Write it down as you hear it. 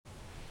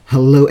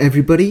Hello,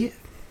 everybody.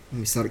 Let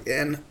me start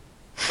again.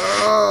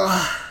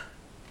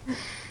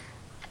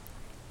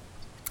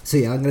 So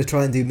yeah, I'm going to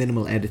try and do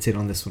minimal editing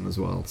on this one as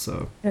well.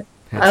 So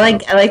I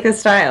like the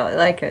style. I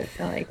like it.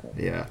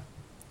 Yeah.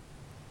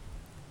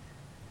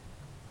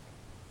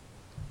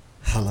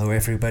 Hello,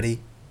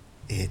 everybody.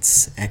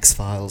 It's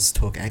X-Files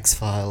Talk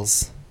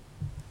X-Files.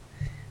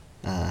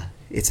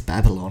 It's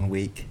Babylon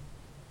week.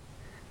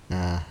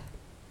 Oh,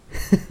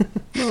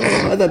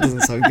 that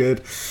doesn't sound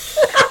good.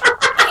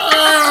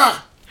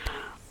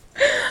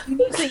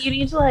 So you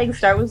need to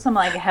start with some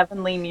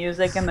heavenly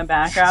music in the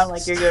background,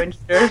 like you're going to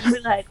church, and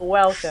be like,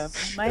 "Welcome,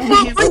 my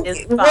name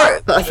is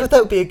Bob." I thought that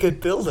would be a good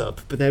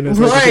build-up, but then I was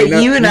Roy, like,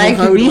 okay, you and I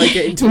how could do I be-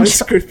 get into my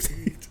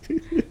scripted?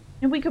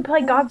 And we could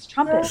play God's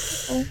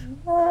trumpets. You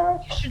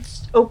should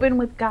open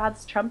with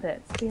God's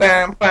trumpets.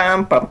 Bam,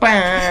 bam, bam,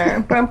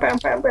 bam, bam, bam,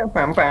 bam, bam,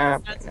 bam,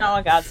 bam. That's not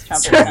what God's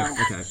trumpet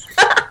sounds.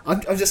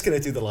 Okay, I'm just gonna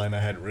do the line I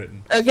had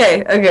written.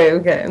 Okay.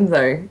 I'm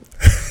sorry.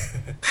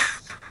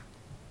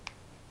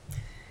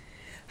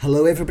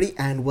 Hello, everybody,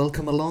 and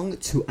welcome along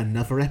to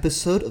another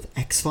episode of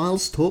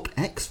X-Files Talk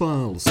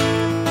X-Files.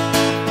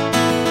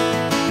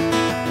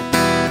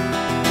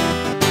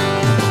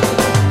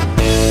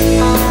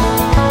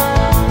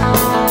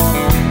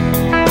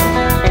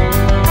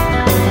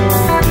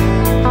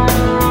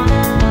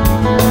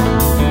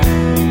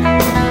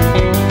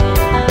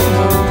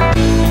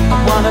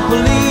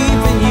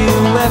 Believe in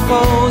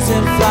UFOs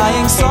and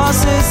flying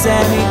saucers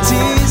and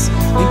ETs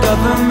and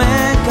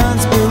government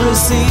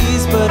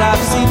conspiracies, but I've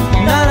seen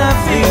none of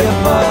the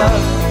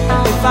above.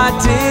 If I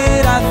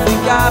did, I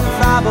think I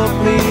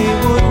probably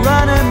would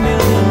run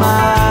 1,000,000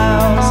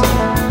 miles,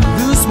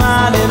 lose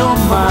my little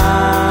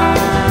mind.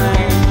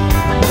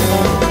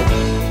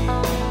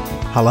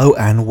 Hello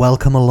and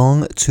welcome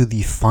along to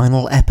the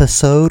final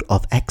episode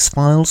of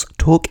X-Files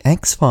Talk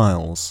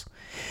X-Files.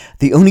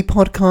 The only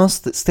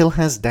podcast that still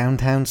has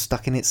Downtown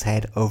stuck in its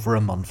head over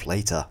a month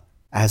later.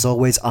 As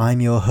always,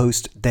 I'm your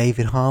host,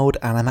 David Howard,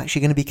 and I'm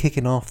actually going to be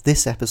kicking off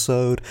this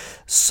episode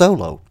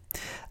solo.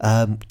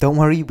 Don't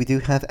worry, we do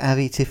have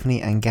Avi, Tiffany,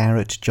 and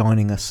Garrett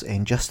joining us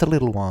in just a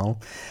little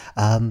while.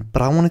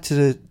 But I wanted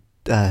to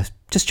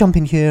just jump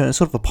in here and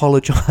sort of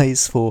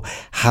apologise for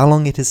how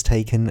long it has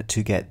taken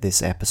to get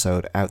this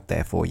episode out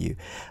there for you.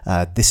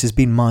 This has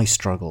been my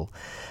struggle.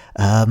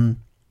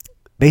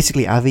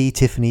 Basically, Avi,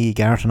 Tiffany,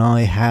 Garrett and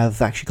I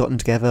have actually gotten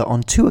together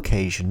on 2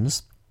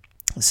 occasions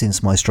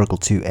since My Struggle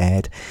 2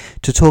 aired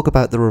to talk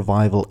about the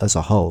revival as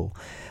a whole.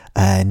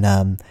 And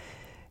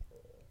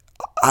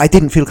I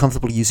didn't feel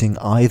comfortable using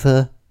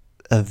either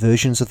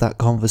versions of that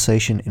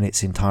conversation in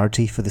its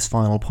entirety for this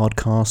final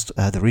podcast.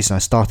 The reason I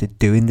started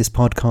doing this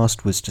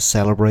podcast was to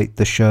celebrate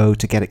the show,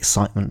 to get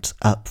excitement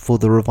up for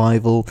the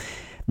revival.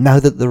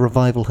 Now that the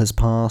revival has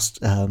passed,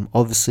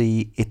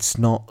 obviously it's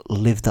not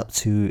lived up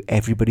to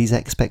everybody's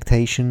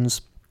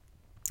expectations.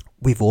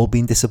 We've all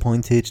been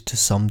disappointed to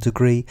some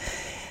degree,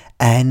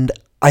 and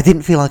I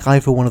didn't feel like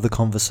either one of the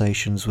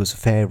conversations was a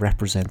fair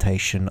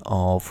representation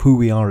of who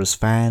we are as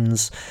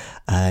fans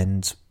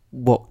and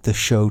what the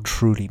show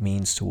truly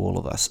means to all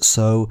of us.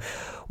 So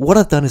what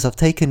I've done is I've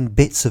taken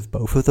bits of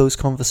both of those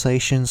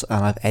conversations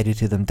and I've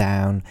edited them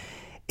down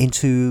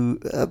into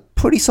a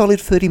pretty solid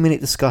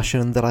 30-minute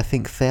discussion that I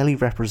think fairly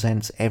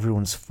represents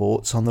everyone's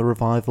thoughts on the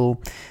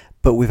revival,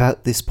 but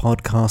without this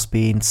podcast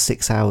being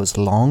 6 hours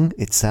long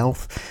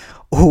itself,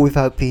 or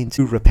without being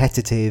too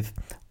repetitive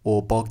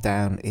or bogged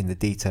down in the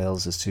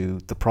details as to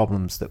the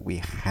problems that we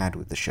had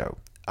with the show.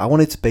 I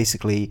wanted to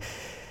basically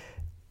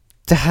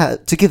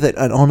to give it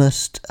an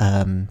honest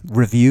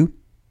review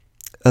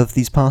of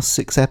these past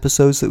 6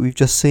 episodes that we've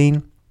just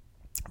seen,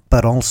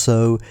 but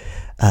also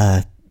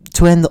to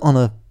end on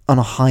a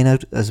high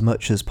note as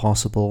much as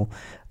possible,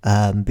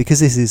 because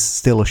this is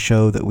still a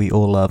show that we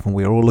all love and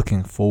we're all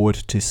looking forward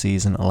to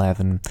season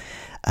 11,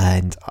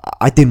 and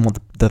I didn't want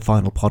the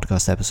final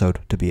podcast episode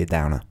to be a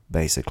downer,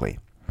 basically.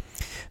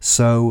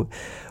 So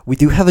we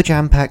do have a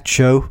jam-packed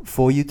show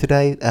for you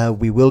today.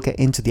 We will get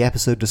into the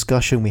episode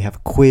discussion. We have a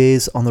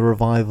quiz on the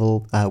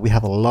revival. We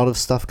have a lot of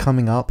stuff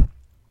coming up.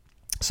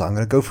 So I'm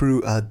going to go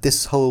through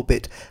this whole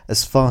bit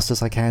as fast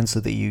as I can so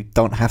that you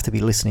don't have to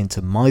be listening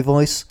to my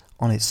voice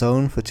on its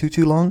own for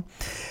too long.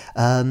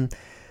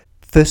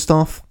 First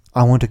off,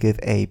 I want to give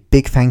a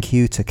big thank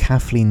you to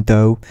Kathleen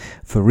Doe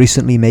for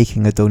recently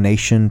making a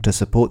donation to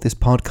support this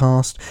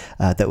podcast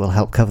that will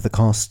help cover the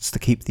costs to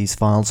keep these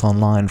files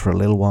online for a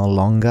little while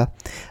longer.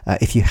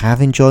 If you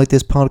have enjoyed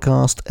this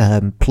podcast,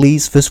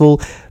 please, first of all,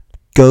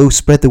 go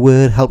spread the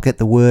word, help get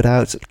the word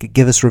out,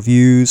 give us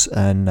reviews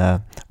and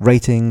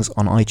ratings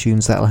on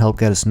iTunes. That'll help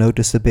get us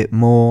noticed a bit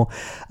more.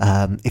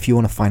 If you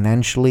want to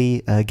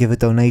financially give a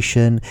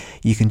donation,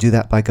 you can do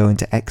that by going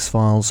to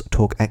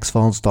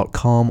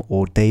xfilestalkxfiles.com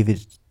or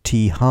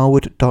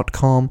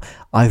davidtharwood.com.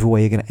 Either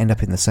way, you're going to end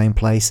up in the same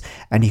place,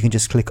 and you can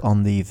just click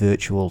on the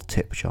virtual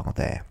tip jar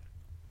there.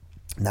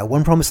 Now,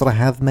 one promise that I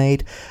have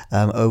made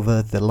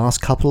over the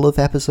last couple of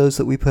episodes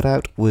that we put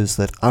out was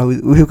that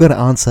we were going to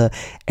answer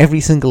every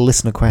single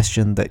listener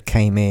question that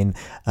came in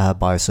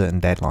by a certain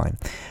deadline.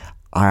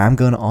 I am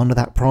going to honour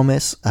that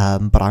promise,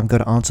 but I'm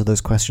going to answer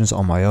those questions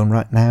on my own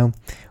right now.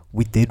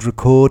 We did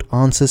record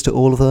answers to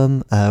all of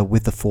them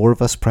with the 4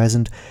 of us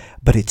present,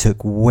 but it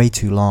took way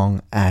too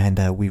long,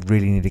 and we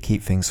really need to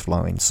keep things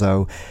flowing.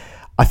 So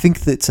I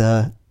think that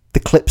the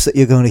clips that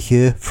you're going to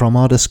hear from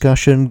our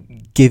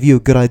discussion give you a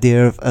good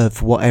idea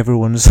of what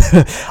everyone's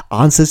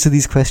answers to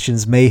these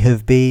questions may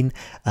have been,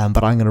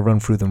 but I'm going to run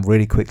through them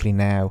really quickly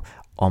now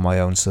on my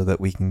own so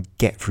that we can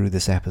get through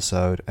this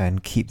episode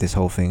and keep this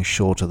whole thing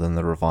shorter than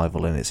the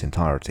revival in its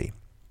entirety.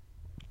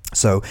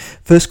 So,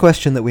 first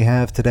question that we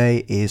have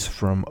today is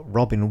from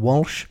Robin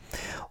Walsh.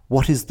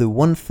 What is the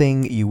one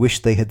thing you wish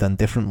they had done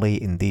differently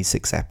in these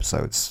 6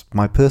 episodes?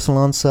 My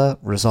personal answer,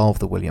 resolve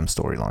the William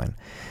storyline.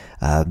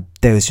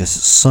 There was just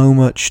so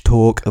much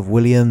talk of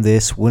William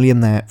this,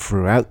 William that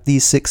throughout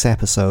these 6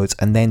 episodes,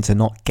 and then to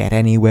not get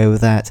anywhere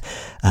with that,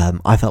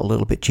 I felt a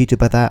little bit cheated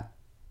by that.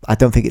 I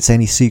don't think it's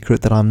any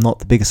secret that I'm not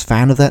the biggest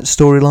fan of that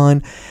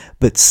storyline,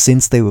 but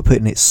since they were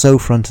putting it so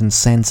front and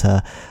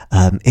centre,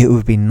 it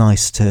would be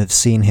nice to have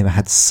seen him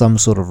had some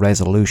sort of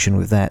resolution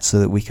with that so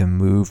that we can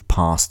move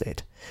past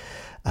it.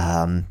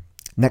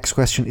 Next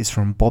question is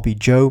from Bobby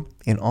Joe.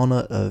 In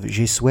honour of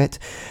Jesuit,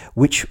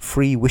 which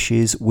 3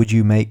 wishes would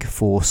you make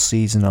for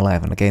season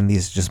 11? Again,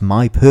 these are just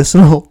my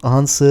personal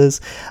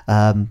answers.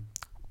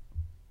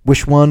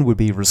 Wish 1 would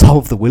be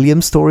resolve the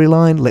William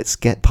storyline. Let's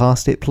get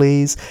past it,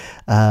 please.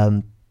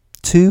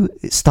 2,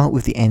 start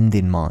with the end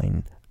in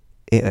mind.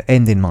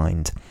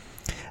 The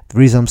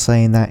reason I'm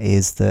saying that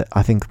is that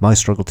I think My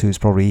Struggle 2 is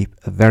probably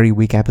a very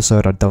weak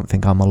episode. I don't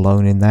think I'm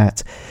alone in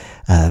that.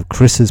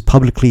 Chris has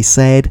publicly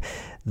said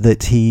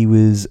that he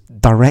was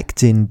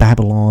directing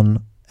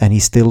Babylon and he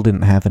still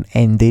didn't have an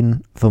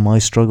ending for My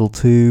Struggle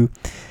 2.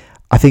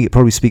 I think it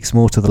probably speaks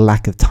more to the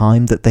lack of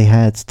time that they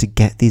had to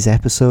get these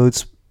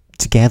episodes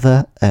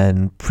together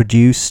and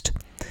produced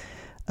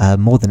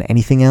more than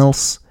anything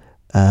else.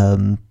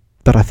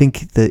 But I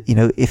think that,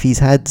 if he's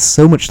had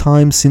so much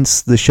time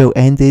since the show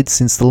ended,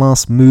 since the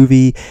last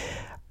movie,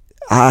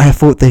 I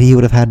thought that he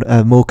would have had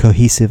a more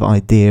cohesive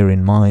idea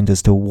in mind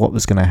as to what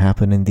was going to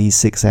happen in these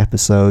 6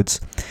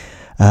 episodes.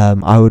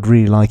 I would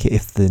really like it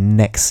if the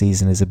next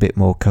season is a bit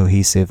more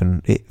cohesive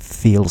and it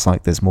feels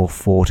like there's more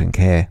thought and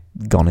care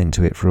gone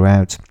into it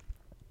throughout.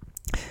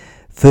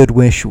 Third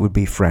wish would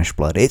be fresh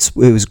blood. It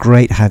was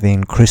great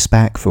having Chris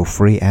back for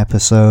 3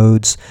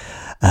 episodes.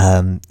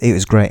 It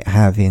was great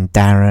having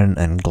Darren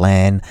and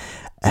Glenn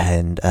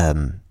and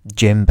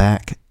Jim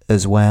back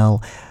as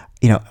well.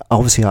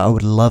 Obviously I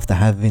would love to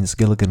have Vince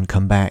Gilligan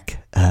come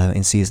back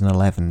in season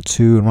 11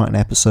 too and write an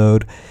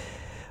episode.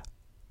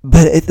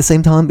 But at the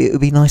same time, it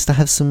would be nice to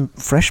have some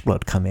fresh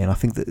blood come in. I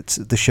think that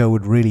the show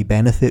would really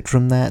benefit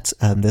from that.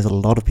 There's a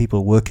lot of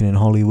people working in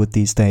Hollywood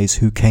these days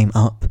who came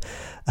up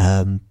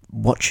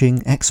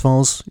watching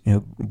X-Files,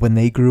 when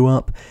they grew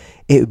up.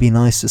 It would be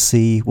nice to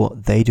see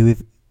what they do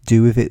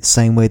with it,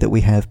 same way that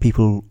we have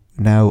people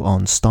now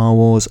on Star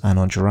Wars and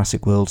on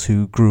Jurassic World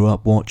who grew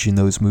up watching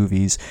those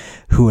movies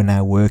who are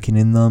now working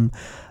in them.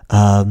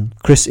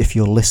 Chris, if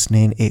you're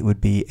listening, it would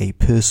be a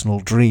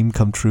personal dream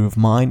come true of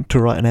mine to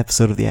write an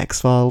episode of the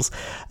X-Files.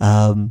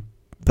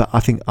 But I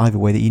think either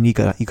way, that you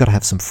got to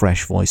have some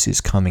fresh voices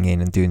coming in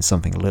and doing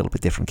something a little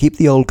bit different. Keep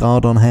the old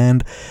guard on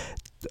hand.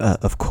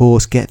 Of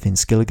course, get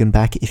Vince Gilligan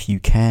back if you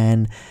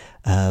can.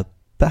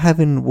 But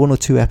having 1 or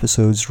 2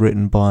 episodes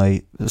written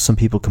by some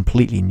people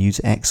completely new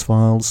to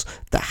X-Files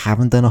that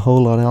haven't done a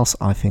whole lot else,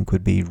 I think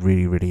would be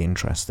really, really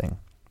interesting.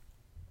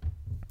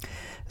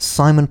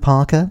 Simon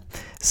Parker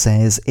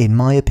says, in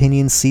my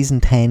opinion, season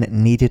 10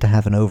 needed to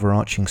have an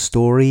overarching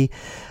story.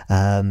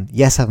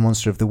 Yes, have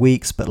Monster of the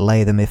Weeks, but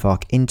lay the myth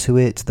arc into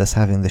it, thus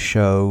having the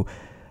show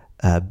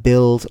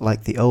build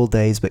like the old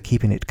days, but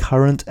keeping it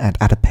current and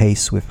at a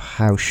pace with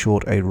how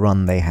short a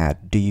run they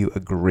had. Do you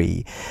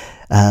agree?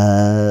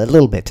 A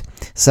little bit.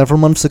 Several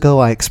months ago,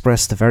 I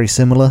expressed a very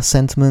similar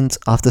sentiment.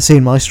 After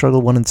seeing My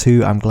Struggle 1 and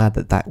 2, I'm glad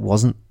that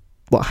wasn't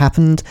what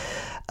happened.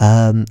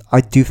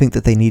 I do think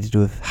that they needed to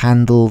have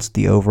handled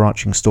the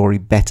overarching story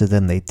better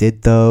than they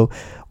did, though.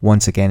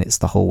 Once again, it's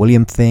the whole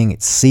William thing.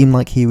 It seemed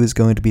like he was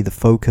going to be the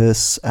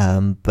focus,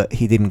 but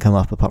he didn't come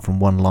up apart from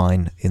one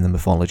line in the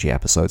mythology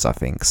episodes, I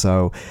think.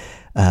 So,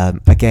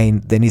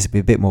 again, there needs to be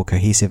a bit more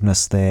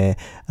cohesiveness there.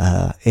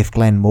 If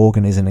Glenn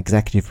Morgan is an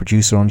executive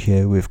producer on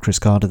here with Chris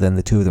Carter, then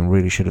the two of them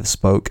really should have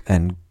spoke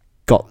and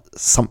got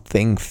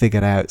something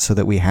figured out so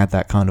that we had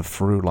that kind of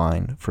through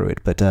line through it.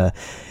 But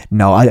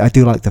no, I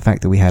do like the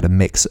fact that we had a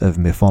mix of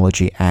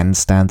mythology and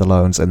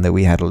standalones, and that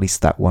we had at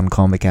least that one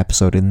comic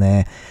episode in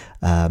there.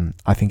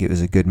 I think it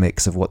was a good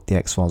mix of what the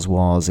X-Files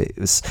was. It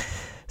was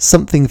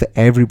something for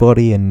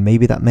everybody, and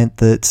maybe that meant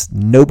that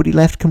nobody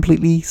left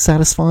completely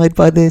satisfied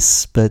by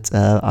this, but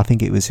I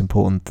think it was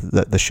important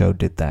that the show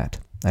did that,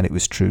 and it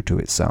was true to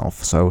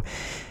itself. So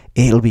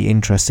it'll be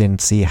interesting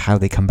to see how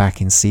they come back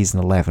in season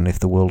 11 if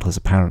the world has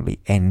apparently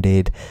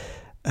ended.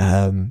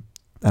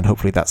 And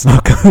hopefully that's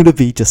not going to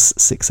be just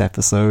 6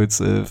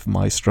 episodes of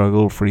My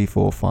Struggle, 3,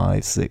 4,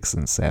 5, 6,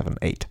 and 7,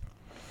 8.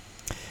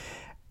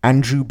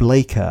 Andrew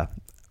Blaker.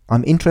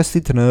 I'm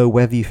interested to know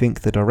whether you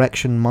think the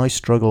direction My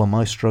Struggle and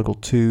My Struggle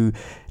 2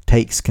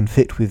 takes can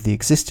fit with the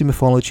existing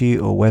mythology,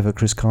 or whether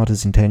Chris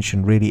Carter's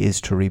intention really is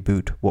to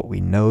reboot what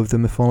we know of the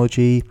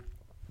mythology.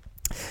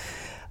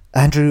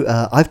 Andrew,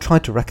 I've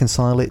tried to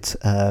reconcile it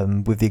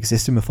with the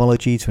existing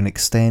mythology to an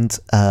extent.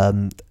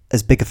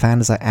 As big a fan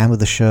as I am of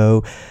the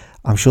show,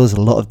 I'm sure there's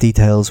a lot of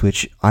details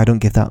which I don't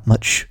give that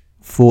much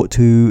thought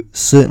to.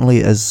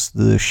 Certainly as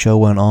the show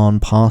went on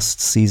past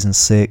season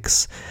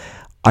 6,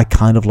 I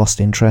kind of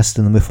lost interest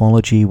in the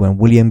mythology when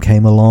William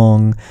came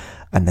along,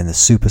 and then the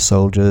super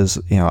soldiers,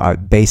 I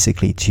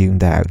basically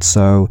tuned out.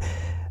 So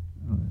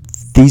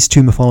these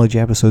 2 mythology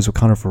episodes were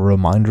kind of a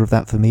reminder of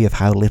that for me, of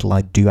how little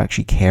I do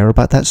actually care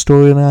about that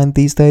storyline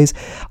these days.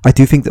 I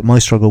do think that My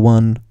Struggle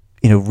 1,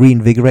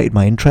 reinvigorated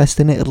my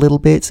interest in it a little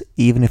bit,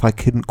 even if I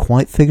couldn't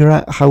quite figure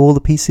out how all the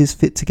pieces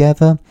fit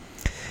together.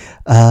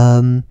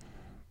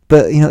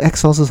 But,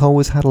 X-Files has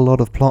always had a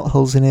lot of plot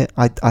holes in it.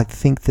 I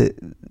think that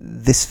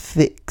this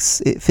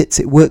fits,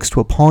 it works to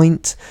a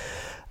point.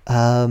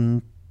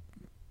 I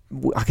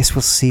guess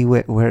we'll see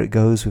where it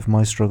goes with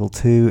My Struggle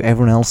 2.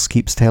 Everyone else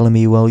keeps telling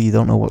me, well, you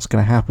don't know what's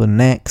going to happen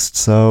next,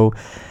 so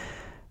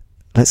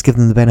let's give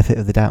them the benefit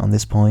of the doubt on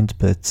this point.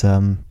 But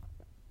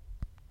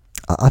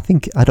I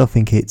don't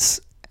think it's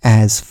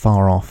as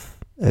far off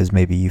as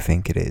maybe you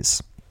think it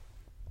is.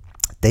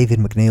 David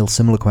McNeil,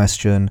 similar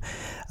question.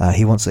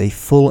 He wants a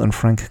full and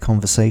frank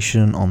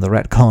conversation on the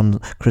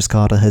retcon Chris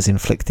Carter has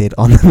inflicted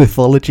on the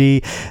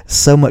mythology.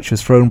 So much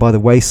was thrown by the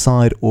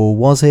wayside, or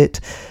was it?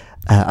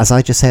 As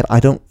I just said,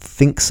 I don't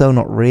think so,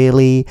 not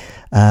really.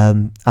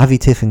 Avi,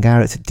 Tiff and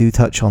Garrett do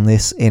touch on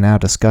this in our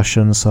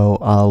discussion, so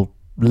I'll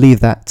leave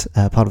that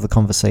part of the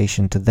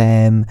conversation to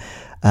them.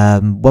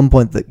 One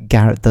point that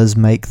Garrett does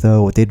make,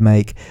 though, or did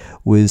make,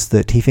 was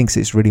that he thinks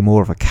it's really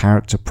more of a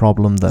character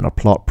problem than a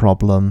plot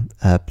problem,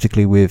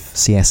 particularly with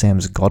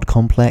CSM's God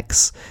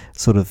complex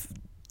sort of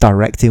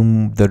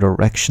directing the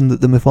direction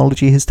that the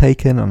mythology has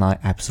taken, and I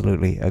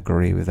absolutely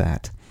agree with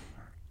that.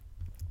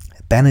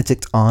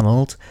 Benedict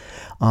Arnold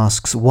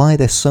asks why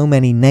there's so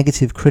many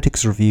negative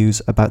critics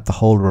reviews about the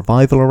whole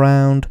revival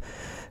around.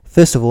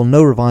 First of all,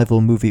 no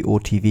revival movie or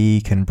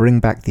TV can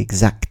bring back the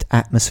exact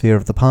atmosphere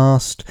of the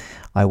past.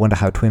 I wonder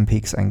how Twin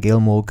Peaks and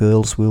Gilmore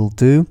Girls will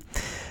do.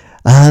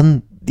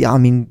 Yeah, I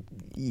mean,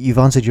 you've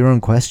answered your own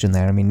question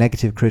there. I mean,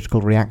 negative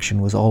critical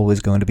reaction was always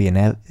going to be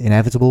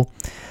inevitable.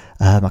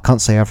 I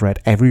can't say I've read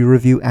every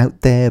review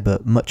out there,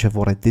 but much of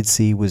what I did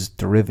see was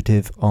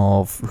derivative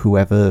of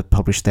whoever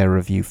published their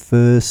review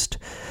first.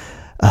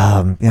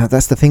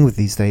 That's the thing with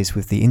these days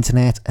with the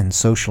internet and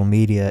social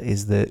media,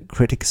 is that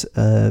critics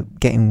are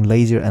getting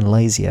lazier and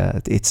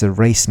lazier. It's a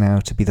race now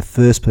to be the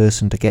first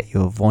person to get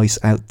your voice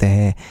out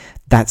there.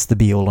 That's the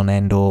be all and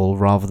end all,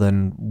 rather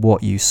than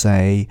what you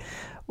say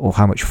or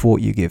how much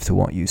thought you give to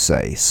what you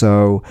say.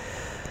 So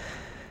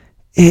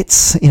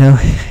it's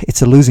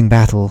a losing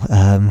battle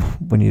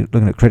when you're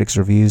looking at critics'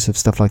 reviews of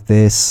stuff like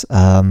this.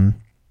 I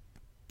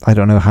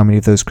don't know how many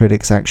of those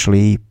critics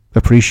actually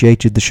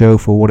appreciated the show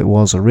for what it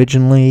was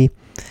originally.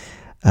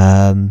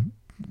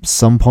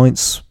 Some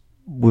points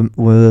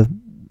were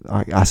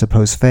I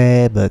suppose,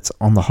 fair, but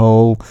on the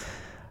whole,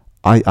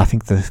 I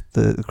think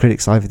the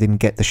critics either didn't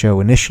get the show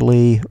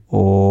initially,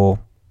 or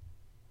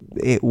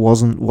it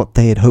wasn't what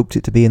they had hoped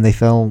it to be, and they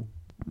fell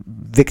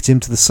victim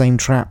to the same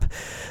trap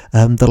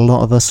that a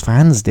lot of us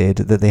fans did,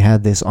 that they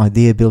had this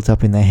idea built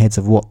up in their heads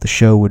of what the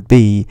show would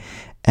be,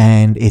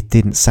 and it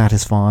didn't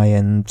satisfy,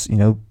 and, you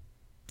know,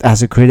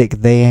 as a critic,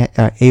 they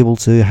are able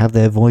to have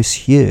their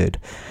voice heard.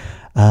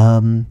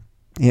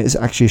 It's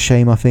actually a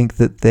shame, I think,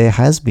 that there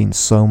has been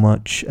so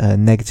much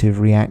negative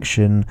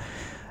reaction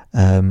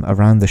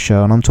around the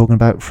show, and I'm talking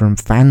about from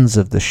fans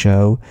of the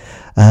show.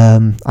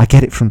 I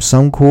get it from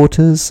some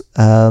quarters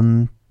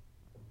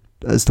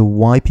as to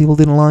why people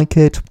didn't like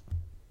it.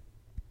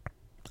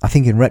 I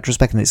think in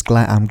retrospect, and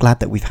I'm glad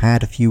that we've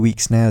had a few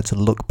weeks now to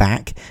look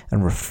back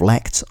and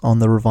reflect on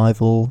the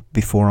revival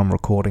before I'm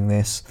recording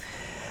this.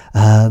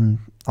 On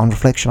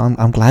reflection,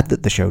 I'm glad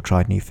that the show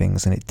tried new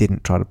things and it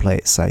didn't try to play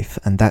it safe,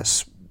 and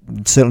that's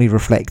certainly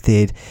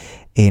reflected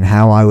in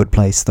how I would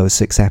place those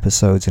 6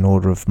 episodes in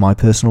order of my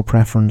personal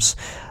preference,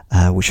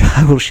 which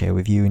I will share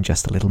with you in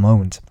just a little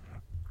moment.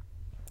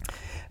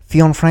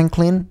 Fionn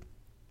Franklin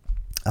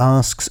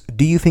asks,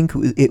 do you think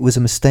it was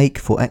a mistake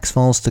for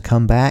X-Files to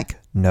come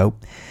back? No.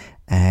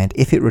 And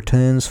if it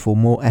returns for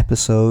more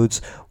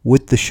episodes,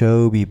 would the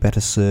show be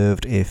better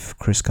served if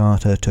Chris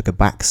Carter took a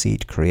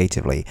backseat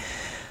creatively?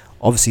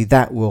 Obviously,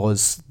 that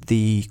was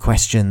the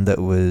question that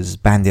was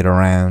bandied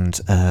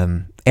around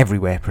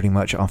everywhere pretty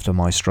much after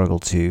My Struggle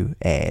 2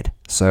 aired.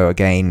 So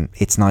again,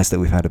 it's nice that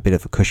we've had a bit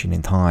of a cushion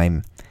in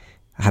time,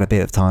 had a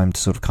bit of time to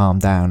sort of calm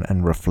down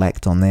and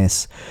reflect on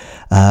this.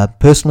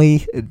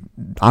 Personally,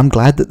 I'm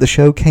glad that the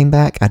show came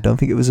back. I don't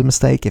think it was a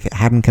mistake. If it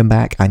hadn't come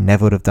back, I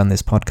never would have done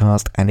this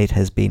podcast, and it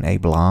has been a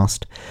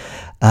blast.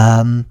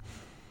 I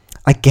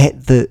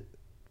get that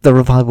the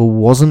revival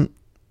wasn't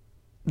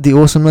the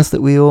awesomeness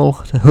that we all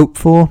hoped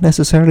for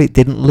necessarily. It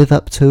didn't live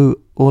up to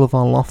all of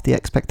our lofty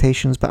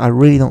expectations, but I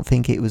really don't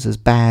think it was as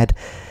bad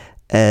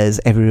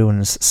as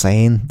everyone's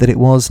saying that it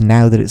was,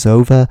 now that it's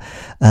over.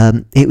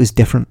 It was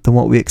different than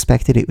what we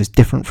expected. It was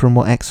different from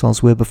what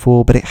X-Files were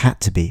before, but it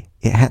had to be.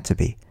 It had to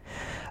be.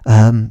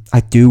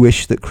 I do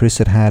wish that Chris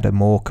had a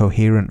more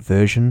coherent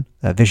vision,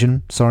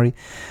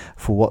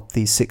 for what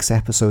these 6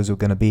 episodes were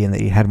going to be, and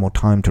that he had more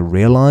time to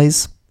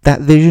realise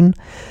that vision.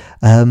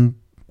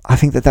 I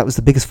think that was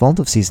the biggest fault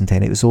of season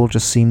 10. It was all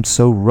just seemed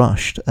so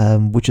rushed,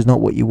 which is not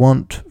what you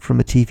want from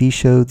a TV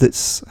show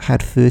that's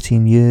had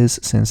 13 years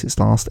since its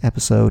last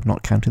episode,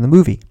 not counting the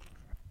movie.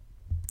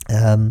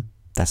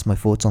 That's my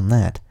thoughts on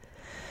that.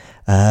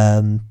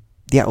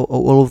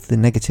 All of the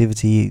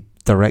negativity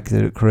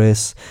directed at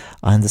Chris.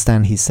 I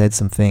understand he said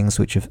some things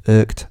which have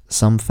irked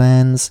some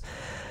fans.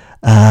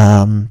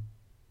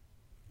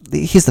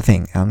 Here's the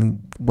thing.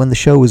 When the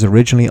show was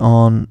originally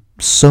on,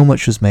 so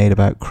much was made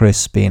about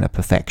Chris being a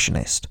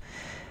perfectionist.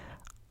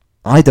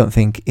 I don't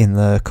think in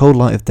the cold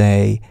light of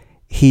day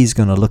he's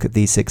going to look at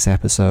these 6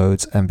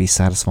 episodes and be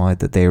satisfied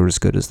that they were as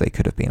good as they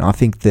could have been. I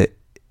think that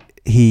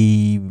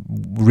he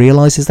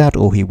realises that,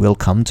 or he will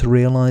come to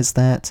realise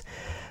that,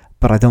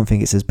 but I don't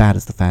think it's as bad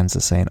as the fans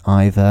are saying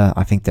either.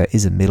 I think there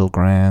is a middle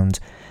ground,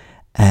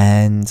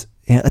 and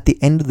at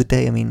the end of the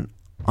day,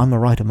 I'm a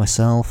writer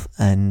myself,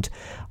 and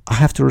I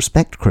have to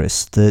respect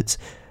Chris, that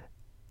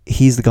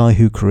he's the guy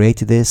who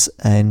created this,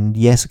 and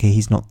yes, okay,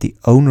 he's not the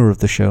owner of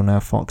the show now,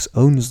 Fox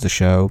owns the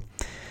show,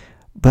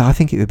 but I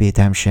think it would be a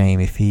damn shame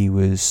if he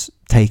was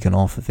taken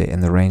off of it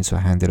and the reins were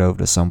handed over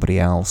to somebody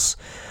else.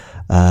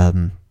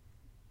 I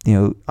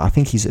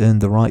think he's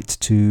earned the right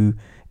to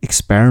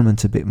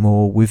experiment a bit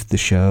more with the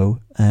show,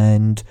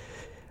 and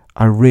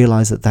I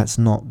realise that that's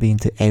not been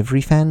to every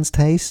fan's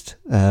taste,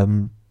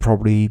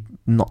 probably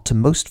not to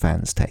most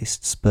fans'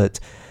 tastes, but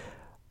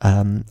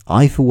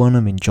I, for one,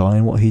 am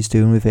enjoying what he's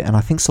doing with it, and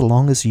I think so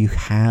long as you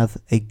have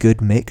a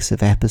good mix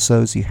of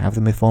episodes, you have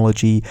the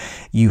mythology,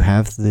 you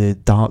have the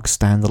dark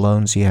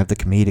standalones, you have the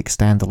comedic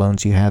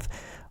standalones, you have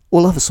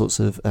all other sorts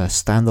of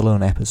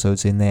standalone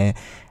episodes in there,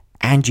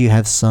 and you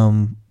have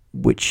some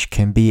which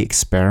can be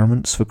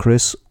experiments for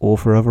Chris or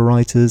for other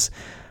writers,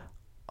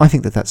 I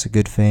think that that's a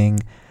good thing.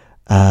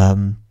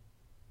 I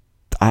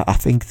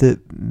think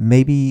that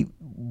maybe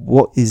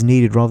what is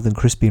needed, rather than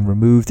Chris being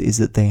removed, is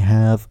that they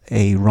have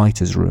a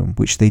writer's room,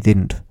 which they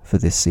didn't for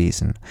this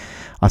season.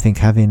 I think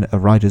having a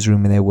writer's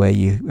room in there where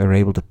you are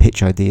able to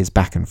pitch ideas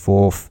back and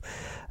forth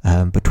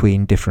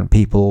between different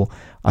people,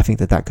 I think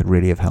that could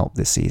really have helped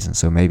this season.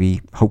 So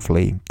maybe,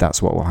 hopefully,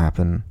 that's what will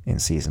happen in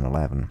season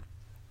 11.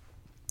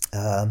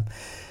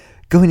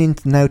 Going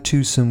into now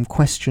to some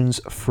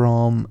questions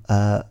from,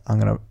 I'm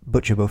going to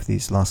butcher both of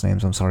these last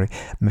names, I'm sorry,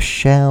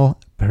 Michelle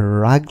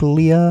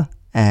Peraglia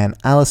and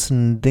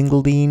Alison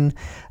Dingledine.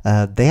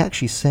 They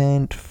actually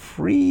sent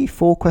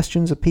 3-4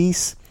 questions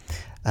apiece,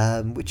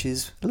 which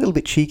is a little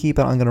bit cheeky,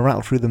 but I'm going to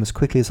rattle through them as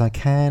quickly as I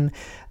can.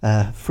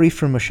 3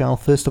 from Michelle.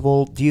 First of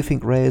all, do you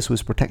think Reyes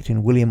was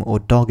protecting William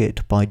or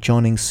Doggett by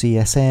joining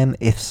CSM?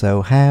 If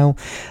so, how?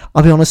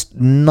 I'll be honest,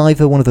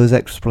 neither one of those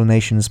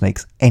explanations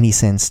makes any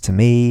sense to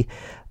me.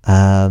 We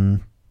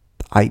don't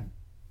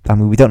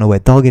know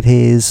where Doggett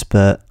is,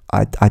 but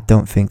I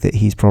don't think that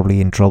he's probably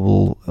in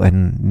trouble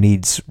and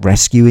needs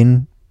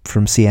rescuing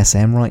from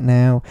CSM right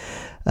now.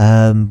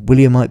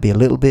 William might be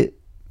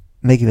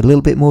making a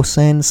little bit more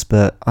sense,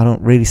 but I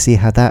don't really see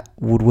how that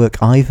would work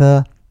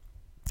either.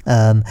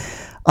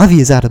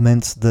 Ivy is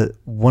adamant that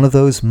one of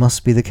those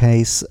must be the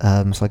case,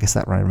 so I guess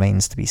that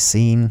remains to be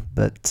seen,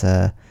 but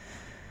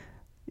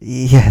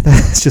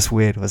that's just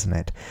weird, wasn't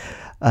it?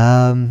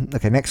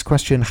 Okay, next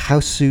question. How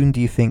soon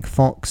do you think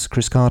Fox,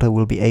 Chris Carter,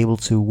 will be able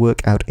to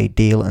work out a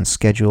deal and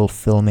schedule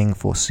filming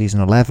for season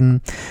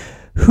 11?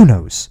 Who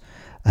knows?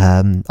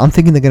 I'm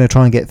thinking they're going to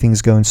try and get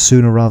things going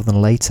sooner rather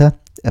than later.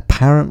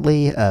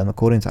 Apparently,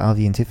 according to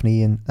Avi and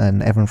Tiffany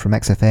and everyone from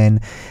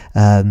XFN,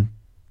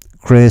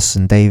 Chris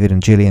and David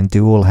and Gillian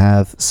do all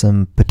have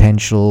some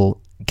potential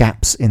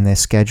gaps in their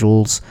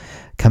schedules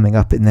coming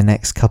up in the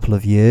next couple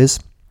of years.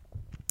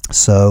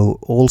 So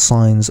all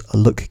signs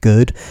look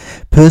good.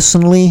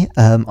 Personally,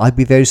 I'd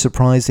be very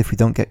surprised if we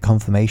don't get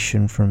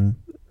confirmation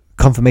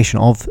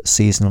of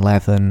season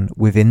 11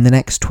 within the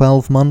next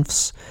 12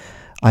 months.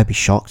 I'd be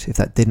shocked if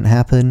that didn't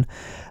happen.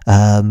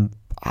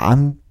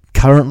 I'm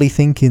currently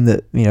thinking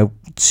that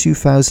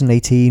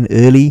 2018,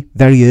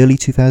 very early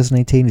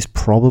 2018 is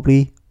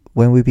probably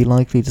when we'd be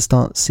likely to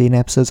start seeing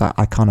episodes.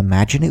 I can't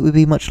imagine it would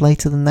be much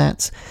later than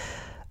that,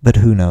 but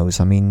who knows?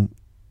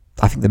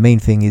 I think the main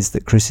thing is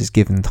that Chris is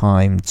given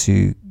time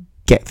to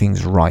get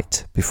things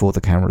right before the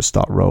cameras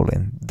start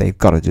rolling. They've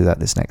got to do that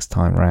this next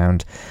time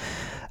round.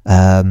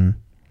 And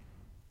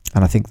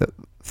I think that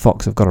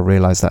Fox have got to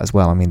realise that as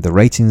well. The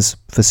ratings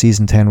for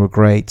season 10 were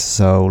great,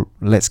 so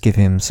let's give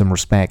him some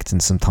respect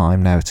and some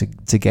time now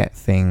to get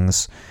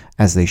things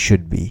as they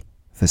should be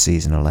for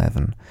season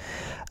 11.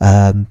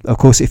 Of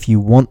course, if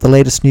you want the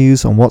latest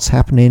news on what's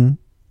happening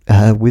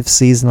with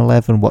season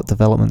 11, what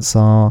developments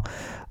are,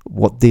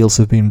 what deals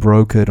have been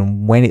brokered,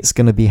 and when it's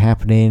going to be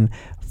happening,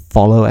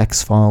 follow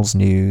X-Files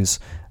News.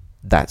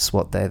 That's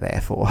what they're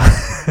there for.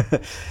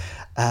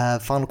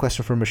 Final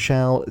question from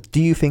Michelle.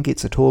 Do you think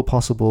it's at all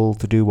possible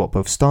to do what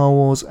both Star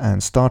Wars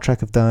and Star Trek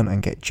have done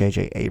and get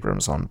J.J.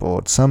 Abrams on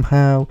board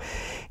somehow?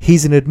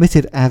 He's an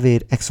admitted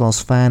avid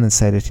X-Files fan and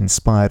said it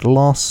inspired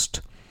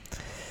Lost.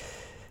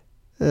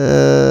 No.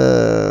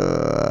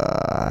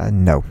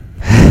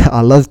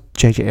 I love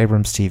J.J.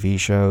 Abrams' TV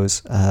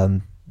shows.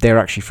 They're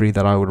actually 3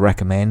 that I would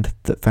recommend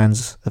that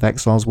fans of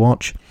X-Files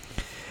watch.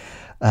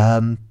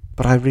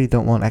 But I really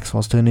don't want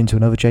X-Files turned into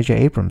another J.J.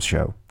 Abrams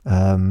show.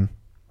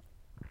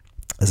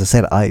 As I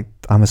said,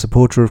 I'm a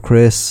supporter of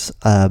Chris.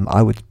 I'm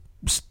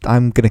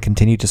going to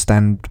continue to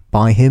stand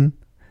by him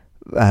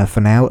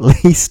for now, at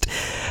least.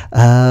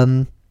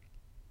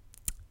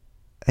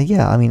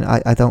 Yeah, I mean,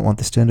 I don't want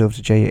this turned over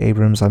to J.J.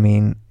 Abrams. I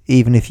mean,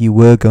 even if you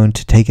were going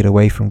to take it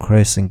away from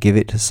Chris and give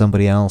it to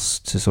somebody else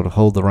to sort of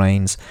hold the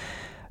reins,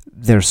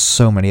 there's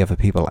so many other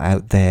people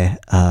out there.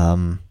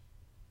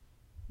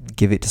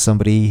 Give it to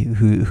somebody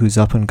who's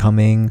up and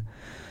coming,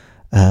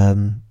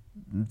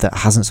 that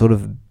hasn't sort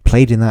of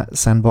played in that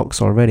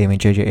sandbox already. I mean,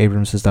 J.J.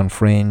 Abrams has done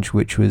Fringe,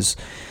 which was,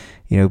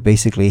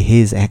 basically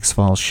his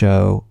X-Files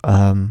show.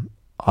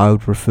 I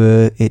would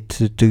prefer it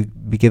to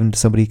be given to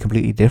somebody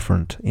completely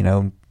different,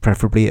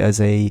 preferably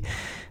as a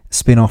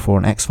spin-off or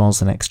an X-Files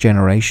The Next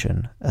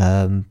Generation.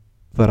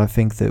 But I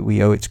think that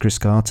we owe it to Chris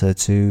Carter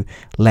to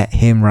let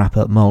him wrap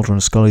up Mulder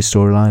and Scully's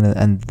storyline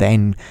and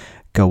then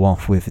go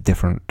off with a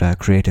different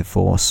creative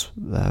force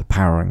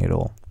powering it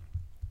all.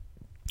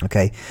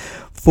 Okay,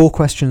 4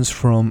 questions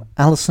from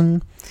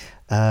Alison.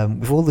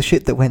 With all the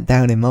shit that went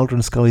down in Mulder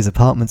and Scully's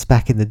apartments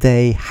back in the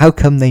day, how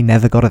come they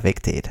never got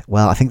evicted?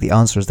 Well, I think the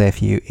answer is there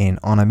for you in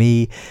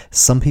Ennui.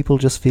 Some people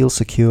just feel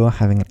secure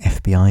having an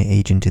FBI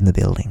agent in the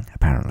building,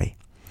 apparently.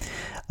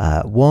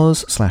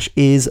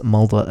 Was/is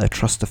Mulder a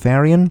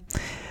Trustafarian?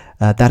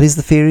 That is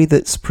the theory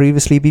that's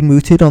previously been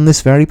mooted on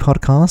this very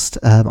podcast.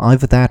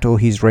 Either that or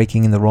he's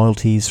raking in the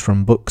royalties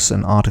from books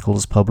and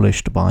articles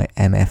published by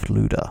M.F.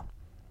 Luder.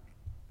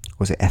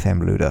 Was it F.M.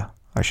 Luder?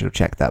 I should have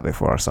checked that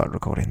before I started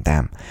recording.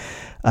 Damn.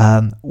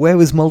 Where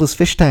was Mulder's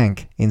fish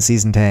tank in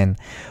Season 10?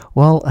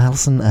 Well,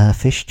 Alison,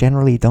 fish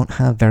generally don't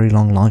have very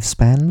long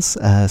lifespans,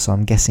 so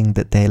I'm guessing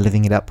that they're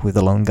living it up with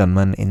the lone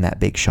gunman in that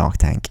big shark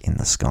tank in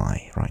the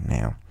sky right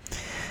now.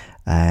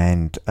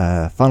 And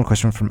final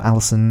question from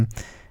Alison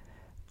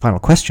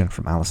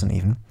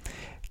even.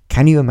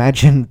 Can you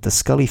imagine the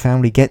Scully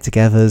family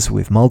get-togethers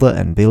with Mulder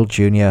and Bill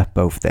Jr.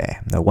 both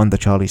there? No wonder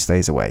Charlie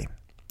stays away.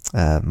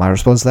 My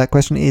response to that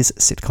question is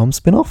sitcom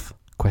spin-off? ?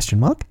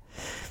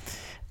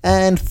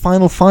 And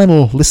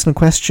final listener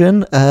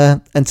question,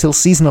 until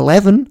season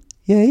 11,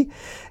 yay,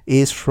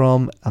 is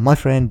from my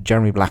friend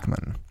Jeremy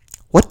Blackman.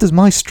 What does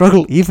my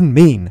struggle even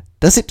mean?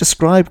 Does it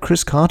describe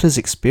Chris Carter's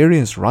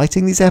experience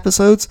writing these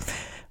episodes?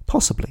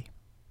 Possibly.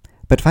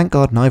 But thank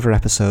God neither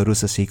episode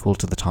was a sequel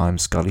to the time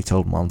Scully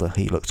told Mulder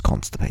he looked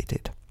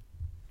constipated.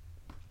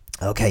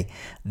 Okay,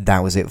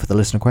 that was it for the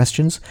listener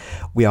questions.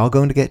 We are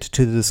going to get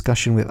to the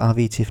discussion with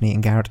Avi, Tiffany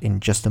and Garrett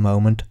in just a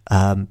moment.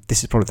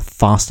 This is probably the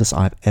fastest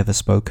I've ever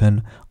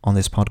spoken on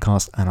this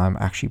podcast, and I'm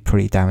actually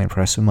pretty damn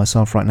impressed with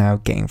myself right now,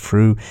 getting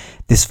through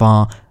this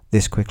far,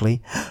 this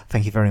quickly.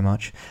 Thank you very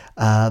much.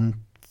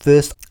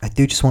 First, I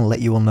do just want to let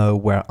you all know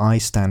where I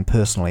stand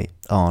personally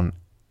on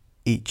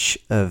each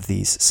of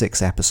these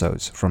 6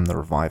 episodes from the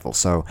revival.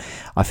 So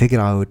I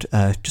figured I would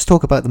just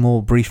talk about them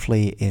all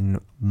briefly in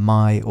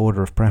my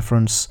order of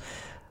preference,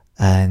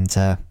 and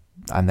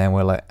then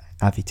we'll let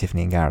Avi,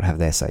 Tiffany and Garrett have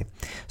their say.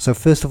 So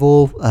first of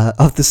all,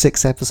 of the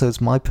 6 episodes,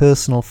 my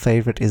personal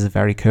favourite is a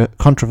very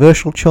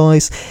controversial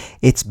choice.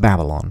 It's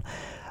Babylon.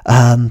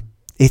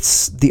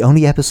 It's the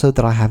only episode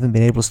that I haven't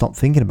been able to stop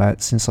thinking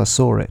about since I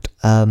saw it.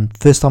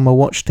 First time I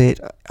watched it,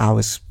 I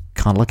was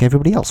kind of like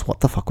everybody else. What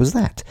the fuck was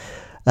that?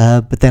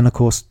 But then, of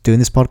course, doing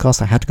this podcast,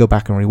 I had to go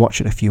back and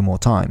rewatch it a few more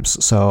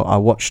times. So I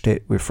watched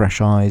it with fresh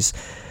eyes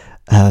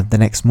the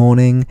next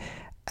morning,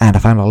 and I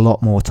found a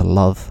lot more to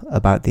love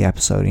about the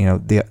episode.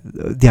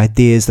 The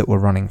ideas that were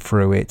running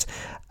through it,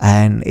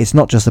 and it's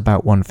not just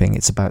about one thing;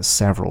 it's about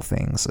several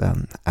things,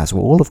 as were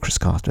all of Chris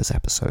Carter's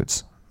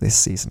episodes this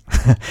season.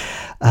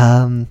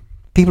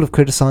 People have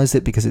criticised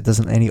it because it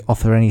doesn't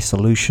offer any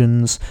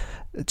solutions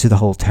to the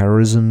whole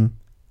terrorism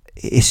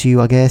issue,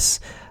 I guess.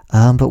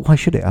 But why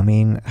should it? I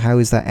mean, how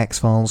is that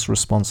X-Files'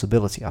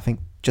 responsibility? I think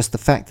just the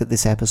fact that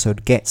this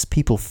episode gets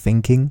people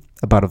thinking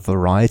about a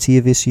variety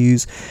of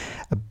issues,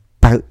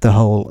 about the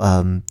whole,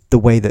 the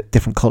way that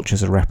different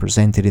cultures are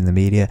represented in the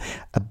media,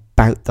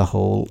 about the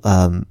whole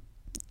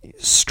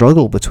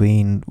struggle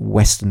between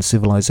Western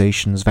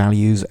civilization's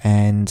values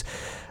and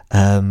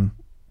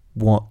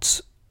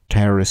what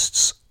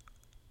terrorists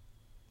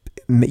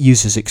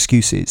use as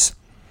excuses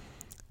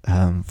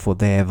for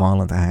their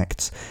violent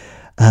acts.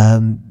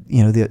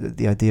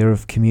 The idea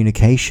of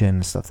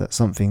communication stuff, that's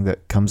something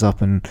that comes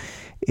up and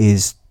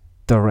is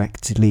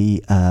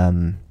directly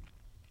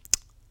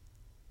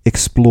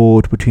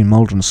explored between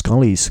Mulder and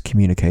Scully's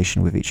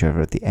communication with each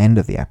other at the end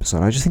of the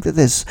episode. I just think that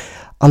there's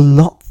a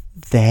lot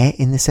there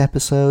in this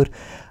episode.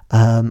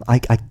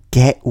 I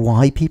get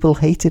why people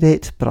hated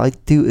it, but I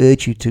do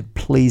urge you to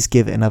please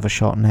give it another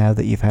shot now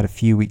that you've had a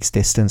few weeks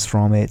distance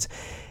from it.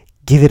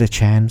 Give it a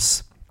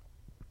chance.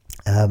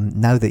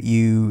 Now that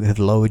you have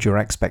lowered your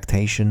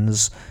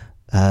expectations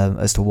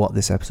as to what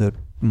this episode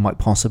might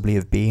possibly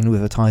have been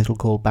with a title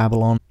called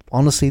Babylon,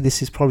 honestly,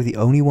 this is probably the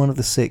only one of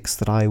the 6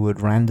 that I would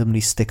randomly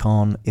stick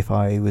on if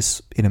I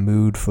was in a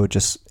mood for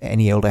just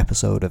any old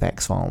episode of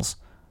X-Files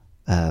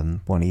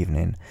one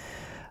evening.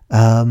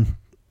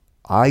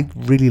 I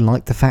really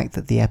like the fact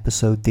that the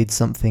episode did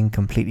something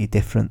completely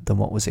different than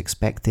what was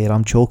expected.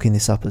 I'm chalking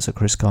this up as a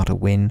Chris Carter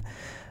win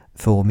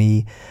for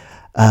me.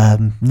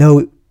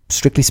 No,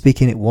 strictly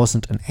speaking, it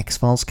wasn't an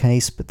X-Files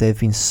case, but there have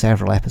been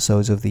several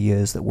episodes over the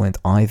years that weren't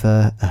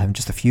either.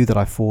 Just a few that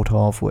I thought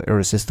of were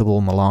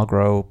Irresistible,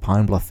 Milagro,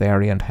 Pine Bluff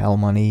Variant, Hell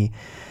Money.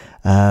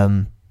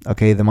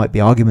 Okay, there might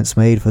be arguments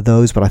made for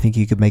those, but I think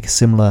you could make a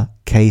similar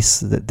case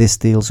that this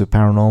deals with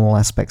paranormal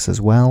aspects as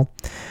well.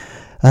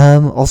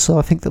 Also,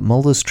 I think that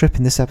Mulder's trip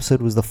in this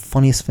episode was the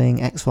funniest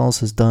thing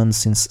X-Files has done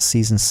since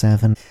season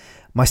 7.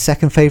 My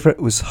second favourite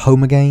was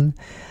Home Again.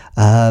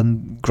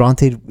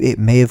 Granted, it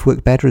may have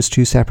worked better as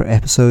 2 separate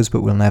episodes,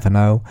 but we'll never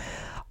know.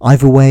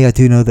 Either way, I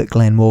do know that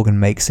Glenn Morgan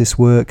makes this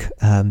work.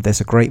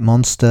 There's a great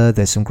monster,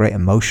 there's some great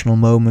emotional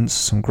moments,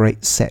 some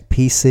great set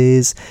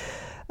pieces.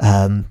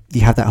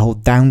 You have that whole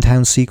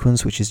downtown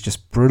sequence, which is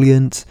just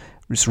brilliant.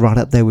 It's right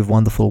up there with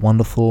Wonderful,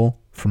 Wonderful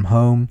from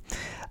Home.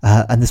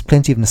 And there's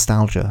plenty of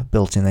nostalgia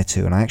built in there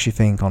too, and I actually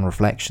think on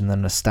reflection the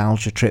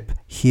nostalgia trip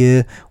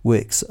here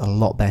works a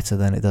lot better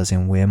than it does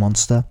in Weir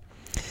Monster.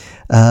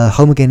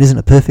 Home Again isn't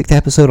a perfect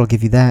episode, I'll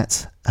give you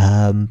that,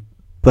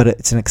 but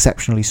it's an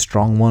exceptionally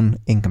strong one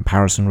in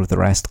comparison with the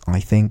rest, I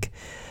think.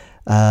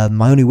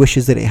 My only wish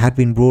is that it had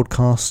been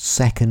broadcast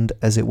second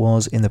as it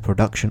was in the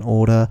production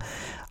order.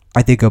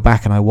 I did go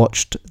back and I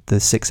watched the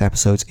 6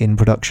 episodes in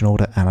production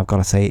order, and I've got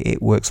to say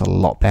it works a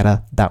lot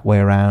better that way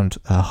around.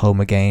 Home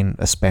Again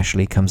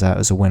especially comes out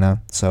as a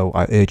winner, so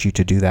I urge you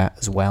to do that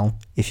as well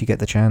if you get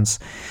the chance.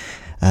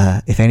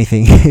 If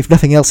anything, if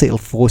nothing else, it'll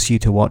force you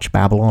to watch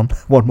Babylon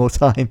one more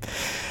time.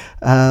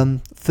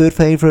 Third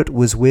favourite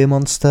was Weir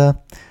Monster.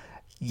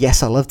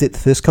 Yes, I loved it the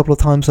first couple of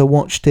times I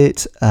watched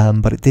it,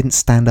 but it didn't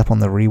stand up on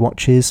the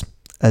rewatches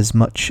as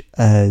much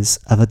as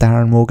other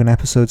Darren Morgan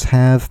episodes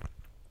have.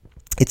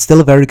 It's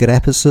still a very good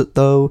episode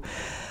though.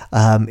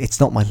 It's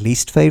not my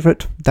least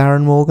favourite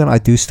Darren Morgan. I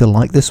do still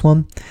like this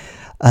one.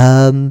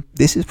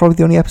 This is probably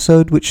the only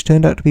episode which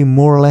turned out to be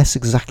more or less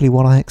exactly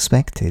what I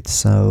expected,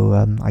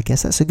 so I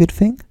guess that's a good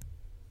thing.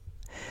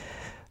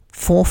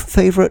 Fourth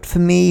favourite for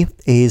me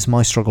is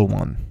My Struggle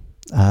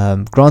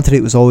 1. Granted,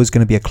 it was always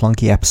going to be a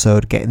clunky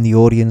episode, getting the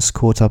audience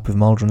caught up with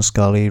Mulder and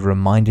Scully,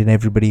 reminding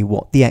everybody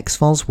what the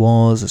X-Files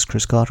was, as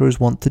Chris Carter is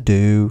wont to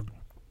do,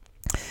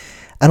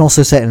 and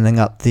also setting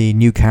up the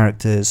new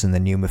characters and the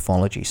new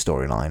mythology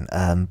storyline.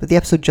 But the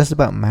episode just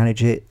about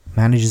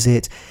manages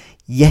it.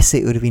 Yes,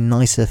 it would have been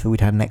nicer if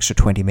we'd had an extra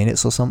 20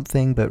 minutes or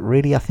something, but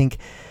really I think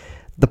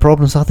the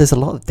problems are there's a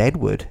lot of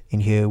deadwood in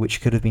here which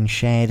could have been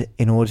shared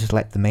in order to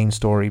let the main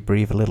story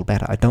breathe a little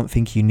better. I don't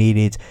think you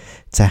needed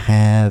to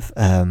have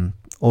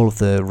all of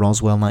the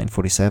Roswell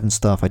 1947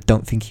 stuff. I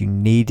don't think you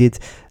needed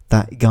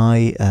that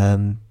guy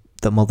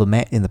that Mulder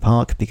met in the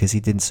park, because he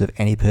didn't serve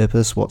any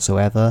purpose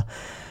whatsoever.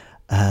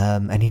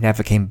 And he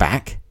never came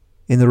back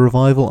in the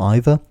revival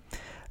either.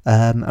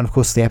 And of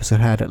course the episode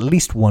had at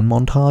least one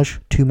montage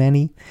too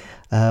many,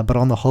 but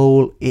on the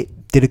whole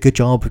it did a good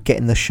job of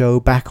getting the show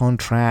back on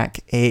track.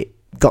 It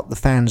got the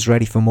fans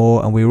ready for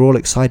more, and we were all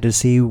excited to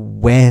see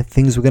where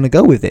things were going to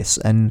go with this,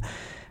 and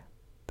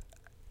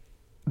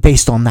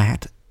based on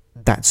that,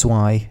 that's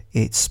why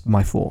it's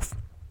my fourth.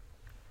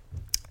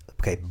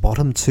 Okay,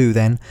 bottom 2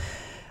 then.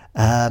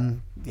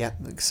 Yeah,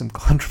 some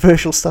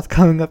controversial stuff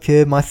coming up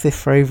here. My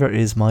fifth favourite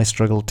is My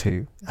Struggle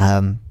 2.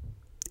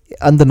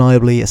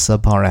 Undeniably a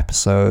subpar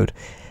episode,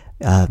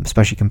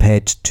 especially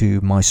compared to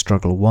My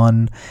Struggle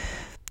 1.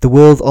 The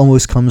world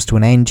almost comes to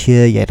an end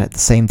here, yet at the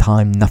same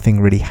time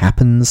nothing really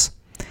happens.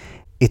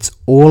 It's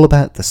all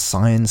about the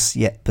science,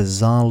 yet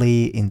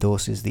bizarrely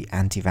endorses the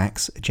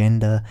anti-vax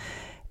agenda.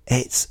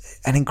 It's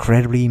an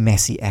incredibly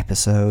messy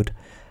episode,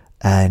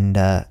 and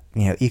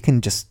you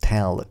can just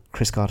tell that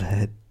Chris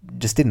Carter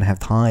just didn't have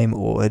time,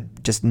 or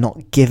had just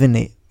not given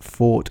it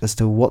thought as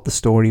to what the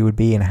story would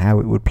be and how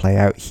it would play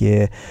out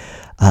here.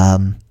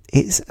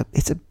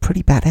 It's a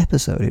pretty bad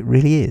episode, it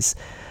really is.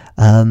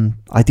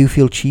 I do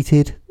feel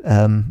cheated,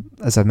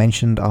 as I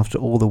mentioned, after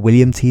all the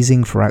William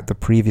teasing throughout the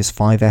previous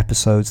 5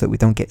 episodes, that we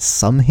don't get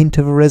some hint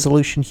of a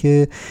resolution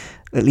here,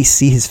 at least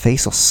see his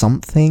face or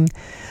something.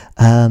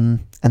 And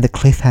the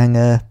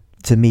cliffhanger,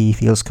 to me,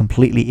 feels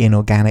completely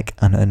inorganic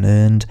and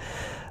unearned,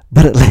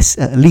 but at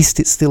least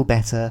it's still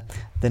better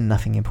than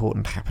nothing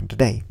important happened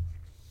today.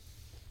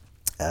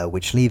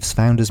 Which leaves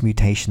Founder's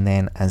Mutation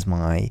then as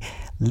my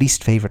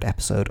least favourite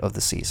episode of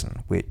the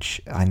season, which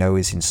I know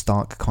is in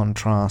stark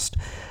contrast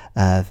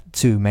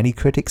to many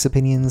critics'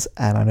 opinions,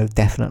 and I know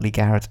definitely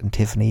Garrett and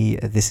Tiffany,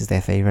 this is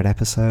their favourite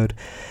episode.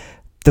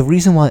 the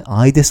reason why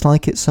I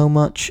dislike it so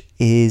much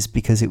is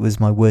because it was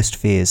my worst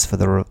fears for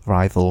the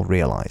revival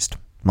realised.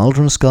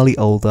 Mulder and Scully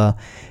older,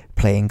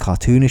 playing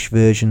cartoonish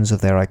versions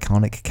of their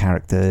iconic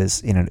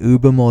characters in an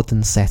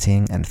uber-modern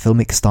setting and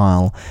filmic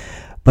style,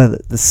 but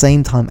at the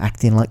same time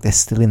acting like they're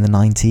still in the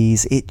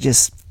 90s.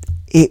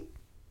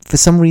 For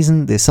some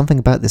reason, there's something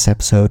about this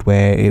episode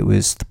where it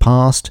was the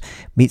past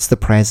meets the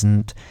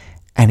present,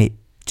 and it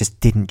just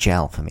didn't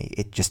gel for me.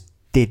 It just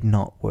did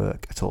not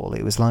work at all.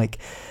 It was like,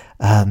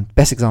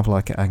 best example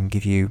I can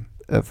give you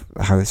of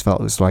how this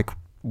felt was like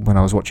when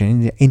I was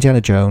watching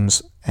Indiana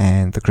Jones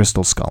and the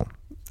Crystal Skull,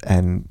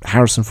 and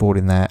Harrison Ford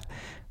in that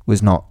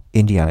was not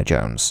Indiana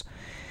Jones.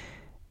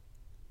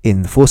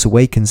 In The Force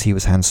Awakens, he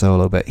was Han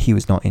Solo, but he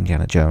was not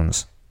Indiana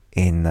Jones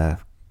in the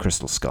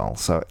Crystal Skull.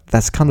 So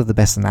that's kind of the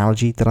best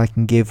analogy that I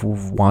can give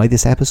of why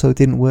this episode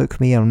didn't work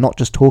for me. I'm not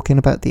just talking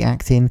about the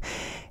acting,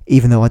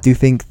 even though I do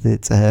think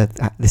that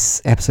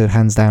this episode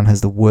hands down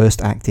has the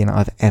worst acting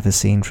I've ever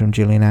seen from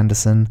Gillian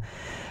Anderson.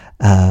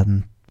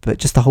 But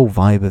just the whole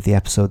vibe of the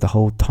episode, the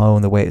whole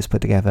tone, the way it was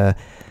put together,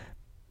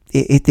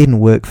 it didn't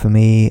work for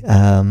me.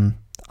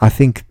 I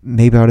think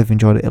maybe I would have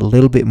enjoyed it a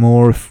little bit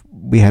more if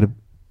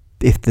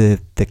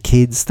the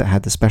kids that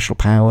had the special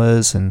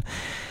powers and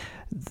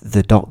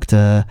the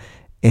Doctor,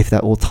 if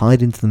that all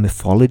tied into the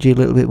mythology a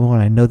little bit more.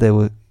 And I know there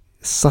were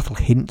subtle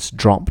hints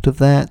dropped of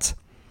that,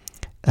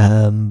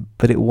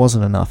 but it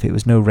wasn't enough. It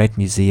was no Red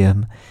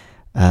Museum.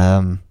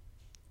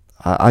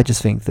 I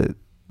just think that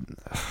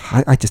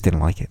I just didn't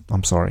like it.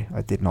 I'm sorry,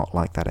 I did not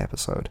like that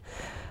episode.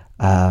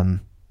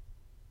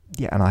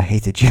 Yeah, and I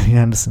hated Gillian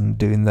Anderson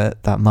doing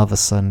that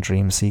mother-son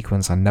dream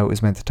sequence. I know it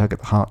was meant to tug at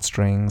the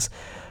heartstrings,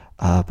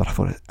 but I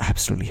thought it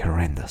absolutely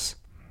horrendous.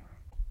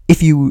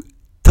 If you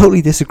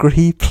totally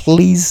disagree,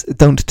 please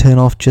don't turn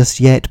off just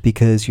yet,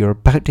 because you're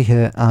about to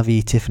hear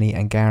Avi, Tiffany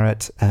and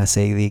Garrett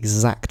say the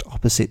exact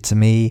opposite to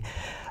me.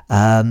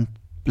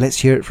 Let's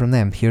hear it from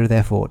them. Here are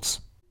their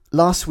thoughts.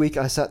 Last week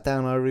I sat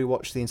down, I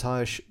rewatched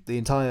the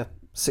entire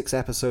 6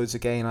 episodes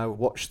again. I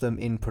watched them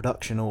in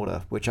production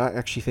order, which I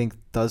actually think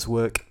does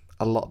work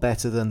a lot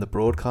better than the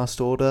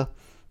broadcast order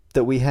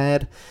that we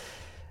had,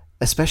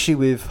 especially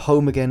with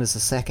Home Again as the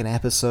second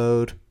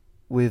episode,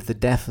 with the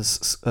death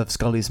of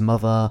Scully's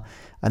mother,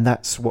 and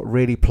that's what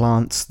really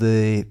plants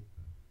the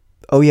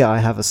 "oh yeah, I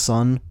have a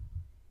son"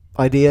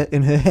 idea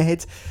in her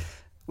head,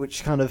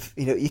 which kind of,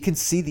 you can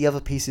see the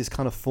other pieces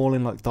kind of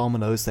falling like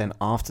dominoes then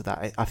after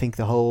that. I think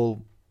the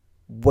whole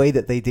way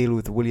that they deal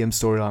with the Williams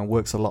storyline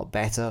works a lot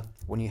better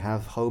when you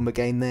have Home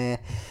Again there.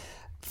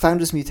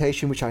 Founder's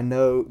Mutation, which I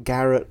know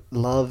Garrett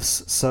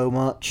loves so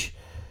much,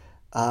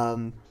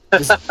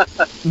 is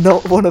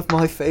not one of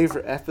my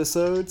favourite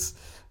episodes,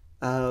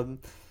 but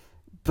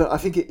I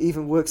think it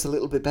even works a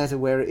little bit better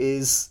where it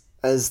is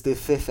as the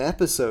 5th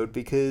episode,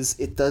 because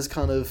it does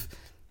kind of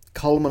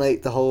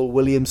culminate the whole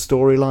Williams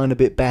storyline a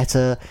bit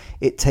better.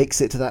 It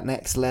takes it to that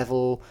next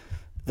level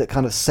that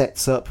kind of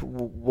sets up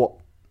what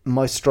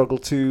my struggle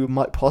 2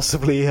 might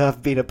possibly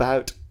have been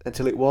about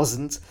until it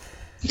wasn't.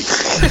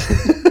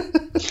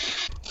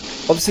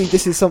 Obviously,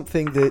 this is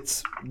something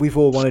that we've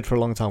all wanted for a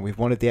long time. We've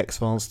wanted the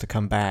X-Files to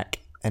come back,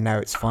 and now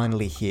it's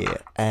finally here.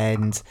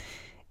 And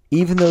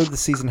even though the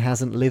season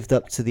hasn't lived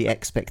up to the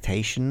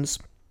expectations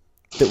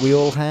that we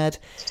all had,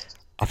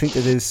 I think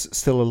that there's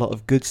still a lot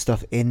of good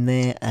stuff in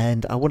there,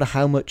 and I wonder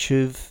how much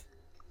of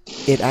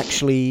it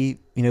actually,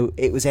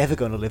 it was ever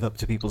going to live up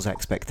to people's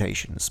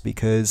expectations.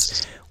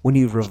 Because when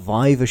you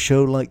revive a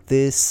show like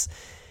this,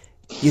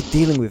 you're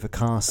dealing with a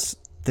cast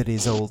that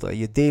is older.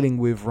 You're dealing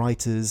with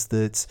writers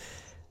that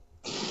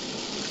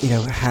they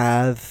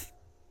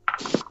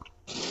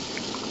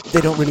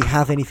don't really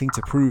have anything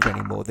to prove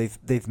anymore.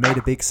 They've made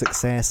a big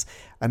success,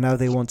 and now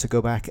they want to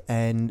go back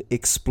and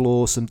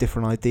explore some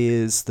different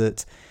ideas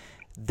that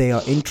they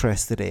are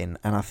interested in.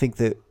 And I think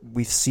that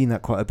we've seen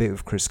that quite a bit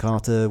with Chris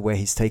Carter, where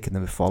he's taken the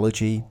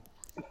mythology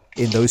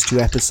in those 2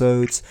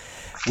 episodes.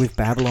 With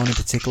Babylon in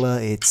particular,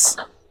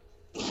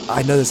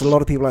 I know there's a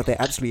lot of people out there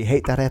absolutely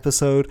hate that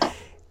episode.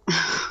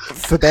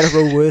 For better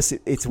or worse,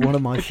 it's one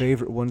of my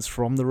favourite ones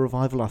from the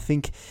revival. I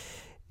think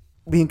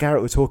me and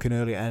Garrett were talking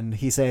earlier, and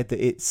he said that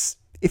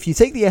if you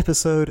take the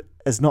episode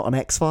as not an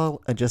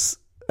X-File and just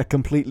a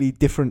completely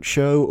different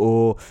show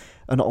or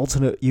an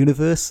alternate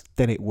universe,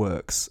 then it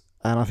works.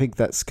 And I think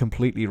that's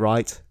completely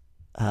right.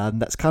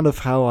 That's kind of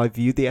how I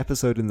viewed the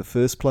episode in the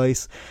first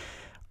place.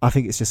 I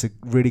think it's just a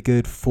really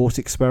good thought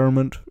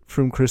experiment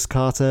from Chris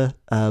Carter,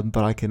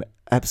 but I can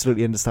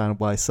absolutely understand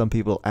why some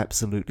people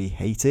absolutely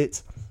hate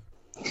it.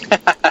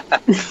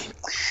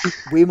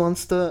 We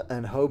Monster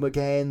and Home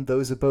Again,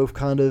 those are both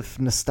kind of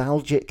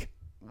nostalgic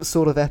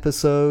sort of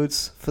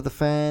episodes for the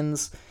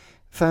fans.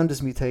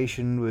 Founder's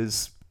Mutation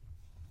was,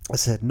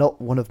 as I said, not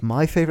one of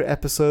my favourite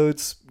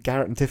episodes.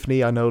 Garrett and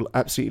Tiffany, I know,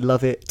 absolutely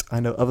love it. I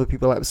know other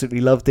people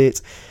absolutely loved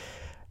it.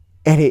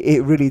 And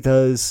it really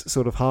does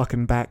sort of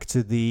harken back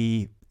to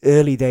the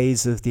early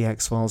days of the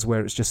X-Files, where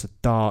it's just a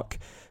dark,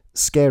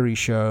 scary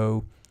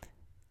show.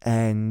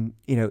 And,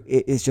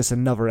 it is just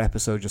another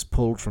episode just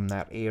pulled from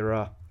that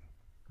era.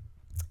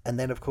 And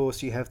then, of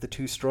course, you have the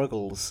 2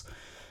 struggles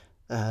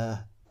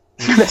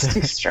There's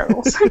two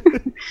struggles.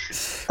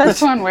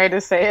 That's one way to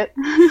say it.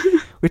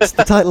 Which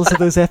the titles of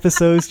those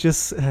episodes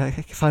just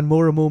find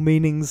more and more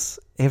meanings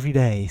every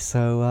day.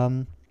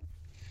 So,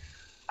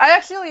 I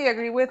actually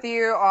agree with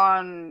you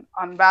on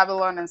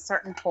Babylon in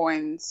certain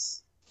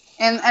points.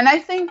 And I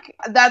think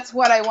that's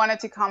what I wanted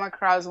to come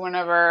across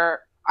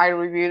whenever I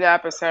reviewed the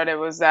episode. It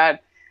was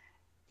that,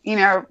 you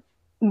know,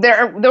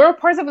 there were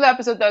parts of the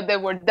episode that they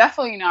were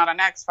definitely not an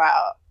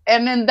X-File.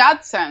 And in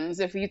that sense,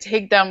 if you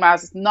take them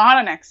as not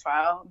an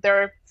X-File,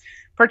 they're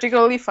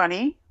particularly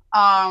funny.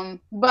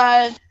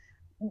 But,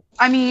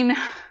 I mean,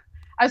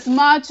 as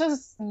much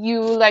as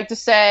you like to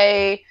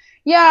say,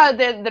 yeah,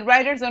 the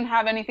writers don't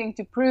have anything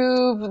to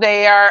prove,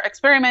 they are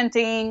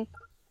experimenting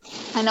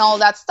and all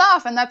that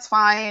stuff, and that's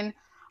fine.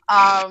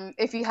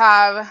 If you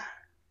have,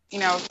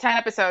 10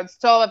 episodes,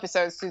 12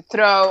 episodes to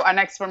throw an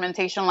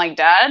experimentation like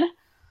that,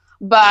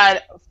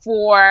 but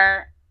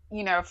for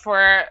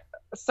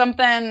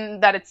something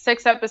that it's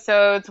 6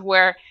 episodes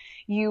where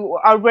you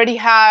already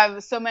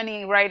have so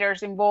many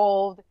writers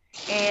involved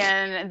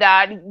and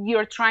that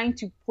you're trying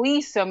to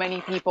please so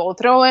many people,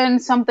 throw in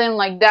something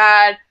like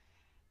that.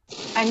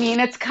 I mean,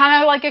 it's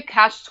kind of like a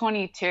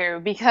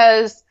catch-22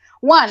 because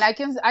one, I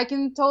can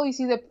totally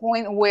see the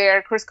point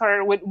where Chris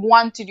Carter would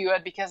want to do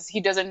it because he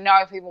doesn't know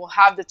if he will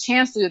have the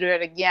chance to do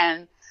it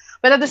again.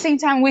 But at the same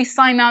time, we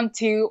sign on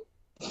to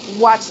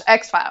watch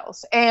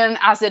X-Files. And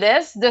as it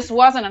is, this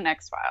wasn't an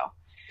X-File.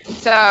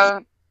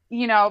 So,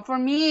 for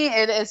me,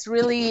 it is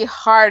really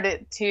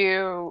hard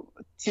to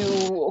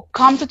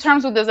come to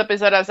terms with this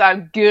episode as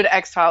a good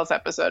X-Files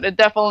episode. It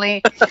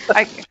definitely,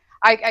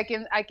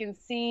 I can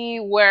see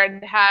where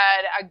it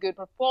had a good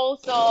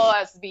proposal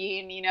as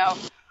being,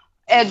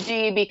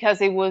 edgy because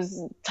it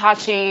was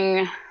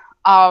touching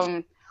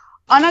on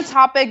a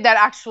topic that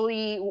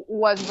actually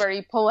was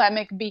very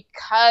polemic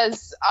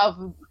because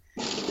of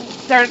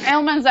certain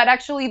elements that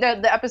actually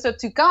the episode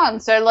took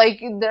on. So,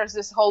 like, there's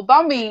this whole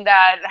bombing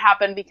that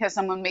happened because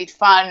someone made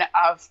fun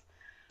of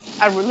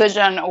a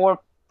religion or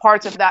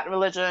parts of that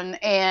religion,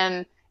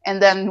 and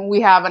then we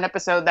have an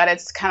episode that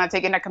it's kind of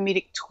taking a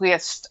comedic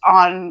twist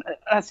on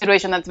a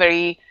situation that's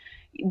very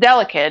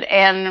delicate.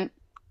 And,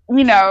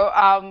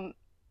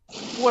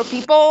 for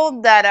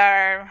people that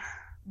are,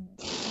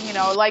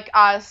 like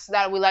us,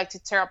 that we like to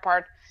tear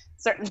apart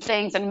certain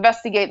things and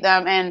investigate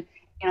them and,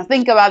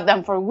 think about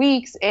them for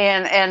weeks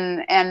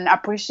and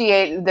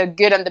appreciate the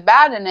good and the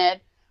bad in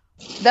it,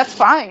 that's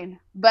fine.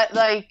 But,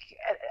 like,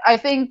 I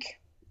think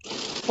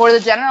for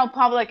the general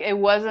public, it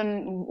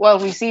wasn't well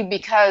received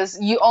because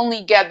you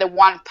only get the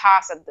one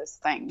pass at these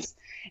things.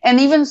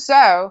 And even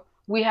so,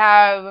 we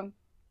have,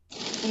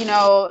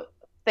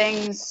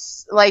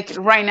 things like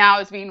right now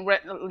it's being,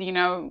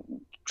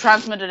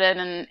 transmitted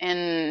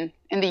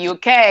in the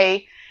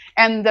UK,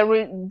 and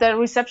the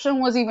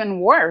reception was even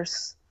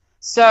worse.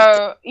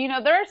 So,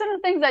 there are certain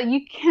things that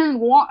you can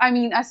want. I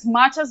mean, as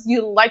much as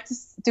you like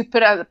to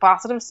put a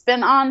positive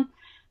spin on,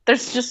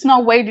 there's just no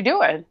way to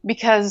do it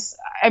because,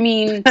 I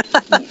mean,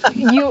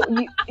 you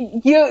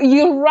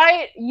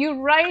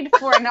write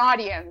for an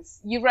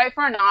audience. You write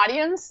for an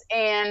audience,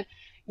 and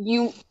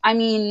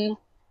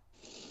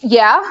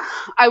yeah,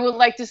 I would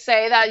like to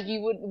say that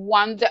you would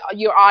want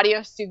your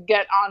audience to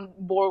get on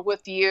board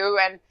with you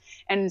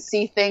and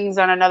see things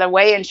on another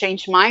way and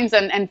change minds.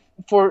 And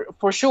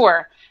for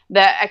sure,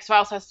 the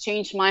X-Files has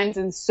changed minds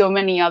in so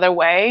many other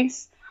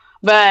ways.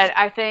 But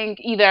I think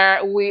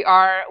either we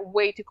are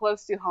way too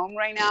close to home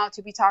right now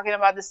to be talking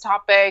about this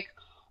topic,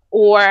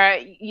 or,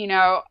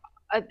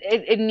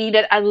 it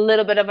needed a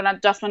little bit of an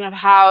adjustment of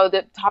how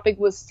the topic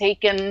was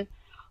taken.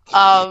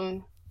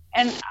 And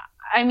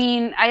I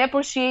mean, I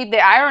appreciate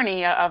the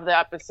irony of the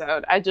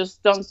episode. I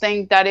just don't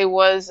think that it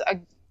was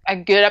a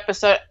good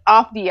episode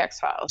of the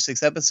X-Files.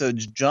 6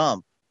 episodes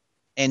jump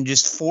and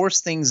just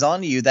force things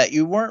on you that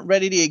you weren't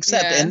ready to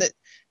accept. Yeah. And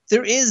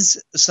there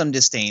is some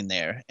disdain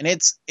there. And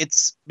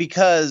it's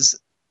because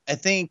I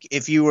think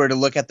if you were to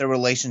look at the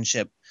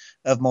relationship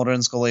of Mulder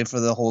and Scully for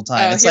the whole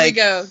time, it's here like, we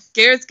go.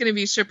 Garrett's going to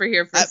be shipper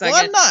here for a second.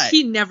 Well, I'm not.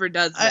 He never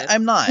does this.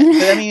 I'm not.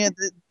 But I mean,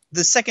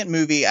 the second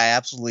movie, I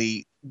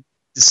absolutely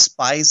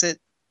despise it.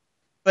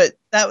 But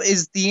that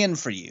is the end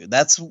for you.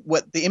 That's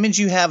what the image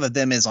you have of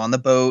them is on the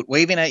boat,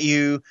 waving at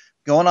you,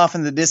 going off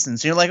in the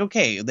distance. You're like,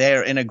 okay,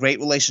 they're in a great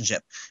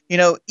relationship.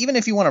 Even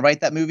if you want to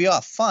write that movie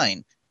off,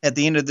 fine. At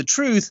the end of the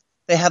truth,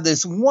 they have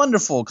this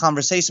wonderful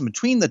conversation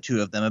between the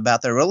two of them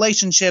about their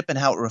relationship and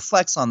how it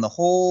reflects on the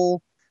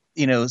whole,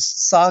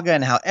 saga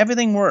and how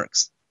everything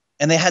works.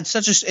 And they had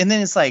and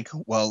then it's like,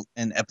 well,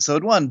 in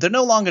episode 1, they're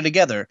no longer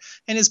together.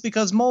 And it's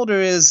because Mulder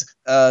is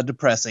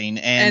depressing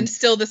and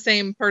still the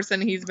same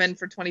person he's been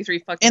for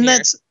 23 fucking and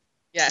years.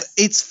 Yes.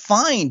 It's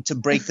fine to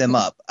break them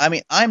up. I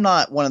mean, I'm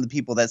not one of the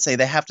people that say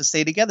they have to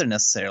stay together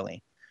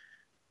necessarily.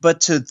 But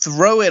to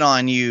throw it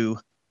on you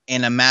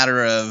in a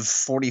matter of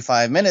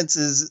 45 minutes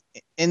is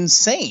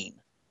insane.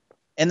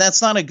 And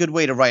that's not a good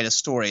way to write a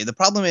story. The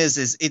problem is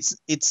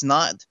it's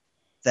not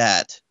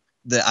that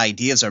the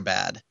ideas are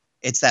bad.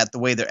 It's that the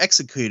way they're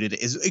executed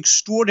is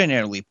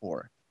extraordinarily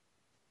poor.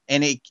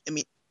 And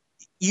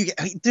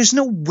there's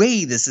no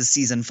way this is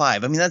season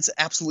 5. I mean, that's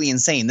absolutely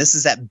insane. This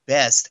is at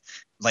best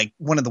like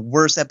one of the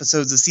worst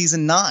episodes of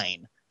season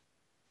 9.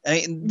 I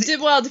mean,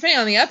 depending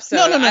on the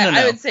episode, No.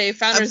 I would say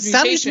Founder's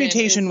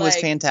Mutation was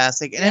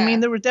fantastic, and I mean,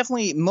 there were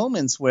definitely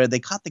moments where they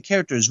caught the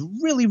characters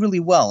really, really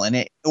well, and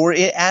it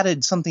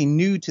added something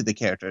new to the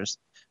characters,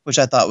 which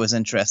I thought was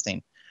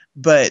interesting.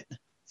 But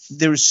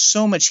there was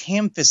so much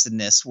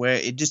ham-fistedness where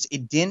it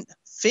didn't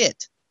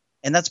fit,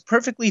 and that's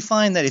perfectly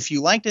fine. That if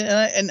you liked it,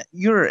 and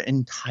you're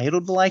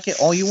entitled to like it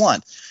all you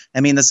want.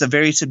 I mean, that's a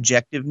very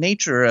subjective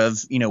nature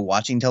of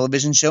watching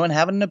television show and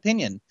having an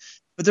opinion.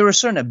 But there are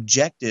certain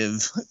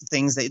objective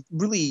things that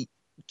really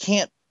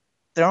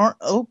they aren't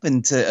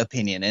open to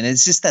opinion. And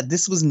it's just that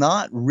this was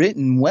not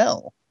written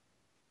well.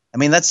 I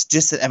mean,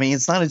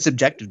 it's not a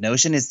subjective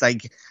notion. It's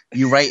like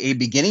you write a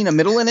beginning, a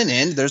middle, and an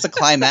end. There's a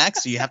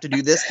climax, so you have to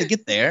do this to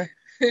get there.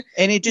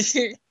 And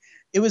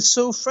it was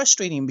so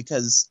frustrating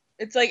because...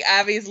 It's like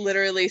Abby's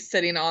literally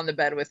sitting on the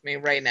bed with me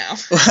right now.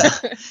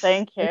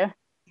 Thank you.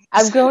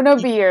 I've grown a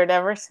beard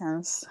ever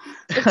since.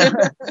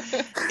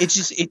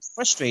 It's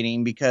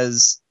frustrating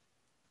because...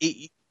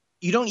 I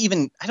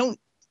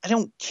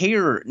don't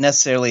care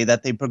necessarily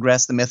that they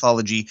progress the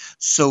mythology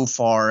so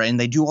far and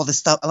they do all this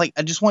stuff. I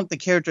just want the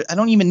character. I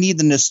don't even need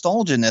the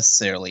nostalgia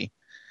necessarily.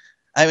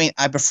 I mean,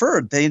 I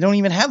prefer they don't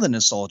even have the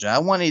nostalgia. I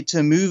want it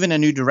to move in a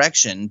new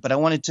direction, but I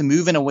want it to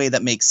move in a way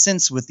that makes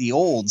sense with the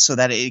old so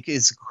that it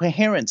is a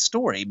coherent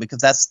story, because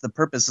that's the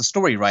purpose of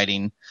story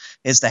writing,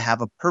 is to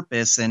have a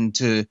purpose and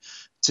to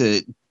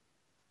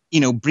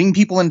bring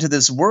people into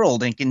this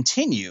world and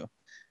continue.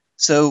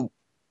 So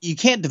you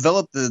can't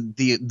develop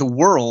the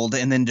world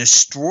and then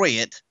destroy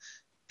it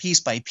piece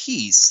by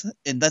piece.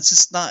 And that's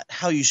just not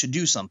how you should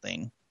do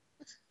something.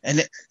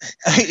 And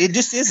it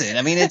just isn't.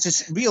 I mean, it's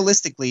just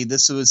realistically,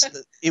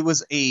 it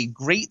was a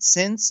great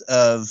sense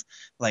of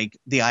like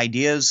the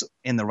ideas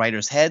in the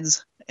writers'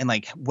 heads and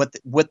like what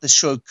the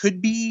show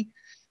could be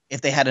if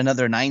they had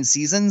another 9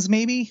 seasons,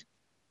 maybe.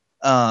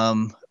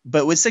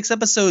 But with 6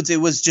 episodes, it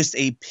was just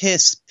a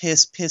piss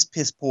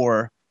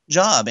poor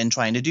job in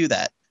trying to do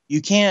that.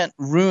 You can't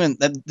ruin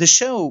the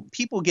show.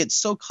 People get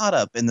so caught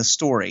up in the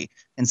story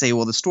and say,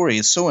 well, the story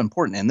is so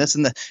important and this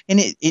and that. And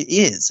it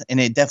is, and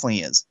it definitely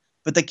is.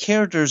 But the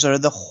characters are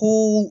the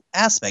whole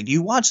aspect.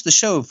 You watch the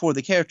show for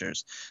the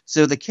characters.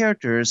 So the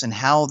characters and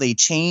how they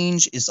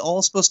change is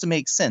all supposed to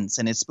make sense.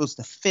 And it's supposed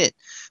to fit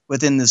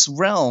within this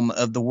realm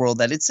of the world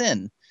that it's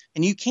in.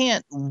 And you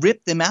can't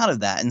rip them out of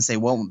that and say,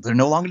 well, they're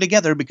no longer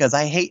together because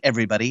I hate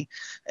everybody.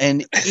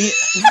 And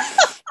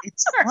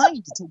it's fine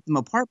to take them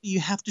apart, but you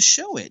have to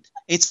show it.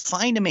 It's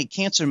fine to make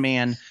Cancer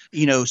Man,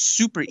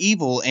 super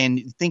evil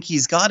and think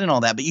he's God and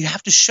all that, but you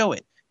have to show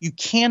it. You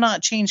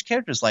cannot change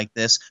characters like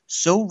this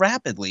so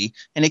rapidly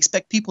and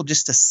expect people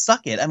just to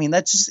suck it. I mean,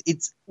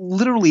 it's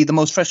literally the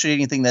most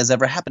frustrating thing that has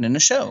ever happened in a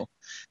show.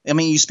 I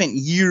mean, you spent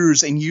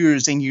years and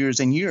years and years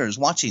and years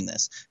watching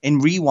this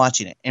and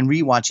rewatching it,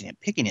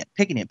 picking it.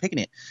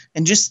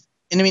 And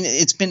I mean,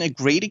 it's been a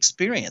great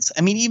experience.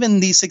 I mean, even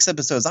these 6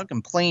 episodes, I'll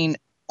complain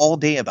all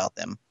day about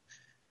them.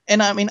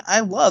 And I mean,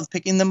 I love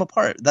picking them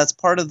apart. That's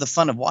part of the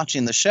fun of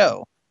watching the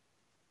show.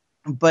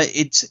 But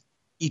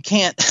you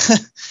can't,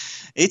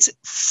 it's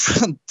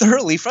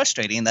thoroughly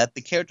frustrating that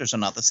the characters are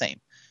not the same.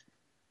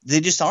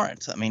 They just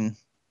aren't. I mean,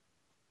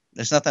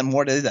 there's nothing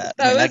more to that.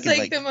 That was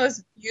like the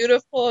most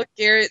beautiful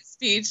Garrett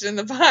speech in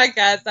the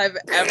podcast I've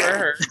ever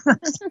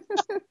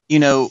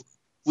heard.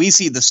 We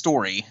see the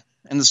story,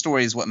 and the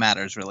story is what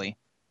matters, really.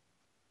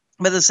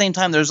 But at the same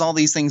time, there's all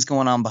these things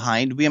going on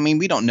behind.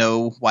 We don't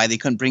know why they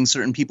couldn't bring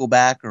certain people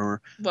back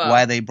or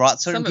why they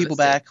brought certain people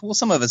back. Well,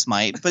 some of us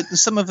might, but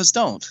some of us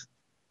don't.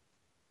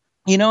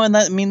 And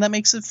that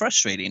makes it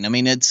frustrating. I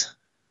mean, it's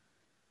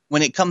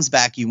when it comes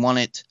back, you want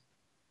it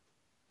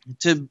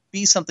to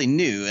be something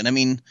new. And I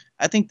mean,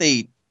 I think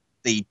they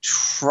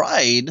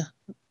tried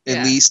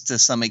at least to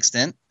some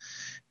extent.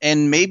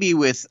 And maybe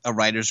with a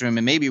writer's room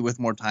and maybe with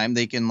more time,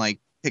 they can like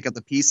pick up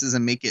the pieces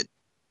and make it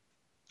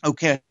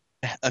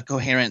a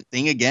coherent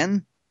thing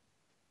again.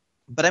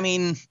 But I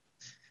mean,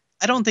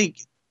 I don't think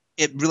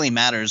it really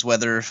matters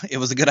whether it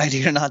was a good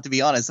idea or not, to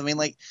be honest. I mean,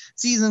 like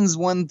seasons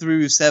 1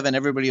 through 7,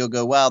 everybody will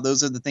go, wow,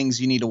 those are the things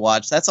you need to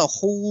watch. That's a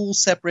whole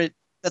separate,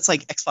 that's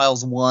like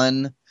X-Files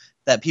 1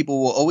 that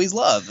people will always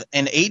love.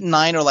 And 8 and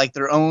 9 are like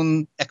their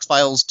own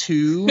X-Files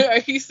 2. Are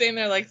you saying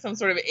they're like some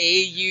sort of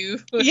AU?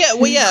 Yeah,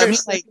 well, yeah. I mean,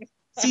 like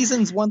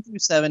seasons 1 through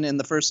 7 in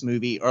the first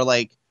movie are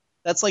like,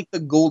 that's like the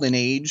golden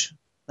age.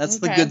 That's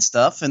the good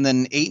stuff. And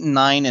then 8 and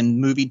 9 and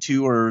movie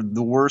 2 are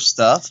the worst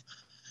stuff.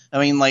 I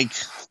mean, like,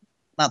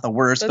 not the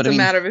worst, That's but I mean,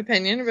 a matter of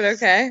opinion, but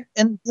okay.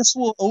 And this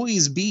will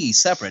always be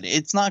separate.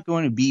 It's not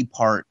going to be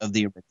part of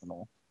the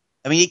original.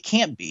 I mean, it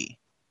can't be.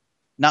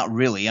 Not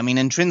really. I mean,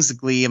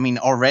 intrinsically,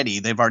 already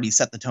they've already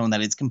set the tone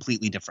that it's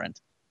completely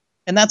different.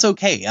 And that's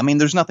okay. I mean,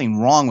 there's nothing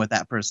wrong with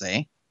that per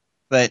se.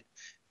 But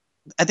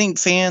I think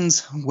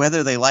fans,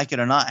 whether they like it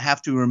or not,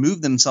 have to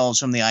remove themselves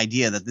from the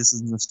idea that this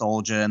is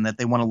nostalgia and that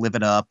they want to live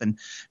it up. And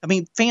I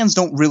mean, fans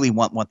don't really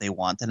want what they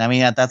want. And I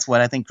mean, that's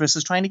what I think Chris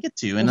is trying to get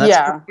to. And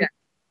that's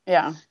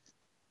yeah.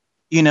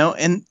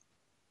 And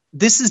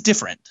this is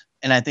different.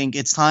 And I think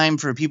it's time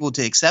for people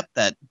to accept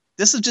that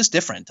this is just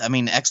different. I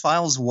mean,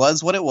 X-Files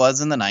was what it was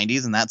in the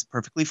 90s, and that's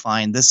perfectly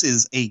fine. This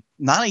is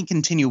not a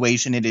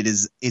continuation. It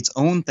is its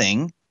own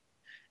thing.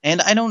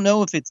 And I don't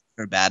know if it's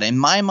good or bad. In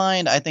my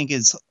mind, I think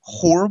it's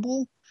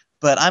horrible,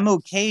 but I'm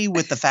okay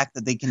with the fact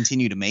that they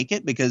continue to make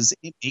it because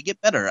it may get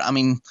better. I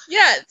mean,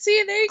 Yeah,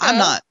 see, there you go. I'm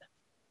not.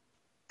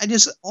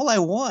 All I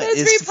want That's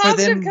is very for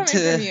them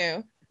positive coming from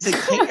you. to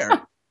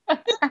care.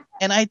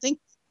 And I think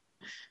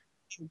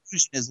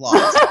conclusion is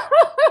lost.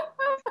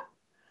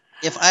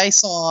 If I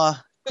saw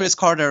Chris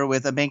Carter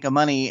with a bank of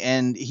money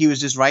and he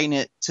was just writing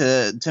it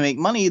to make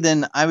money,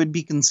 then I would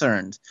be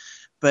concerned.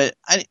 But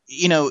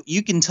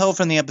you can tell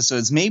from the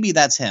episodes, maybe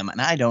that's him, and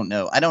I don't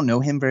know. I don't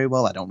know him very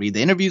well. I don't read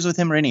the interviews with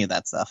him or any of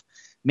that stuff.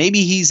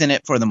 Maybe he's in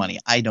it for the money.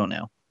 I don't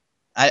know.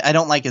 I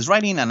don't like his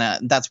writing,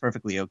 and that's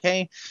perfectly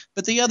okay.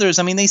 But the others,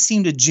 I mean, they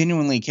seem to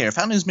genuinely care.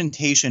 Founders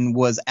Mutation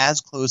was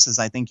as close as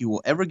I think you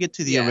will ever get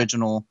to the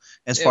original,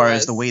 as far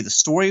as the way the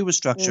story was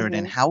structured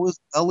and how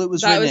well it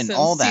was written and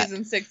all that.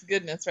 Season 6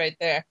 goodness right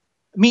there.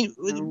 I mean,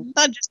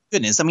 not just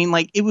goodness. I mean,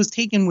 like, it was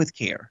taken with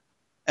care.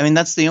 I mean,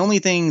 that's the only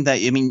thing that,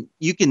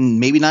 you can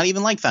maybe not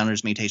even like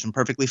Founders Mutation,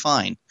 perfectly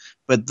fine.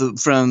 But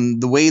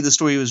from the way the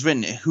story was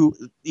written,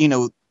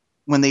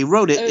 when they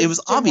wrote it, it was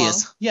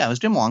obvious. Wong. Yeah, it was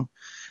Jim Wong.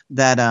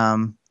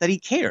 That he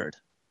cared.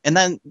 And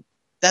then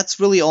that's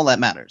really all that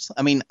matters.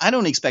 I mean, I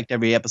don't expect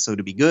every episode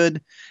to be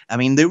good. I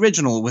mean, the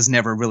original was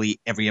never really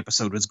every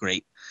episode was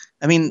great.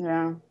 I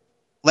mean,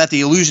 let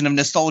the illusion of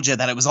nostalgia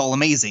that it was all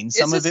amazing.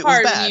 Some of it was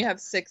hard bad. when you have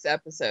 6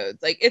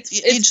 episodes. Like,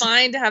 it's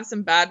fine to have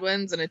some bad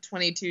ones in a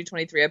 22,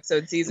 23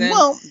 episode season.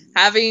 Well,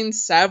 having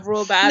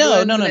several bad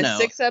ones in a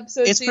 6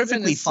 episode it's season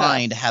perfectly is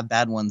fine tough. to have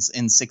bad ones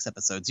in 6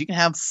 episodes. You can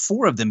have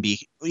 4 of them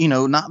be,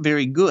 not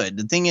very good.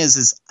 The thing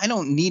is I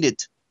don't need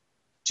it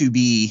to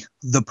be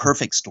the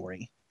perfect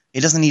story.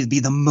 It doesn't need to be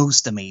the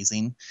most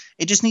amazing.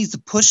 It just needs to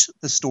push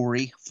the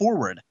story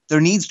forward.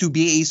 There needs to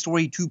be a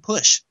story to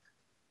push.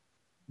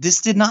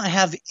 This did not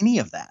have any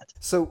of that.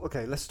 So,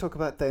 okay, let's talk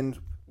about then,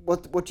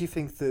 what do you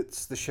think that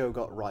the show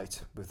got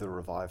right with the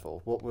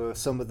revival? What were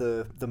some of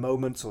the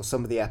moments or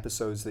some of the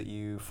episodes that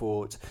you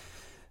thought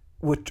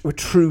were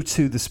true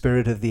to the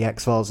spirit of the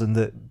X-Files and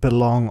that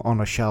belong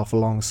on a shelf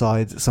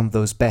alongside some of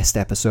those best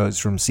episodes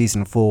from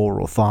season 4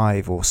 or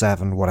 5 or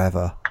 7,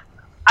 whatever?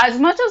 As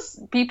much as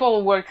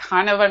people were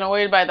kind of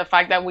annoyed by the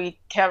fact that we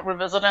kept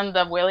revisiting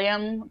the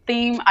William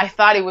theme, I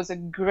thought it was a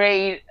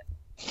great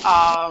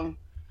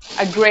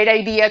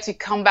idea to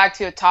come back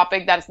to a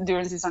topic that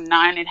during season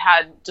 9 it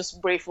had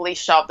just briefly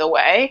shoved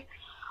away.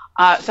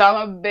 So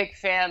I'm a big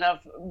fan of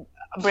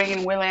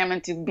bringing William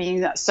into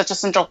being such a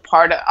central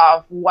part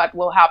of what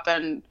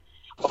happened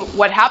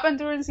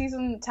during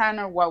season 10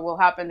 or what will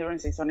happen during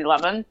season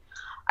 11.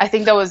 I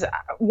think that was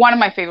one of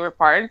my favorite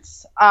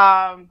parts.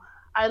 I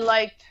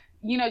liked,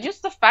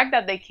 just the fact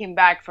that they came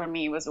back for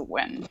me was a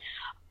win.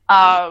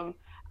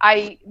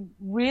 I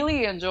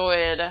really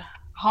enjoyed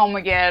Home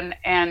Again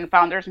and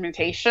Founders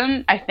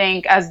Mutation. I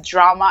think as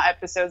drama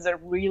episodes are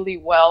really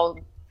well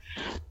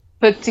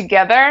put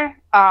together.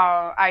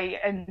 I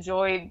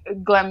enjoyed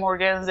Glenn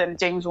Morgan's and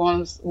James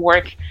Wan's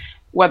work,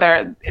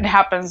 whether it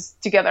happens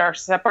together or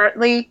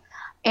separately.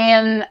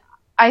 And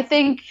I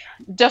think,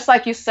 just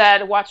like you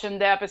said, watching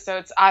the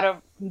episodes out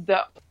of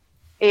the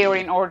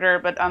airing order,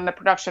 but on the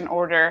production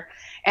order,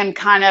 and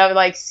kind of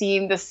like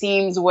seeing the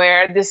scenes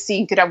where this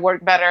scene could have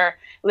worked better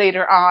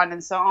later on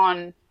and so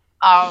on,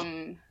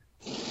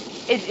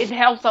 it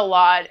helps a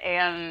lot.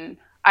 And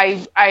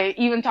I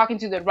even talking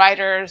to the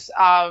writers,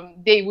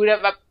 they would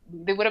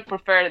have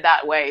preferred it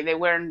that way. They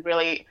weren't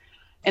really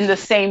in the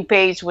same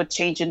page with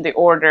changing the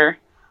order.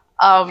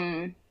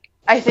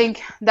 I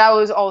think that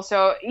was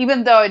also,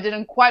 even though it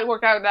didn't quite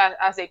work out that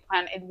as a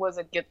plan, it was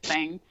a good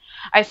thing.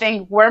 I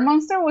think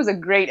Weremonster was a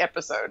great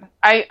episode.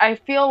 I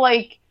feel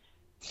like,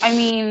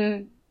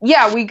 we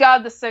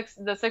got the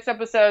six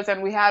episodes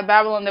and we had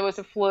Babylon that was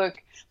a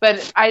fluke,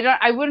 but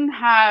I wouldn't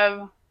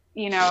have,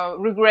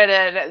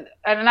 regretted,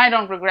 and I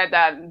don't regret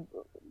that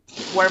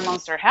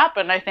Weremonster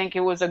happened. I think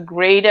it was a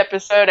great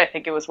episode. I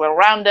think it was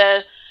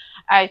well-rounded.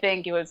 I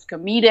think it was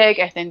comedic.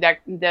 I think that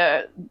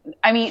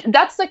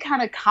that's the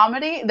kind of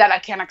comedy that I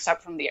can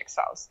accept from the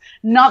X-Files,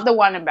 not the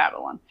one in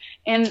Babylon.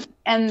 And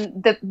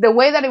the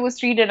way that it was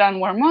treated on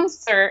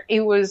Weremonster,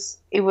 it was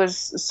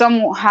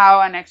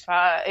somehow an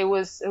X-File. It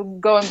was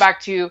going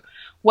back to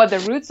what the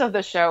roots of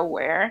the show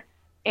were,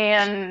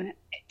 and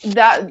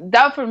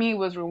that for me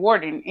was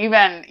rewarding.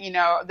 Even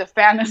the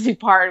fantasy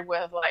part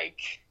with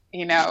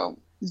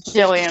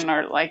Jillian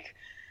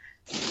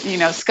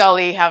or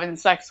Scully having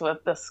sex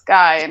with this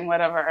guy and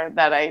whatever,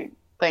 that I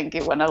think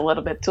it went a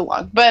little bit too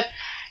long. But,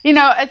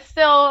 it's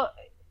still,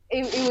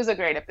 it was a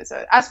great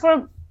episode. As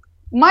for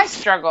my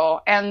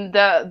struggle and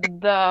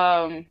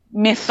the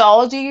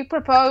mythology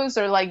proposed,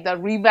 or the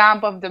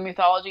revamp of the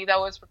mythology that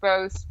was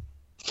proposed,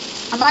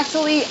 I'm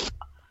actually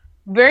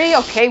very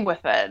okay with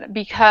it,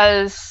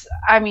 because,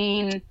 I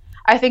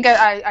think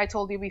I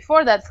told you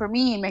before that for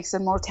me it makes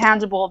it more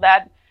tangible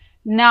that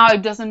now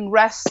it doesn't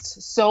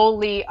rest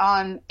solely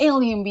on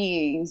alien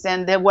beings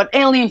and what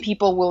alien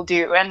people will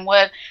do and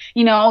what,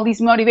 all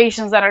these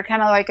motivations that are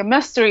kind of like a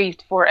mystery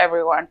for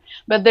everyone,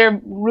 but they're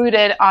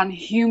rooted on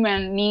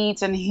human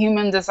needs and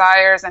human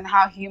desires and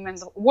how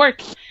humans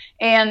work.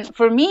 And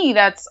for me,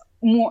 that's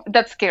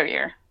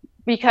scarier,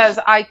 because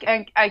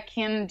I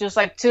can just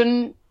like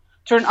turn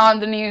on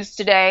the news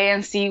today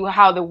and see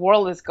how the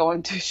world is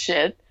going to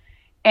shit,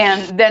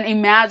 and then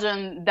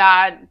imagine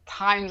that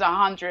times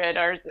 100,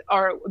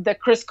 or the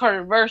Chris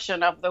Carter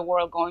version of the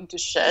world going to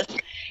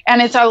shit.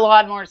 And it's a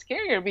lot more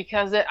scarier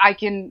because I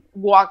can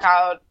walk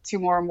out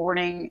tomorrow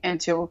morning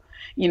into,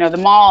 the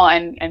mall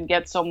and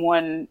get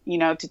someone,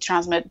 to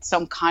transmit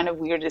some kind of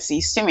weird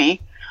disease to me.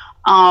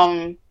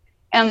 And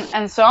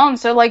so on.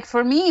 So like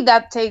for me,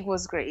 that take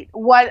was great.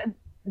 What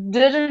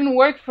didn't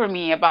work for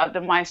me about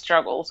my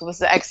struggles was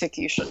the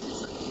executions.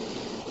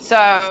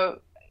 So,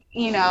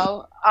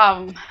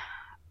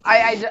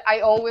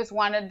 I always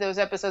wanted those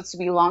episodes to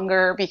be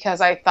longer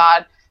because I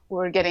thought we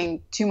were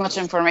getting too much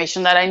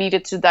information that I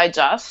needed to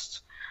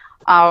digest.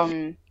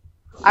 I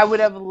would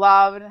have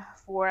loved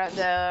for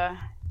the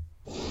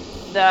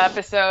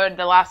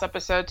last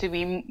episode to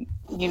be,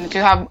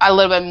 to have a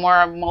little bit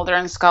more Mulder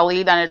and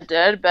Scully than it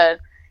did, but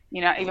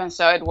even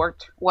so, it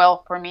worked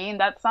well for me in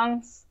that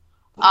sense.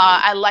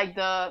 I like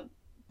the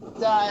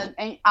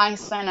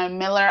Einstein and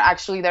Miller,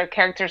 actually their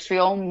characters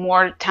feel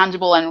more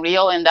tangible and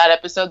real in that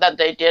episode than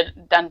they did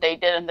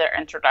in their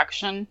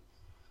introduction.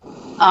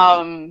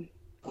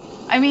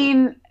 I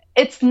mean,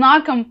 it's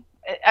not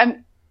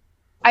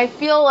I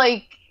feel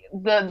like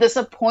the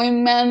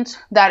disappointment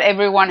that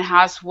everyone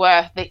has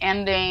with the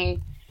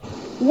ending,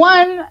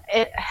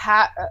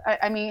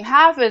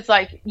 half is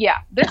like, yeah,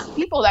 there's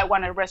people that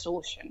want a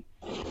resolution,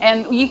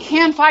 and you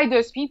can't fight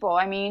those people.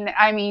 I mean,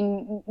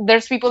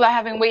 there's people that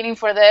have been waiting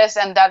for this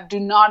and that do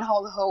not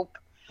hold hope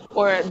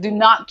or do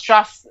not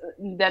trust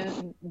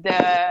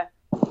the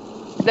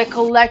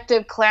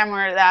collective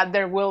clamor that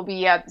there will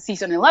be at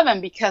season 11,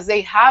 because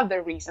they have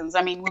their reasons.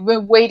 I mean, we've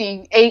been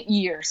waiting 8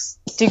 years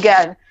to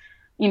get,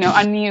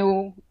 a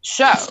new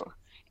show.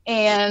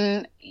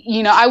 And,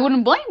 I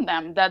wouldn't blame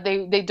them that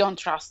they don't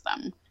trust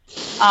them.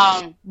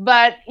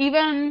 But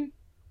even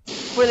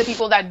for the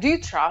people that do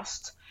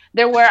trust,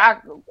 there were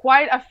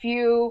quite a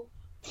few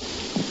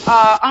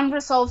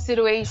unresolved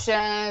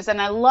situations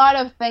and a lot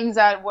of things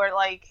that were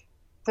like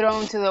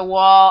thrown to the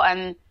wall,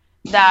 and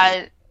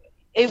that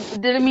it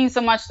didn't mean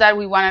so much that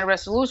we wanted a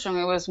resolution.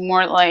 It was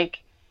more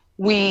like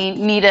we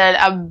needed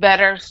a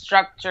better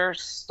structured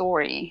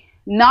story.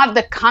 Not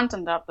the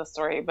content of the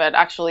story, but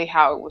actually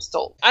how it was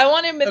told. I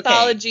wanted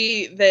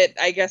mythology that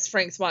I guess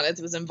Frank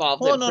Swanitz was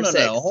involved in.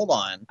 No, hold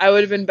on. I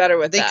would have been better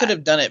with that. They could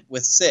have done it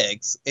with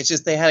 6. It's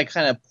just they had to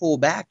kind of pull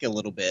back a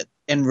little bit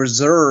and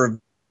reserve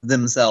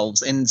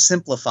themselves and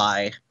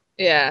simplify.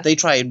 Yeah. They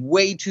tried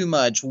way too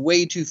much,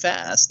 way too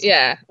fast.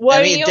 Yeah. Well,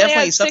 I mean, you it only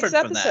definitely had suffered 6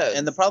 from episodes. that.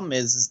 And the problem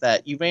is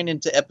that you ran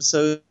into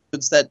episodes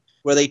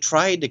where they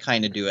tried to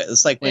kind of do it.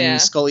 It's like when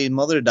Scully and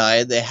Mulder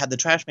died, they had the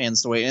Trash Man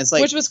story, and it's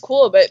like, which was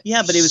cool, but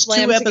yeah, but it was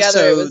 2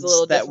 episodes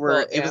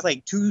it was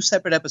like 2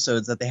 separate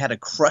episodes that they had to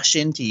crush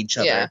into each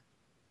other. Yeah.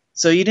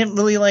 So you didn't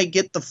really like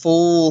get the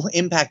full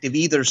impact of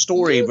either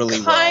story really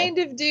well. Kind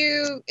of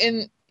do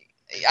in.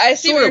 I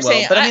see what you're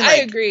saying. But I mean, I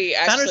agree.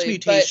 Founder's Actually,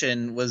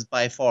 Mutation was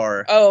by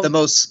far the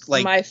most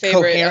like my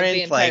favorite coherent, of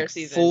the entire like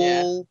season,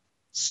 full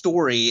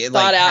story. It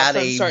Thought like out had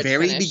from a start to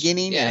very finish.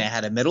 beginning, Yeah. and it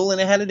had a middle, and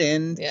it had an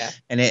end. Yeah.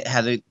 And it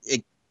had a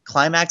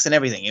climax and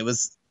everything. It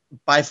was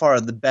by far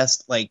the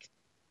best, like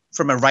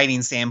from a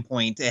writing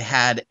standpoint. It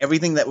had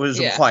everything that was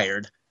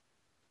required.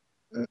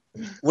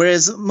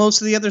 Whereas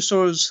most of the other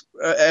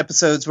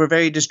episodes were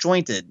very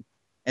disjointed.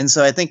 And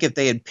so I think if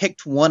they had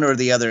picked one or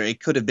the other,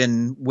 it could have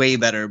been way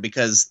better,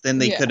 because then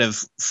they could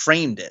have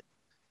framed it.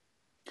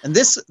 And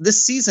this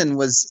season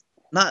was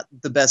not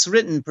the best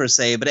written per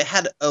se, but it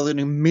had an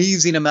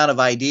amazing amount of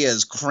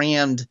ideas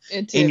crammed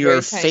in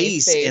your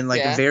face in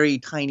like a very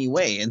tiny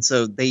way. And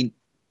so they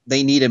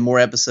needed more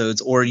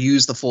episodes, or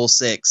use the full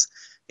 6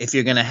 if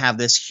you're going to have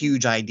this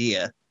huge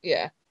idea.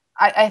 Yeah.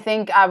 I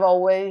think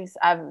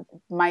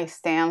my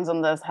stance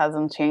on this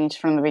hasn't changed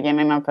from the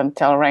beginning up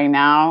until right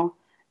now.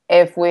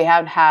 If we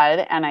had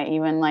had, and I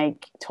even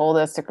like told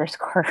this to Chris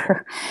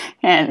Carter,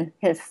 and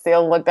he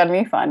still looked at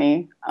me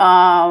funny.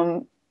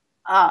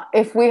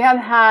 If we had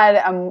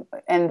had,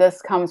 and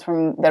this comes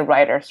from the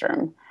writer's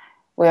room,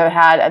 we have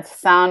had a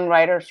sound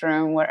writer's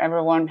room where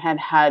everyone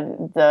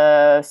had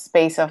the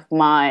space of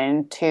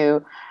mind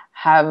to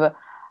have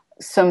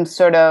some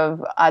sort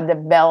of a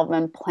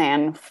development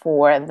plan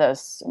for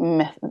this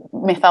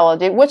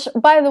mythology, which,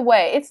 by the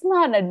way, it's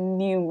not a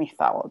new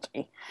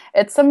mythology.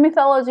 It's a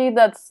mythology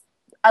that's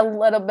a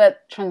little bit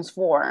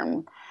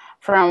transformed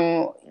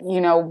from,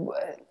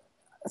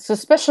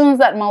 suspicions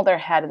that Mulder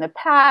had in the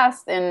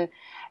past. And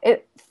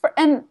I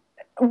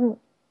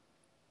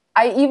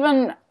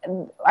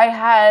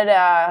had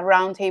a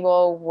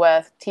roundtable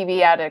with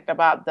TV Addict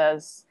about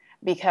this,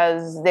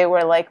 because they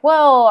were like,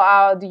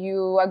 well, do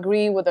you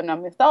agree with the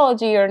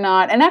mythology or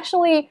not? And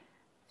actually,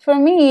 for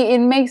me, it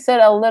makes it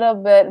a little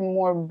bit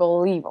more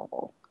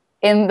believable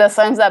in the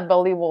sense that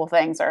believable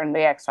things are in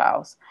the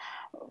X-Files,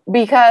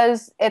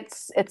 because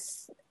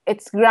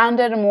it's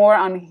grounded more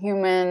on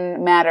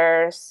human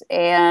matters,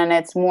 and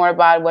it's more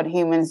about what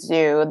humans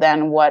do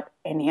than what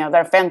any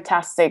other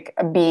fantastic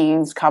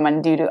beings come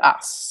and do to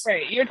us.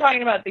 Right. You're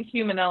talking about the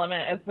human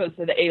element as opposed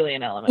to the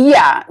alien element.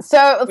 Yeah.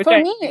 So Which for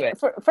I me, agree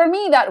with. for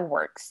me, that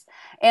works.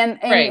 And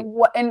Right.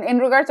 in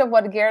regards of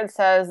what Garrett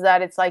says,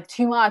 that it's like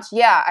too much.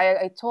 Yeah,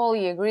 I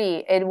totally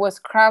agree. It was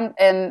cramped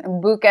in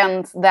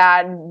bookends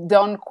that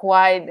don't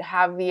quite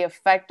have the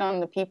effect on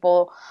the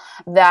people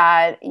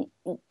that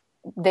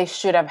they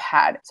should have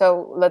had.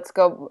 So let's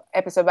go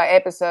episode by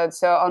episode.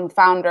 So on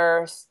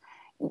Founders,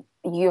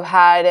 you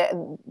had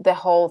the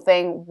whole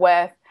thing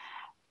with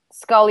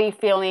Scully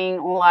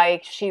feeling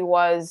like she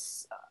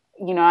was,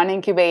 an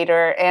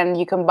incubator, and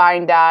you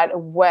combine that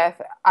with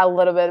a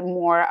little bit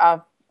more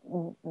of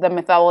the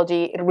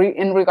mythology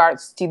in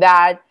regards to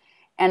that,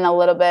 and a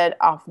little bit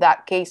of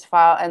that case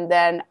file, and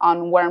then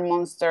on Were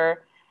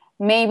Monster,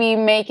 maybe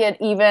make it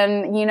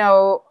even,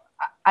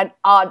 an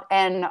odd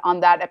end on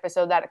that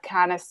episode that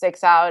kind of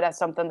sticks out as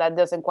something that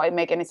doesn't quite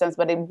make any sense,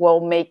 but it will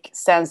make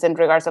sense in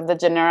regards of the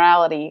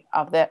generality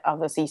of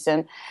the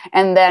season.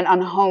 And then on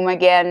Home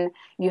Again,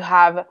 you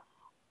have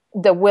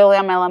the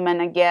William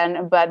element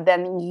again, but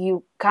then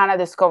you kind of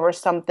discover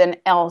something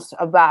else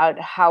about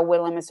how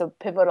William is so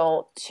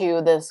pivotal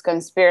to this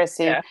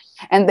conspiracy. Yeah.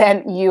 And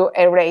then you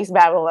erase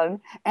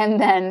Babylon, and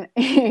then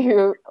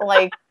you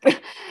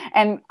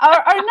and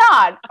or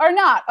not, or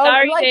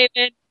Sorry,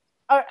 David.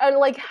 or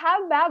like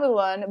have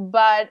Babylon,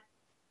 but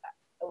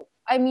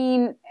I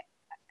mean,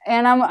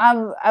 and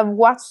I've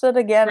watched it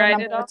again a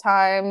number of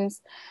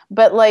times,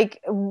 but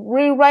like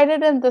rewrite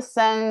it in the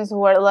sense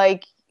where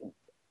like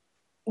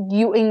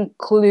you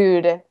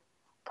include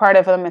part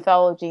of the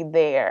mythology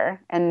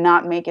there and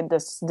not make it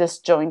this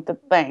disjointed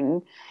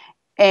thing.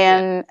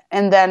 And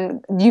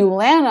then you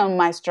land on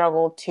My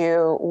Struggle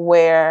 2,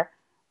 where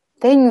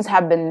seeds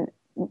have been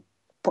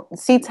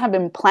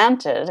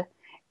planted,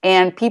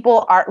 and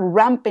people are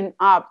ramping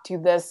up to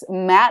this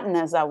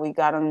madness that we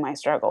got on My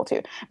Struggle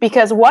 2.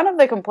 Because one of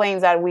the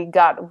complaints that we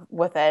got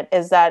with it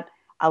is that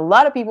a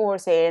lot of people were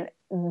saying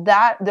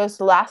that those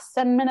last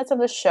 10 minutes of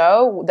the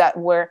show that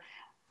were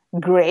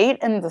great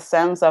in the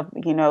sense of,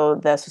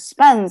 the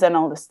suspense and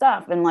all the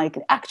stuff and like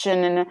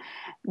action, and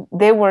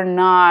they were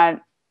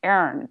not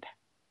earned,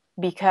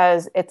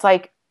 because it's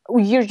like,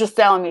 you're just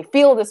telling me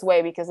feel this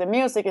way because the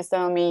music is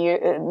telling me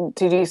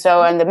to do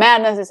so, and the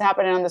madness is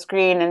happening on the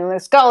screen, and the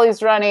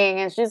Scully's running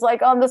and she's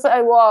like on the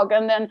sidewalk,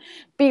 and then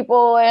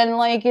people, and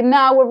like, and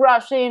now we're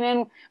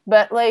rushing,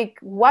 but like,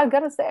 what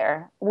got us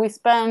there? We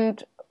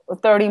spent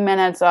 30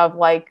 minutes of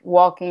like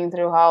walking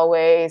through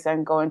hallways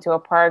and going to a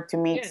park to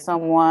meet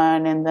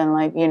someone, and then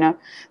like,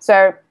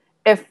 so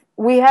if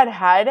we had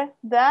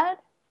that,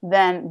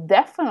 then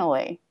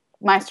definitely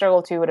My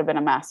Struggle 2 would have been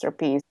a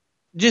masterpiece.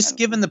 Just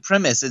given the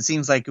premise, it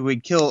seems like it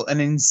would kill an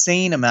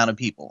insane amount of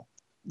people.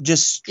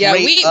 Just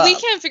straight we up.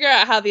 can't figure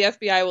out how the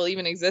FBI will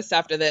even exist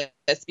after this,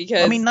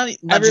 because I mean, not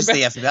just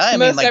the FBI. I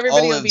mean, like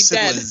everybody all will of be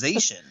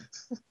civilization.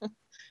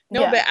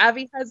 No, but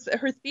Abby has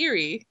her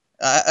theory.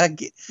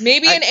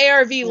 Maybe an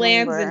ARV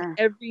lands in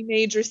every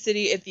major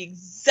city at the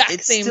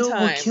exact same time. It still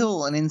will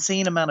kill an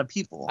insane amount of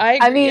people. I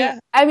agree,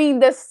 I mean,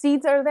 the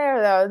seeds are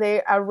there, though.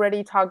 They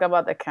already talked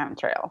about the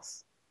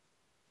chemtrails.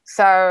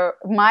 So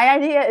my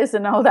idea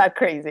isn't all that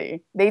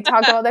crazy. They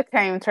talk about the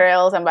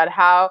chemtrails and about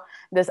how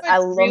this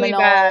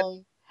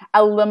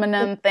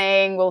aluminum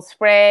thing will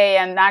spray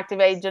and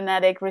activate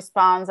genetic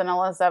response and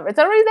all that stuff. It's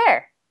already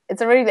there.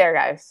 It's already there,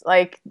 guys.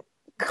 Like,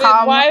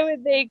 but why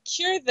would they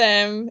cure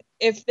them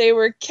if they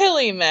were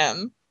killing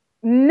them?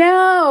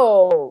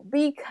 No,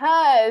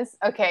 because,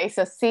 okay,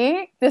 so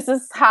see, this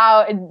is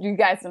how you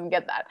guys don't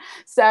get that.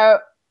 So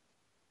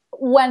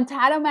when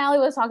Tad O'Malley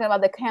was talking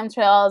about the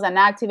chemtrails and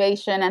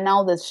activation and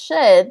all this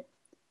shit,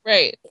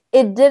 right,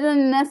 it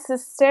didn't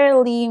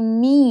necessarily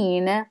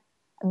mean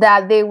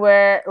that they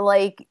were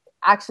like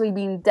actually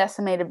being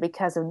decimated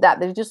because of that.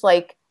 They're just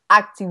like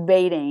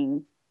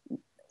activating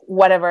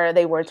whatever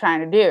they were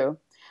trying to do.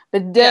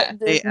 But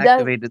they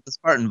activated the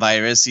Spartan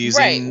virus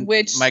using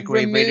which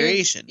microwave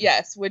radiation.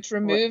 Yes, which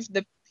removed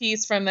the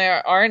piece from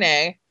their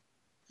RNA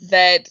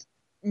that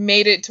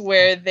made it to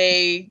where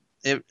they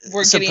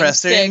were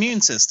suppressed their immune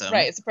system.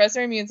 Right, suppressed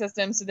their immune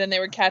system, so then they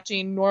were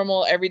catching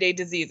normal everyday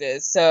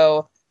diseases.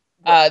 So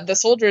the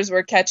soldiers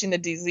were catching the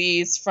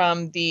disease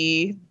from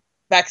the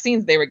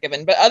vaccines they were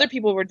given, but other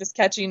people were just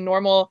catching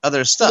normal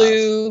other stuff.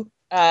 Flu.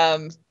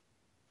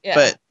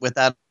 But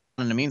without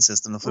an immune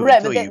system, the flu would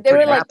kill you. They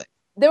were like,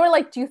 there were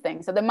like two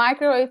things. So the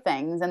microwave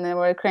things, and there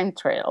were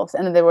chemtrails,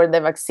 and then there were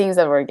the vaccines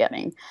that we're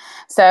getting.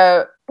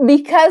 So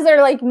because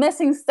they're like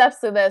missing steps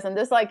to this, and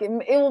this like it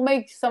will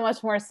make so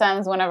much more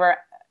sense whenever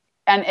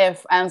and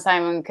if Anne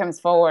Simon comes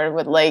forward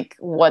with like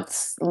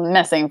what's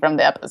missing from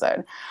the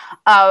episode.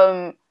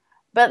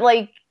 But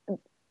like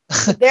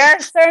there are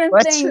certain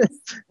things.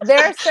 There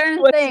are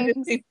certain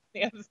things.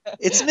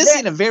 It's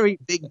missing a very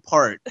big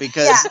part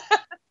because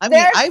I mean,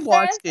 There's I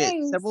watched certain it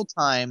things- several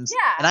times,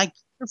 Yeah. and I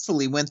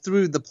carefully went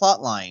through the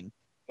plot line,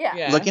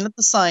 Yeah. looking at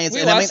the science.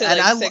 We And I mean, watched it,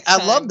 and like, 6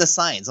 I love times. the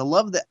science. I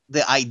love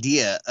the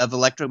idea of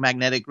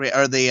electromagnetic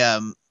or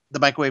the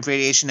microwave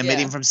radiation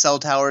emitting Yeah. from cell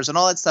towers and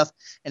all that stuff,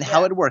 and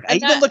how Yeah. it worked. I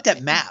And even that- looked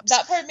at maps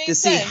That part made to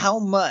see sense. how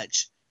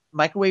much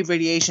microwave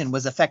radiation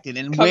was affected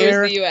and Covers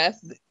where the U.S.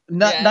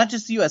 not Yeah. not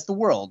just the U.S., the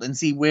world, and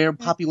see where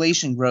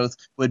population growth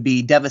would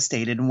be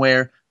devastated and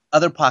where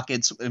other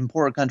pockets in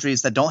poorer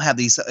countries that don't have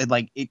these,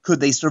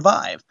 could they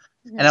survive?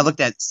 And I looked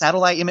at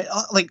satellite image,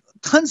 like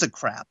tons of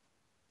crap,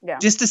 Yeah.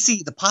 just to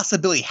see the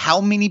possibility how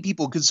many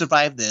people could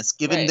survive this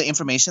given Right. the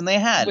information they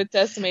had. With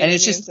decimated And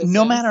it's immune just systems.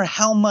 no matter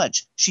how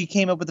much she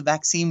came up with a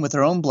vaccine with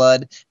her own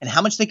blood and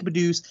how much they could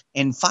produce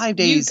in 5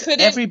 days, you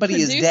couldn't everybody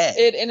is produce dead.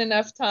 it in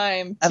enough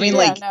time. I mean, to-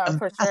 like no, a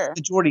for vast sure.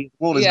 majority of the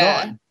world Yeah.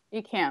 is gone.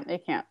 You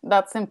can't.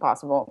 That's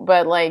impossible.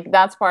 But like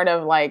that's part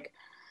of like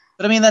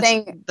But I mean, that's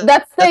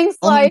that's things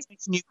the only like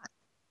information you-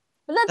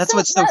 but that's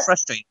what's so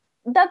frustrating.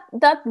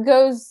 that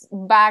goes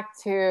back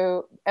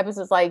to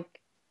episodes like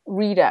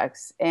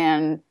Redux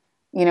and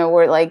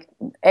where like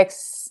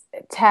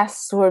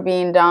tests were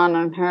being done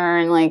on her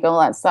and like all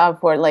that stuff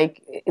where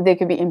like they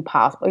could be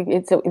impossible.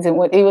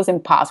 It was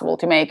impossible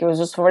to make. It was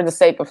just for the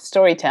sake of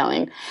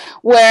storytelling.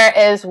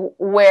 Whereas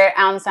where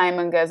Anne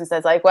Simon goes and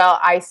says like, well,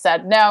 I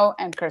said no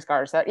and Chris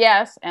Carter said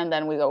yes, and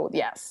then we go with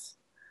yes.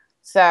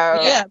 So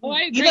Yeah, well,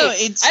 I agree.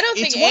 It's, I don't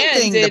it's think one Anne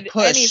thing to did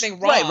push, anything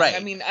wrong. Right. I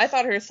mean, I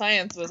thought her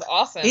science was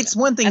awesome. It's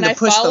one thing and to I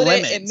push the followed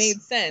limits. it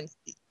made sense.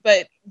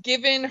 But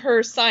given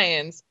her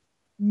science,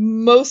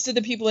 most of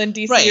the people in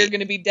DC Right. are going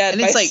to be dead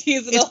And by it's like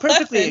season it's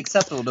perfectly 11.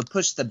 acceptable to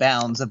push the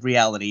bounds of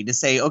reality to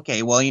say,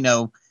 okay,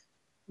 well,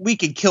 we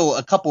could kill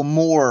a couple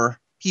more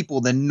people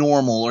than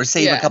normal or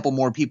save a Yeah. couple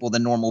more people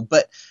than normal,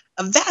 but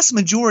a vast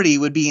majority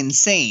would be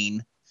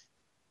insane.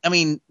 I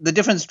mean, the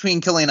difference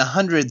between killing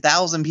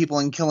 100,000 people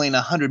and killing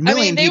 100 I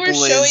million mean, they people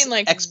were showing is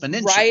like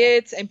exponential.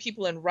 riots and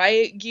people in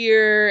riot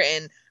gear,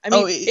 and I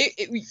mean, Oh,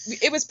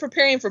 it was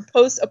preparing for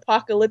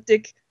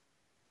post-apocalyptic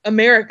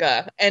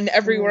America and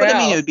everywhere But else. I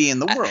mean, it would be in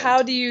the world.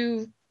 How do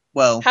you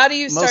Well,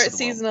 most start of the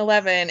season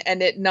 11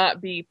 and it not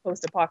be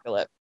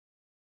post-apocalypse?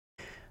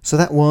 So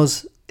that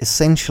was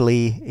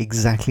essentially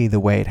exactly the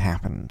way it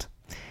happened.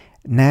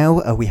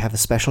 Now we have a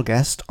special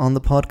guest on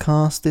the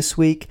podcast this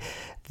week,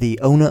 the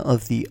owner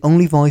of the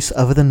only voice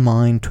other than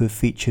mine to have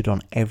featured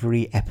on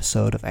every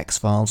episode of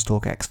X-Files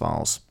Talk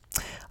X-Files.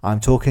 I'm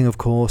talking, of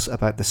course,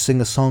 about the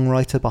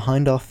singer-songwriter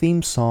behind our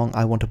theme song,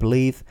 I Want to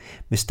Believe,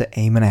 Mr.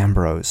 Eamon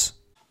Ambrose.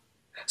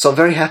 So I'm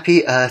very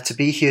happy to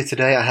be here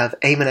today. I have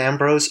Eamon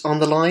Ambrose on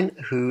the line,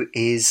 who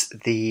is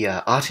the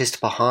artist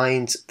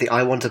behind the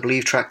I Want to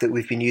Believe track that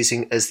we've been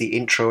using as the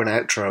intro and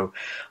outro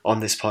on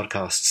this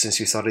podcast since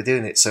we started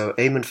doing it. So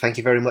Eamon, thank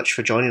you very much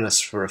for joining us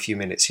for a few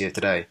minutes here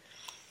today.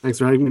 Thanks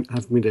for having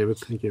me, David.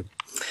 Thank you.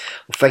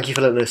 Well, thank you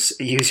for letting us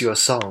use your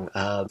song.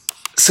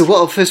 So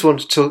what I first want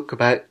to talk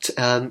about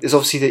is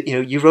obviously that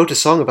you wrote a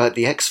song about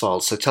the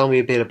X-Files. So tell me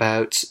a bit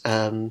about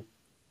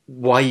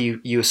why you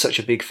were such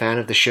a big fan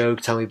of the show.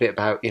 Tell me a bit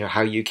about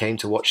how you came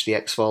to watch the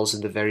X-Files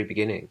in the very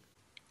beginning.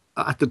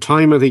 At the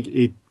time, I think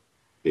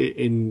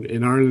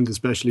in Ireland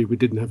especially, we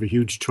didn't have a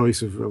huge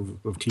choice of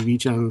TV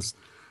channels,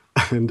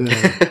 and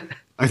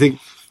I think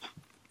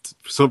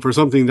for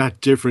something that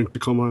different to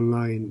come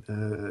online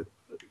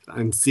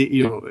and see,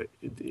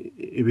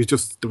 it was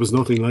just, there was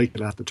nothing like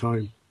it at the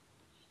time.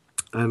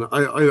 And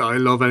I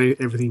love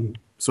everything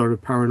sort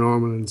of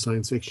paranormal and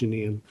science fiction-y,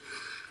 and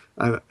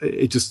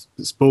it just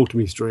spoke to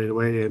me straight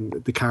away. And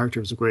the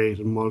characters were great,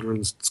 and Mulder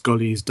and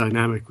Scully's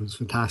dynamic was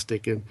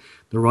fantastic, and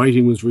the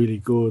writing was really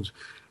good.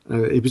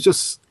 It was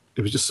just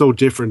so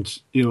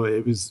different.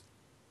 It was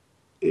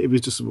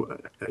just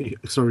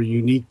a sort of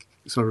unique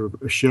sort of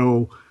a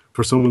show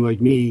for someone like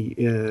me.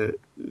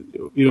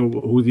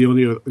 Who the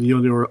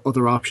only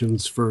other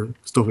options for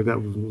stuff like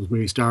that was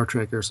maybe Star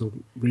Trek or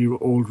some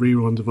old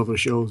reruns of other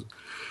shows.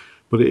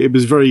 But it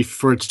was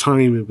for its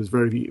time, it was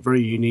very,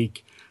 very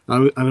unique.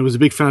 And I was a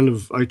big fan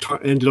of. I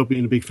ended up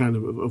being a big fan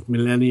of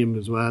Millennium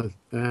as well.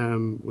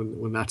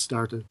 When that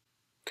started.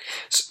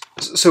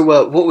 So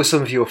what were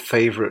some of your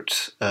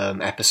favourite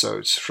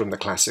episodes from the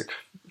classic?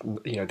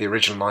 The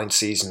original 9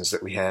 seasons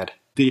that we had.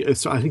 I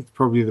think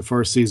probably the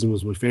first season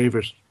was my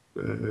favourite.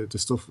 The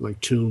stuff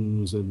like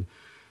Tombs and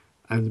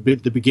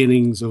the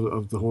beginnings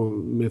of the whole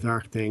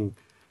myth-arc thing.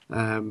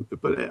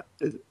 But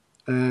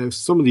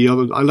some of the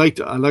other, I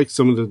liked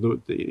some of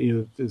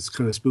the this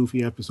kind of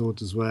spoofy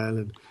episodes as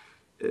well.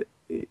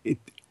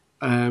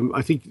 And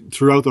I think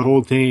throughout the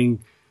whole thing,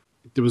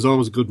 there was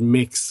always a good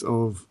mix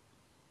of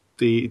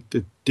the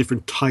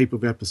different type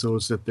of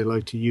episodes that they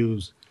like to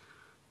use.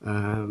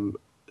 And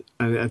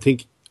I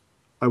think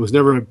I was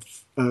never,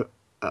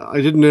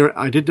 I did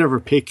never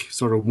pick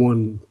sort of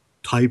one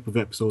type of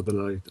episode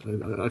that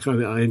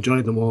I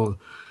enjoyed them all,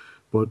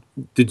 but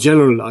the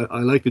general,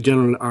 I like the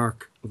general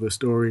arc of the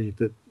story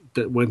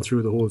that went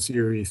through the whole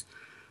series,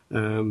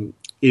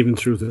 even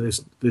through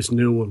this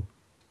new one.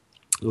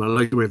 And I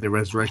like the way they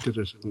resurrected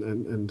it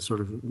and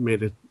sort of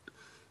made it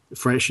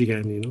fresh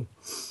again, you know.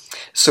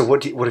 So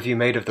what have you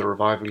made of the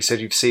revival? You said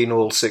you've seen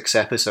all 6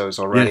 episodes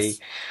already.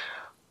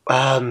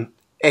 Yes.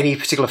 Any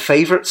particular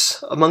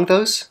favourites among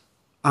those?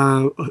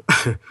 I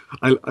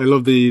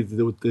love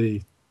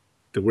the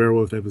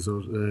werewolf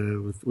episode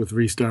with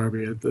Rhys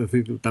Darby. I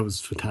think that was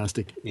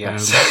fantastic.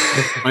 Yes.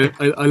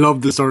 I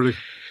love the sort of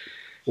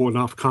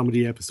one-off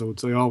comedy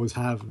episodes. I always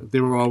have.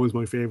 They were always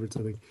my favourites,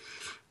 I think.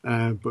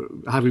 But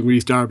having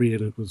Rhys Darby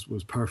in it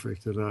was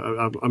perfect. And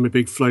I'm a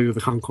big Flight of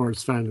the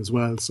Conchords fan as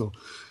well, so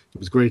it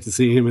was great to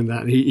see him in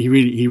that. He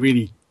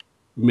really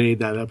made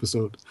that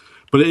episode.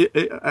 But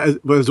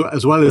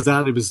as well as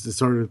that, it was the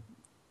sort of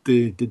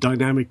the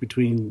dynamic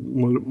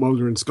between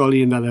Mulder and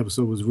Scully in that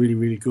episode was really,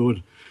 really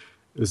good.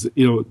 It was,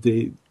 you know,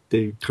 they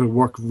kind of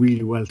work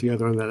really well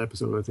together on that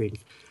episode, I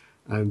think.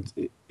 And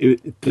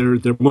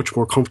they're much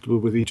more comfortable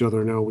with each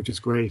other now, which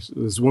is great.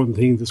 There's one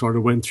thing that sort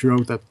of went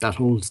throughout that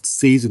whole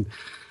season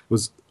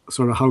was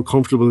sort of how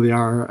comfortable they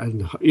are,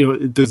 and you know,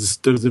 there's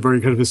a very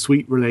kind of a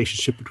sweet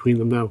relationship between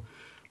them now,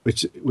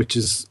 which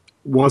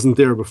wasn't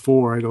there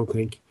before. I don't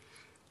think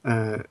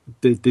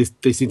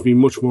they seem to be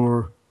much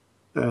more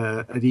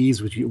at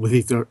ease with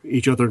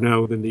each other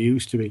now than they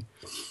used to be.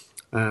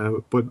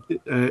 But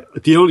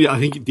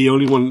the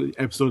only one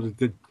episode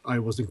that I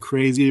wasn't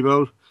crazy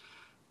about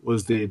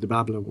was the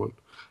Babylon one.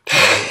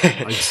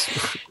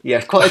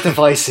 Yeah, quite a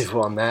divisive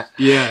one, that.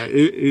 Yeah,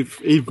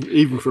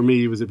 even for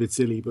me, it was a bit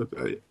silly, but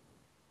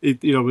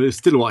it's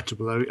still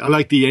watchable. I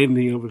like the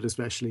ending of it,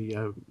 especially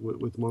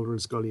with Mulder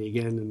and Scully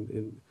again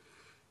and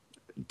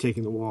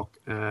taking the walk,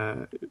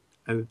 and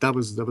that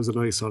was a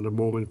nice sort of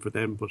moment for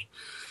them. But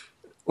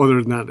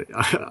other than that,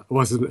 I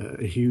wasn't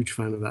a huge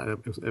fan of that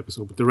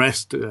episode. But the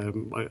rest,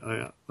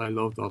 I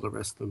loved all the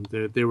rest of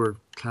them. They were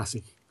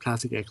classic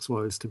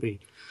X-Files to me,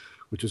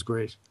 which was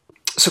great.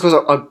 So, because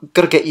I've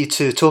got to get you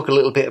to talk a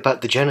little bit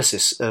about the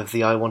genesis of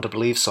the "I Want to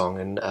Believe" song,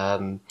 and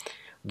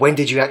when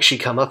did you actually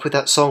come up with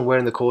that song? Where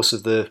in the course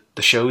of the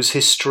show's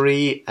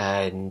history,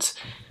 and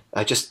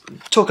just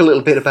talk a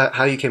little bit about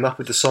how you came up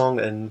with the song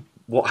and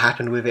what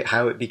happened with it,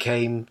 how it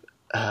became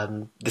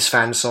this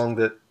fan song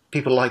that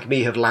people like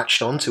me have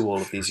latched onto all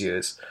of these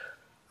years.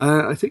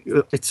 I think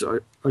I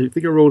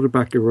wrote it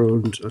back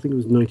around, I think it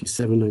was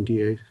 97,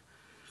 98.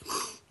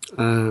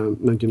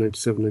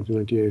 1997,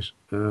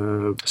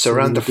 1998. So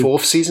around the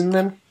 4th season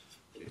then?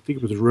 I think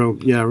it was around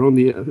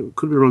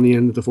could be around the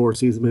end of the 4th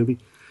season maybe.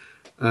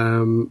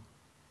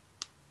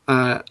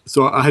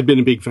 So I had been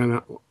a big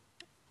fan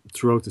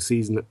throughout the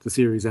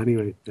series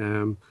anyway.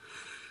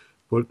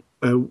 But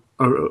I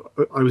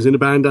was in a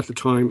band at the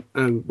time,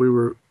 and we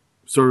were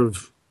sort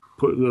of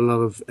putting a lot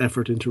of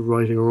effort into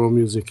writing our own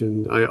music,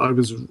 and I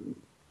was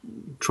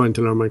trying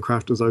to learn my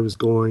craft as I was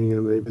going,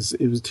 and it was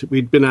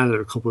we'd been at it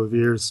a couple of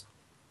years.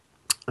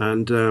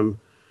 And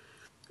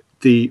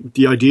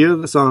the idea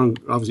of the song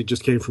obviously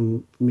just came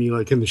from me,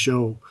 like in the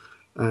show.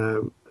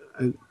 But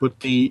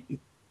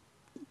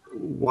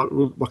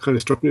what kind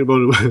of struck me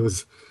about it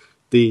was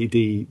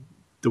the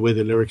way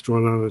the lyrics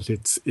run on it.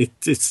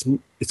 It's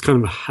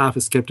kind of half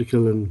a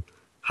skeptical and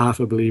half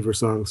a believer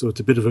song. So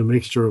it's a bit of a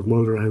mixture of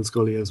Mulder and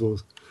Scully, I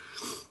suppose.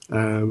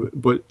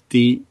 But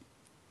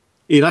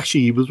it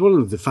actually was one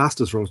of the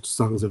fastest wrote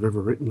songs I've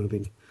ever written, I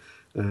think.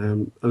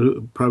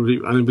 Probably,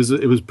 and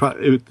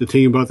the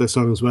thing about that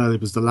song as well,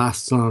 it was the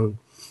last song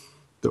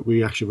that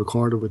we actually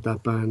recorded with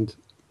that band.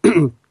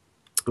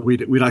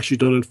 We'd actually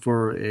done it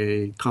for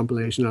a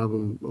compilation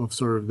album of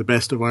sort of the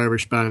best of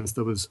Irish bands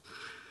that was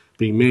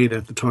being made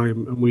at the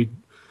time, and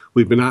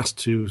we'd been asked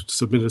to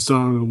submit a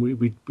song, and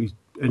we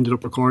ended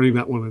up recording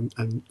that one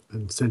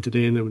and sent it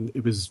in, and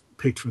it was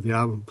picked for the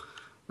album.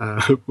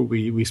 But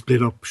we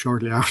split up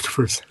shortly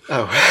afterwards.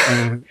 Oh.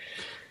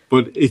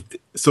 But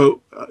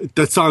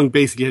that song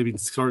basically had been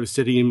sort of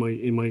sitting in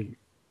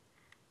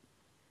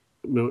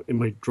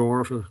my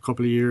drawer for a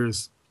couple of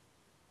years,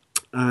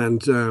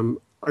 and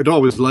I'd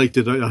always liked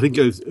it. I think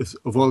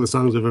of all the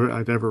songs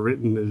I'd ever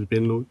written, it had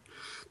been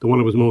the one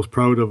I was most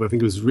proud of. I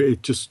think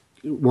it just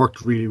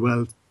worked really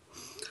well,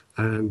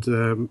 and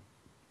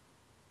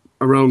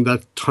around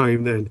that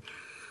time then,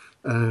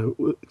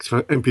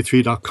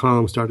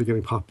 MP3.com started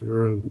getting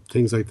popular and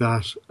things like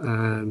that,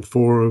 and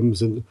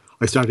forums, and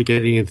I started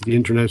getting into the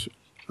internet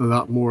a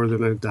lot more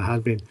than I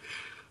had been.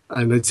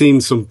 And I'd seen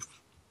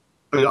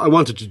I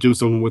wanted to do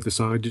something with the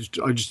song. I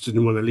just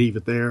didn't want to leave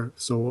it there.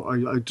 So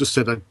I just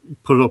said I'd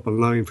put it up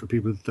online for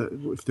people that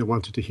if they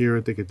wanted to hear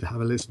it, they could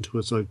have a listen to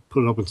it. So I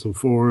put it up in some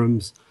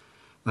forums.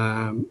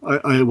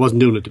 I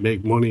wasn't doing it to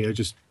make money.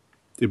 It's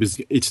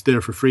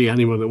there for free.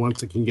 Anyone that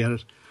wants it can get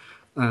it.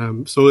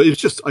 So I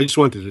just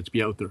wanted it to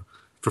be out there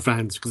for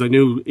fans, because I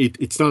knew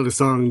it's not a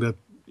song that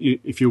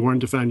if you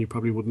weren't a fan, you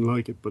probably wouldn't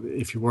like it. But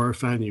if you were a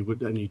fan, you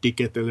would, and you did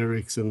get the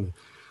lyrics and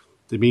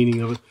the meaning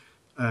of it.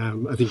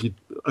 I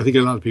think a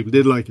lot of people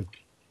did like it.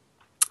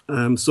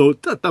 So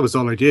that was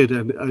all I did,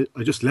 and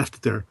I just left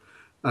it there.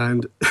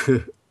 And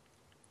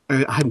I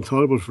hadn't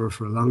thought about it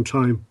for a long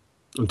time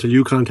until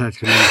you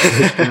contacted me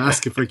and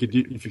asked if you could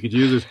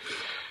use it.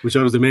 which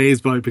I was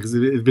amazed by because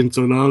it had been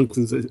so long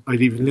since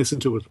I'd even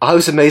listened to it. I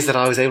was amazed that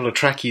I was able to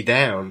track you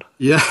down.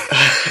 Yeah,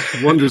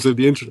 wonders of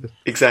the internet.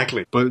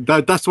 Exactly. But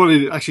that's one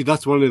of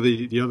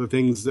the other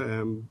things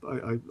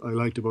I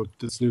liked about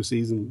this new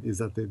season is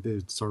that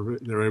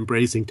they're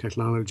embracing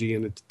technology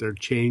and they're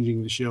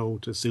changing the show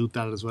to suit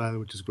that as well,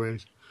 which is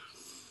great.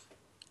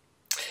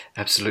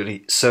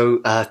 Absolutely.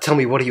 So tell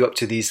me, what are you up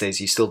to these days?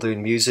 Are you still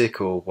doing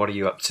music, or what are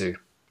you up to?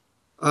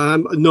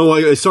 No,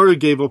 I sort of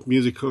gave up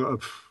music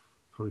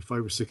probably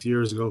 5 or 6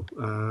 years ago.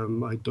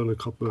 I'd done a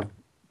couple of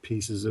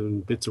pieces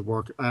and bits of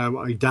work.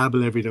 I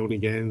dabble every now and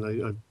again.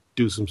 I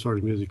do some sort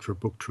of music for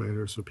book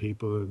trailers for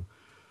people, and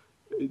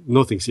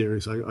nothing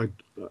serious.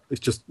 It's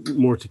just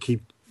more to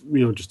keep,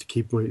 just to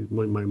keep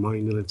my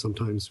mind in it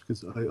sometimes,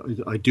 because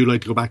I do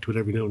like to go back to it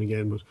every now and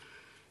again. But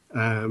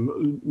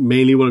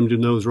mainly what I'm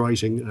doing now is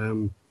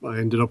writing. I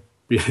ended up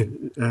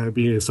being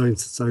a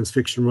science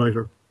fiction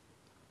writer,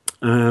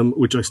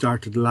 which I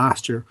started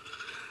last year.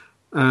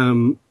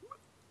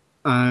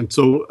 And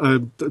so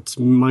that's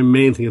my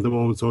main thing at the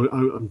moment. So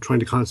I'm trying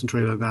to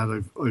concentrate on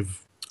that.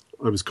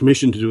 I was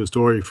commissioned to do a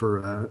story for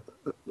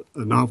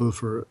a novel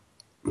for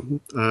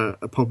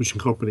a publishing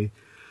company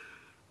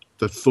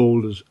that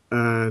folded,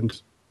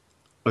 and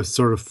I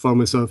sort of found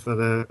myself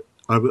at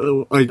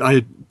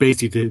I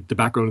basically, the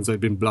background is I'd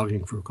been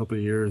blogging for a couple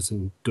of years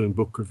and doing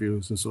book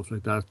reviews and stuff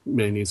like that,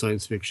 mainly in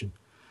science fiction.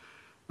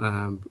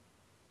 And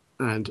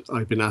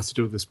I'd been asked to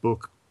do this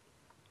book,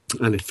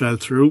 and it fell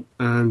through.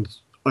 And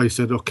I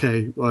said,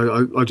 okay,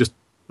 I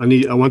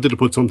wanted to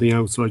put something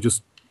out, so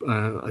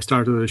I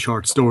started a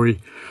short story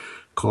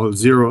called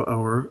 0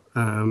 Hour,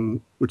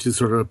 which is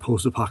sort of a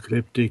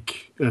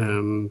post-apocalyptic,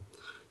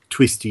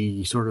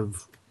 twisty sort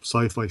of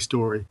sci-fi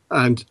story.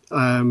 And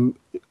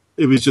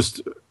it was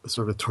just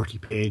sort of a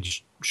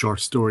 30-page short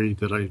story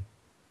that I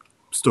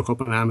stuck up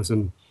on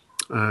Amazon.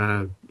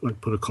 I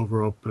put a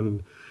cover up,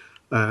 and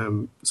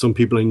some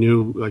people I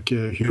knew, like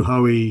Hugh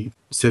Howey,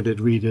 said they'd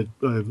read it.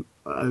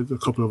 A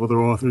couple of other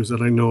authors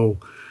that I know,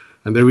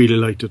 and they really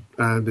liked it.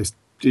 And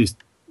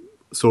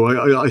so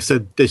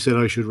they said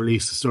I should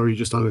release the story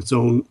just on its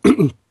own,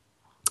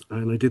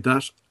 and I did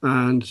that,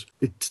 and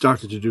it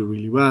started to do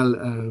really well.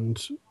 And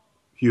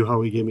Hugh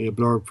Howey gave me a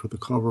blurb for the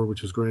cover,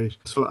 which was great.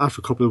 So after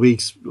a couple of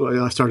weeks,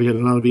 I started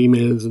getting a lot of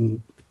emails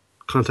and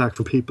contact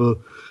from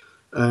people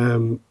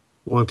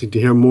wanting to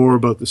hear more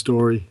about the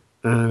story,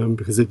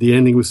 because the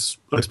ending was,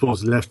 I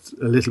suppose, left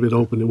a little bit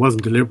open. It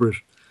wasn't deliberate.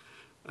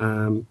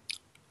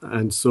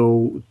 And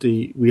so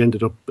we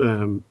ended up,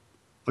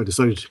 I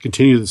decided to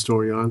continue the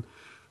story on.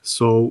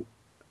 So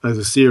as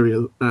a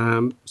serial,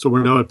 so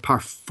we're now at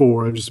part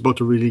 4. I'm just about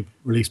to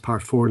release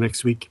part 4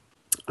 next week.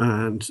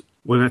 And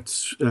when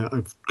that's,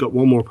 I've got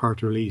one more part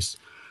to release,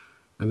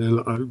 and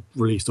then I'll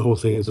release the whole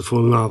thing as a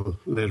full novel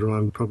later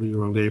on, probably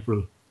around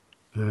April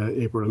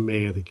and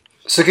May, I think.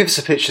 So give us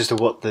a pitch as to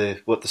what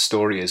the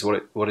story is.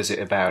 What is it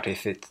about?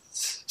 If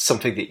it's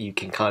something that you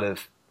can kind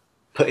of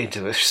put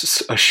into a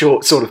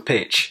short sort of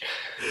pitch.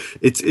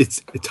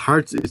 It's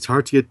hard to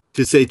get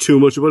to say too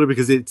much about it,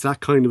 because it's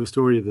that kind of a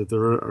story that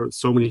there are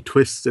so many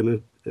twists in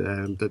it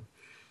that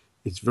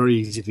it's very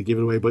easy to give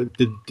it away. But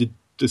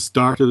the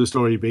start of the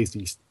story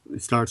basically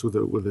it starts with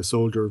a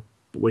soldier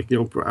waking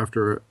up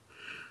after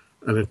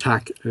an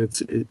attack.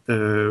 It's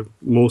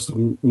most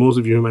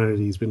of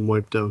humanity has been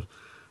wiped out.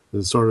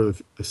 There's sort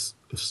of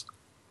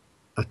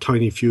a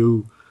tiny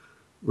few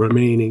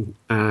remaining,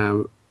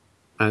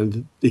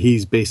 and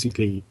he's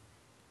basically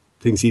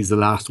thinks he's the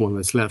last one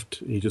that's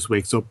left. He just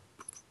wakes up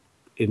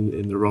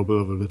in the rubble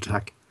of an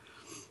attack,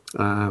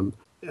 and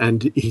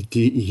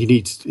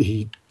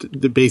he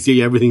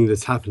basically everything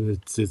that's happened.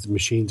 It's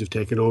machines have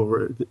taken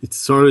over.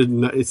 It's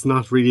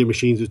not really a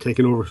machines have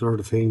taken over sort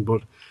of thing,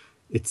 but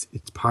it's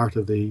part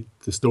of the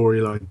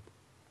storyline.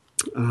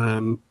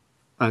 And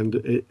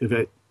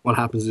what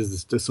happens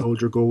is the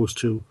soldier goes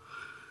to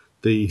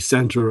the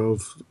center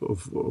of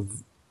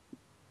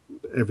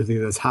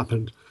everything that's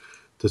happened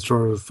to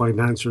try to find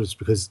answers,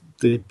 because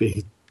they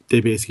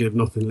basically have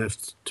nothing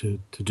left to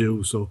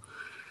do. So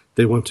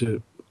they want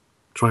to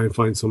try and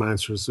find some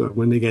answers. So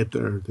when they get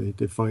there,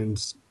 they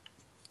find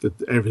that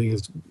everything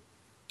is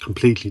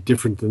completely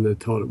different than they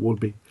thought it would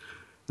be.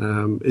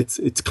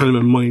 It's kind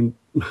of a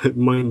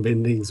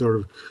mind-bending sort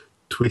of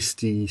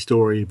twisty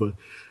story, but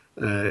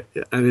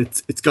and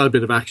it's got a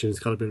bit of action, it's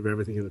got a bit of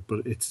everything in it.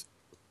 But it's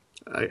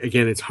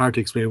hard to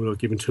explain without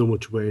giving too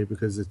much away,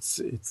 because it's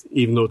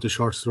even though it's a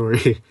short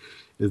story,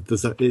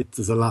 there's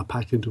a lot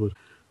packed into it.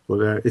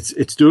 But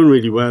it's doing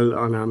really well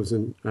on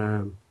Amazon.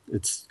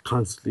 It's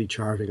constantly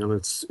charting on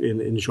its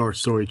in short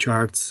story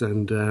charts,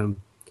 and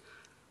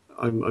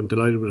I'm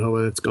delighted with how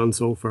well it's gone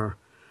so far.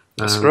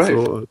 That's great.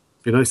 So it'd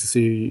be nice to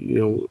see,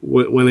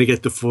 when I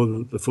get the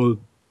full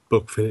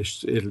book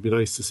finished, it'll be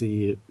nice to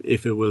see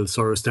if it will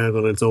sort of stand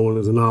on its own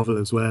as a novel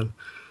as well.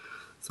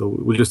 So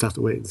we'll just have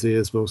to wait and see,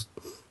 I suppose.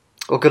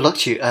 Well, good luck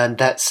to you. And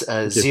that's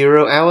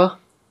 0 Hour?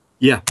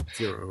 Yeah,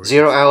 0 Hour.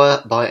 0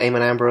 Hour by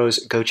Eamon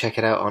Ambrose. Go check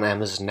it out on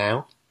Amazon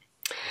now.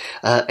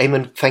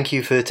 Eamon, thank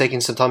you for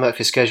taking some time out of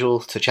your schedule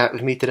to chat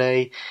with me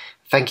today.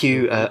 Thank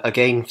you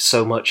again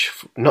so much,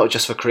 not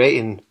just for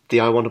creating the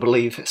I Want to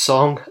Believe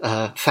song,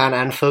 fan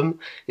anthem,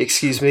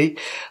 excuse me,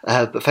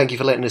 but thank you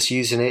for letting us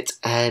use it.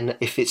 And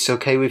if it's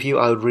okay with you,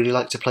 I would really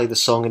like to play the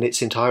song in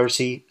its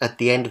entirety at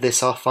the end of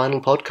this, our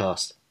final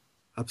podcast.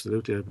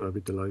 Absolutely, I'd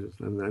be delighted.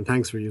 And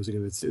thanks for using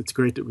it. It's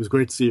great. It was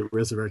great to see it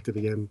resurrected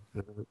again.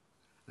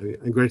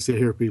 And great to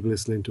hear people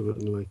listening to it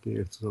and liking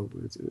it. So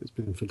it's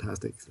been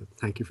fantastic. So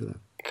thank you for that.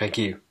 Thank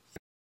you.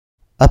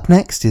 Up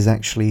next is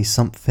actually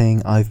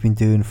something I've been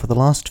doing for the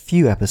last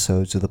few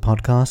episodes of the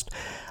podcast.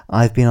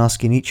 I've been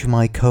asking each of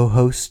my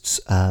co-hosts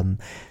to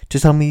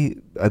tell me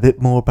a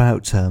bit more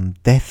about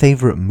their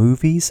favourite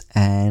movies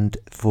and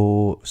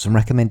for some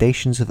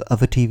recommendations of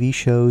other TV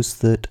shows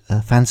that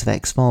fans of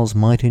X-Files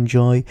might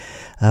enjoy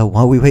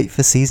while we wait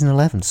for season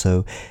 11.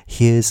 So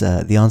here's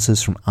the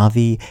answers from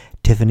Avi,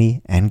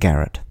 Tiffany and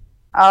Garrett.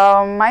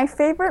 My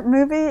favorite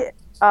movie,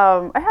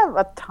 I have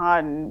a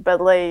ton, but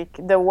like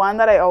the one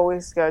that I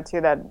always go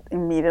to that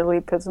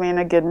immediately puts me in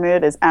a good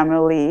mood is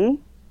Amelie.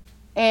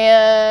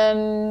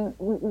 And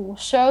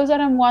shows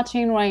that I'm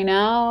watching right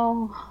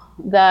now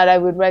that I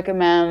would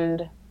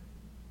recommend,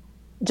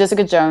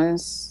 Jessica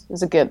Jones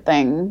is a good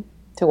thing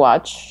to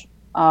watch.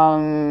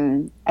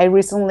 I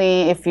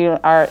recently, if you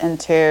are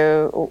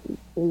into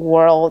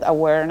world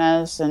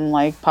awareness and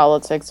like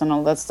politics and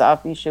all that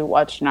stuff, you should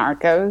watch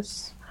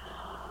Narcos.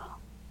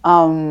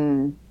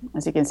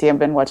 As you can see, I've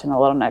been watching a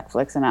lot of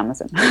Netflix and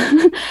Amazon.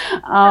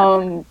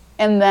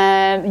 And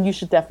then you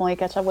should definitely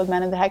catch up with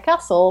Men in the High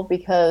Castle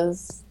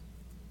because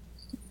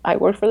I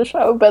work for the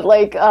show, but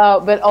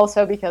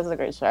also because it's a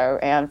great show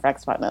and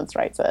Frank Spotnitz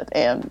writes it,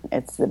 and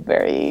it's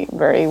very,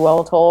 very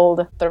well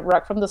told. The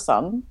Rock from the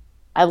Sun,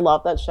 I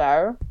love that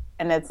show,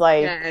 and it's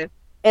like,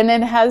 and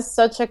it has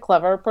such a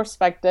clever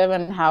perspective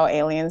on how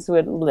aliens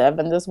would live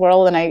in this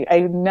world, and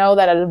I know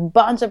that a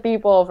bunch of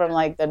people from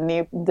like the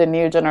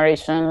new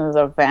generations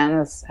of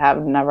fans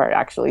have never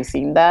actually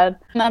seen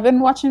that. And I've been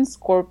watching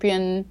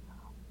Scorpion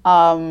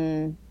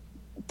throughout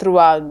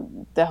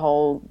the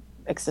whole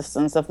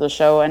existence of the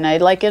show, and I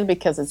like it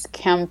because it's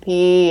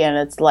campy and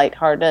it's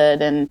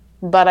lighthearted,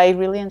 but I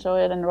really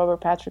enjoy it, and Robert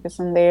Patrick is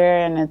in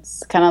there, and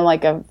it's kind of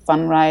like a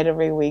fun ride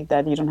every week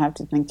that you don't have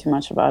to think too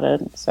much about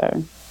it.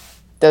 So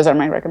those are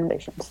my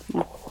recommendations.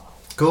 Yeah.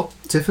 Cool.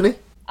 Tiffany?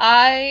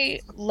 I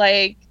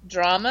like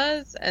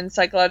dramas and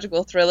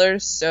psychological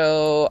thrillers,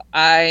 so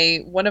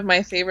one of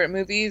my favorite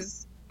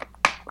movies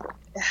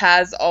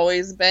has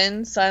always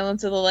been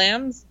Silence of the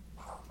Lambs.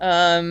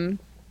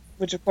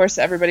 Which, of course,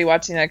 everybody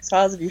watching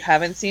X-Files, if you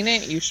haven't seen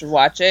it, you should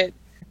watch it.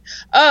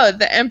 Oh,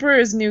 The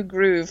Emperor's New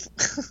Groove.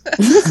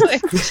 I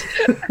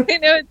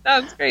know it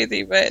sounds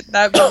crazy, but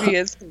that movie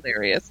is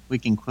hilarious. We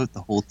can quote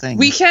the whole thing.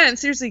 We can.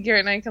 Seriously,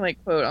 Garrett and I can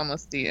quote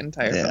almost the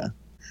entire film.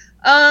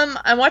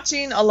 I'm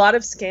watching a lot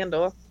of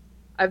Scandal.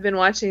 I've been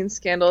watching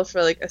Scandal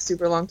for a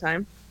super long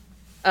time.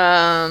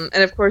 And,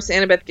 of course,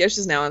 Annabeth Gish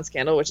is now on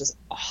Scandal, which is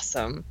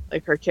awesome.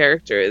 Her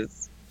character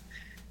is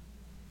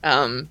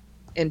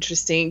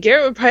interesting.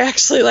 Garrett would probably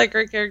actually like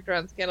her character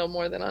on Scandal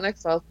more than on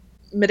X-Files.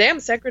 Madame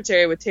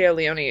Secretary with Téa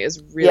Leoni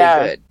is really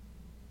good.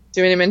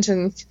 Do you want to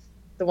mention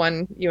the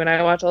one you and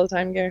I watch all the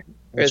time, Garrett?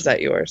 Or is that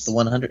yours? The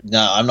 100?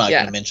 No, I'm not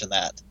going to mention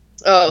that.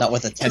 Oh. Not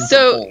with a 10.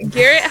 So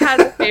Garrett has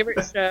a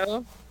favorite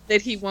show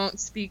that he won't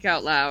speak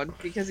out loud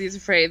because he's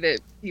afraid that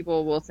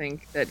people will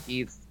think that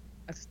he's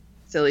a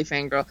silly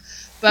fangirl.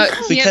 But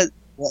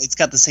it's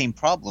got the same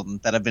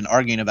problem that I've been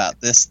arguing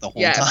about this the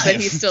whole time. Yeah, but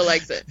he still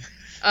likes it.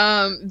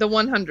 The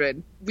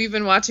 100. We've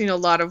been watching a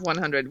lot of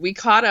 100. We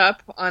caught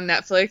up on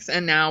Netflix,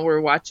 and now we're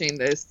watching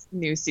this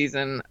new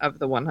season of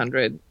the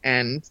 100.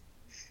 And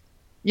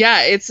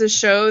yeah, it's a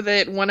show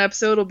that one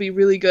episode will be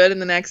really good,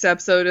 and the next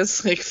episode is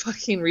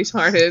fucking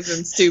retarded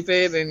and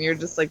stupid, and you're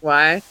just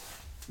why?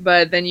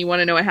 But then you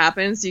want to know what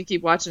happens, so you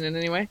keep watching it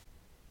anyway.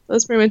 So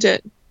that's pretty much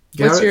it.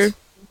 Garrett? What's your?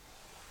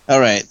 All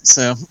right,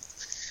 so.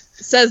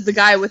 Says the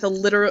guy with a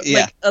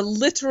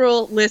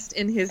literal list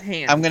in his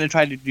hand. I'm going to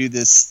try to do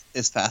this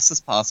as fast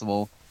as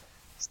possible.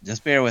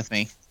 Just bear with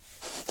me.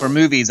 For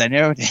movies, I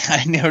narrowed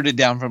it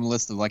down from a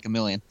list of a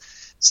million.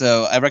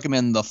 So I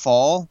recommend The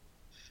Fall,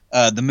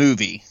 the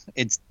movie.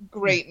 It's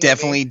great.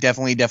 Definitely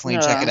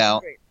check it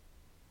out.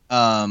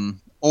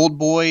 Old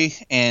Boy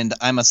and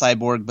I'm a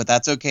Cyborg, but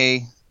that's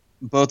okay.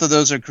 Both of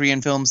those are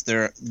Korean films.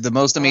 They're the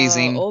most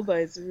amazing. Old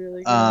Boy is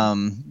really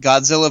good.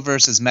 Godzilla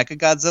versus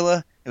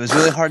Mechagodzilla. It was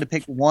really hard to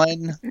pick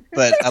one,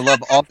 but I love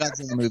all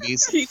Godzilla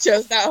movies. He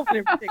chose that one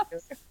in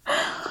particular.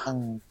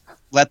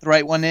 Let the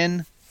Right One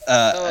In.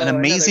 An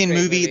amazing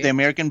movie. The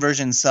American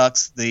version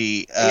sucks. Watch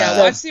the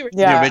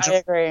original. I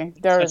agree.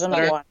 The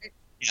original one.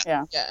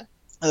 Yeah.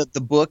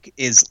 The book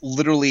is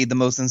literally the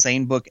most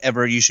insane book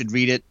ever. You should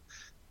read it.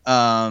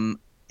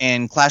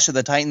 And Clash of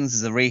the Titans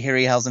is a Ray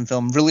Harryhausen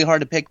film. Really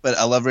hard to pick, but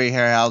I love Ray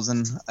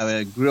Harryhausen.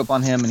 I grew up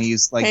on him, and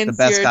he's the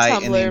best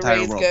guy in the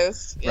entire world.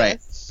 Ghost.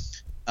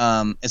 Yes.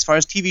 Right. As far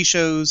as TV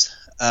shows,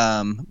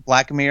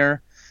 Black Mirror,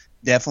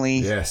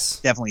 definitely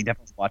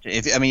watch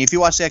it. If you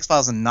watch the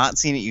X-Files and not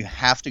seen it, you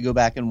have to go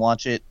back and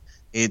watch it.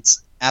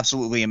 It's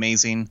absolutely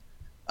amazing.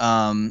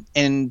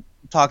 And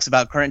talks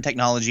about current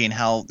technology and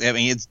how, I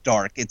mean, it's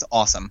dark. It's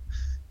awesome.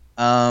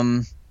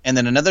 And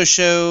then another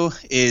show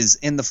is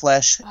In the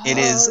Flesh. It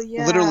is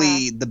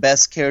literally the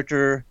best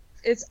character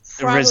It's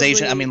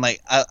realization. probably, I mean,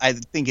 like, I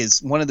think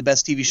it's one of the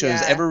best TV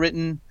shows Yeah. ever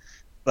written,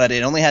 but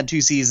it only had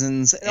 2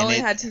 seasons. it only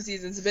had 2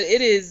 seasons, but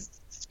it is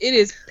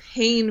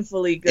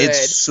painfully good.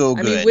 It's so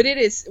I good.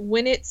 mean,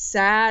 when it's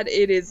sad,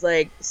 it is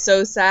like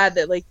so sad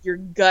that like your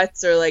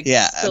guts are like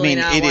spilling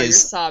out it while is. you're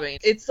sobbing.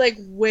 It's like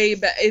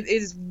it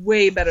is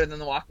way better than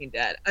The Walking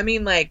Dead. I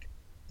mean, like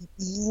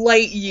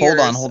light years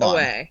Hold on.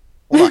 away.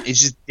 Hold on, it's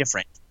just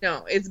different.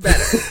 No, it's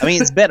better. I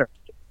mean, it's better,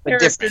 but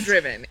Character different.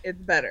 driven. It's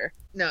better.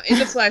 No, In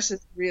the Flesh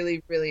is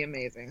really, really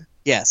amazing.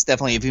 Yes,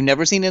 definitely. If you've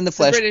never seen In the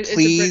Flesh, It's a British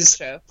please,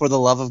 show. for the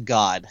love of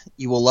God,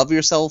 you will love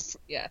yourself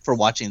Yes. for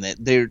watching that.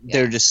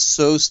 They're just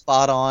so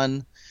spot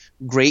on.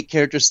 Great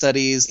character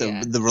studies.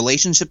 The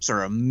relationships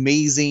are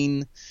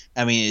amazing.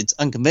 I mean, it's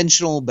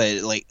unconventional,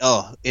 but like,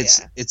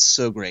 it's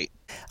so great.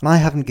 And I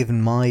haven't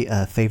given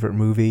my favourite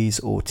movies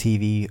or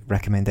TV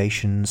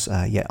recommendations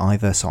yet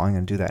either, so I'm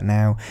going to do that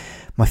now.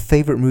 My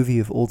favourite movie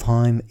of all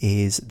time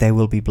is There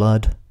Will Be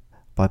Blood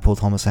by Paul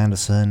Thomas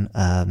Anderson.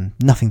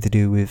 Nothing to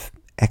do with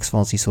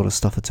X-Files-y sort of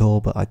stuff at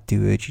all, but I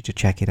do urge you to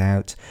check it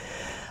out.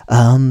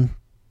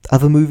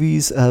 Other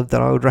movies that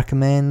I would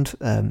recommend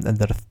and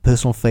that are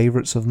personal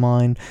favourites of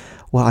mine.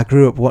 Well, I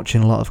grew up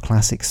watching a lot of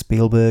classic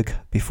Spielberg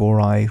before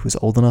I was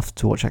old enough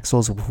to watch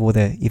X-Files, or before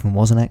there even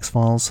was an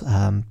X-Files.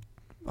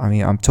 I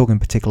mean, I'm talking in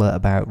particular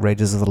about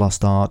Raiders of the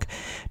Lost Ark,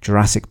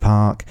 Jurassic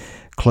Park,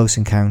 Close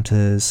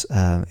Encounters.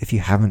 If you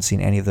haven't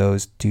seen any of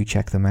those, do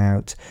check them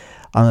out.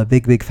 I'm a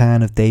big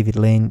fan of David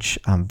Lynch.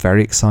 I'm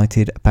very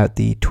excited about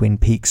the Twin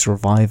Peaks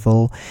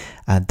revival.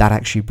 That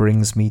actually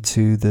brings me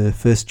to the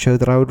first show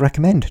that I would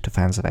recommend to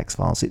fans of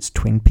X-Files. It's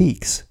Twin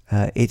Peaks.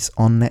 It's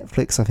on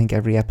Netflix, I think,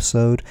 every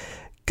episode.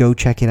 Go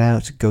check it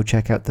out. Go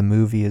check out the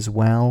movie as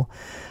well.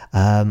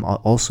 I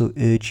also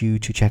urge you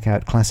to check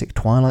out classic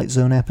Twilight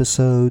Zone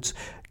episodes.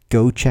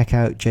 Go check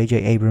out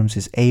J.J.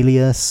 Abrams'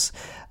 Alias,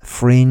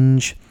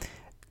 Fringe.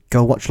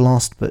 Go watch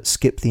Lost, but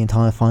skip the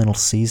entire final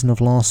season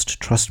of Lost.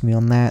 Trust me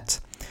on that.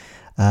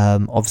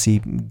 Obviously,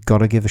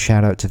 gotta give a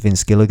shout out to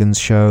Vince Gilligan's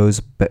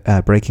shows,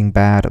 Breaking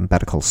Bad and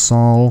Better Call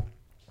Saul.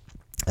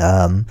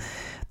 The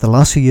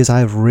last few years, I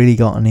have really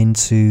gotten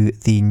into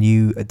the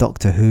new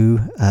Doctor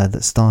Who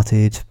that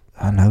started,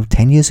 I don't know,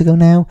 10 years ago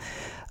now,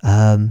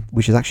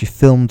 which is actually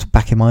filmed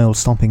back in my old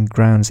stomping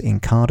grounds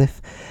in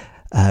Cardiff.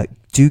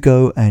 Do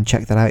go and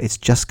check that out. It's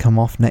just come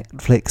off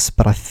Netflix,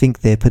 but I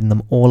think they're putting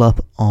them all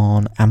up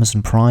on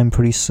Amazon Prime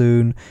pretty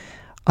soon.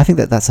 I think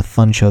that's a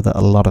fun show that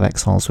a lot of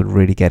X-Files would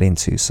really get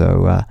into.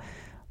 So,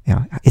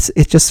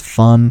 it's just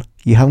fun.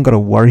 You haven't got to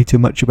worry too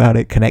much about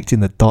it, connecting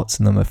the dots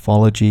in the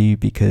mythology,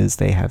 because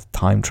they have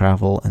time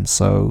travel, and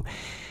so,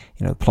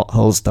 plot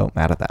holes don't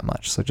matter that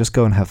much. So just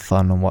go and have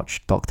fun and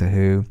watch Doctor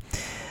Who.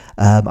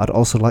 I'd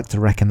also like to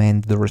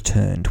recommend The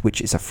Returned,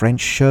 which is a French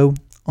show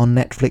on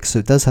Netflix, so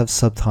it does have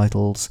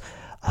subtitles,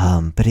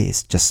 but it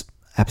is just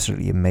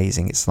absolutely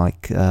amazing. It's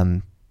like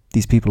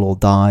these people all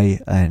die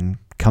and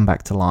come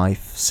back to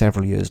life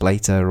several years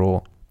later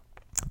or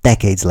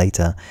decades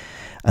later,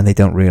 and they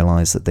don't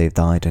realise that they've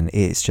died, and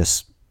it's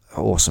just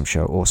awesome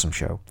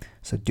show.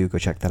 So do go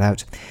check that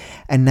out.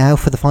 And now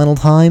for the final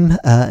time,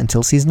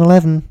 until season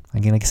 11,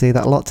 I'm going to say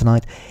that a lot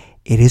tonight,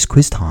 it is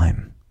quiz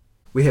time.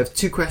 We have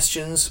 2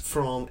 questions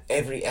from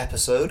every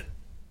episode.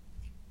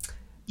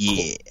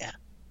 Yeah.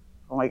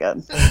 Oh my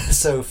god.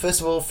 So, first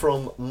of all,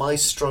 from My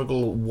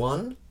Struggle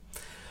 1,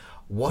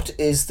 what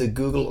is the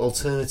Google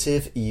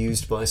alternative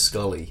used by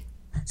Scully?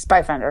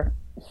 Spyfinder.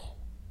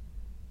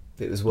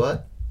 It was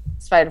what?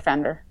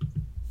 Spiderfinder.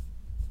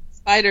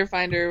 Spider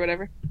Finder or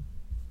whatever.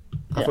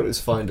 I thought it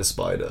was Find a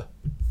Spider.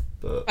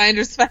 But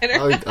Finder Spider.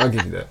 I'll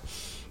give you that.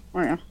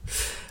 Oh, yeah.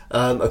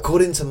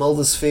 According to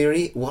Mulder's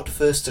theory, what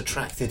first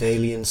attracted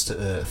aliens to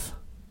Earth?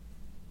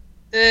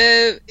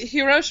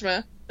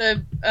 Hiroshima.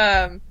 The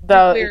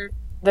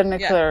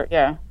nuclear,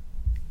 yeah.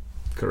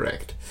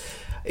 Correct.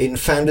 In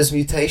Founder's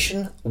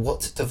Mutation,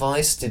 what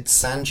device did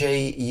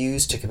Sanjay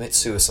use to commit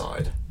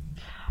suicide?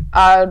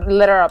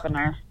 Letter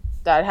opener.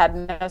 That had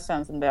no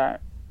sense in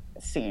that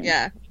scene.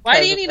 Yeah. Why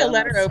do you need a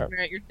letter opener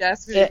at your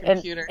desk or your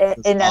computer?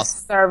 In a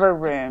server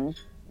room.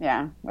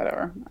 Yeah,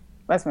 whatever.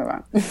 Let's move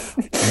on.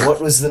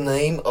 What was the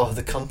name of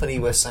the company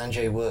where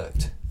Sanjay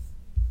worked?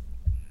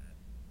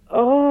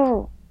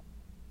 Oh.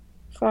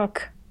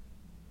 Fuck.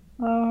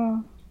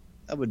 Oh.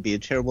 That would be a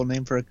terrible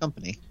name for a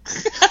company.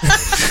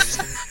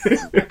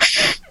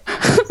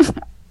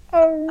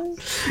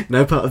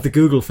 Now part of the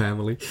Google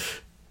family.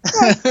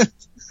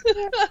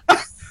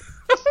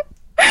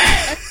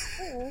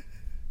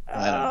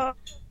 Oh.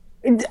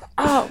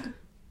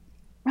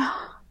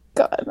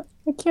 God.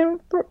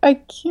 I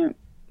can't.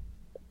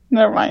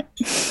 Never mind.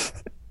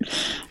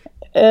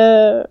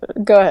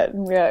 Go ahead.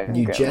 Yeah,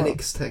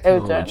 Eugenics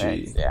technology.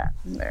 Eugenics, yeah,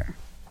 there.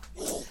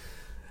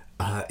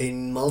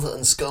 In Mulder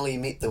and Scully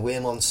Meet the Weir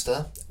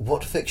Monster,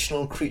 what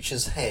fictional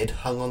creature's head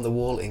hung on the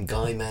wall in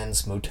Guy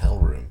Mann's motel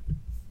room?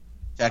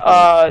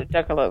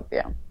 Jackalope,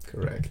 yeah.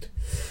 Correct.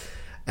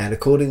 And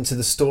according to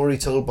the story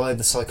told by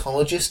the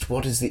psychologist,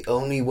 what is the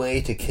only way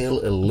to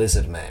kill a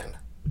lizard man?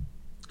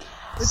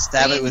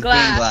 Stab it with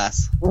glass. green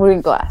glass.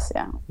 Green glass,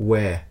 yeah.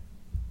 Where?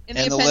 In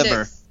And the appendix.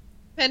 liver.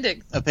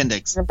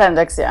 Appendix.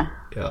 Appendix, yeah.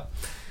 Yeah.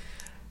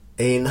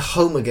 In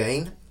Home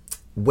Again,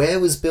 where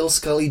was Bill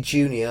Scully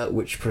Jr.,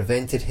 which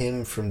prevented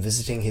him from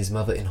visiting his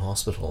mother in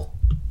hospital?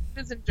 It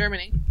was in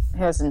Germany.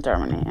 He was in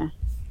Germany, yeah.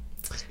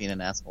 Just being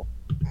an asshole.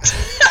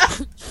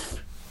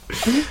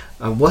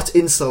 And what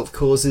insult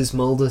causes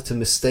Mulder to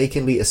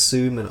mistakenly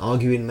assume an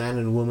arguing man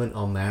and woman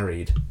are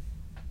married?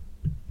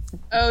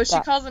 Oh, she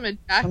calls him a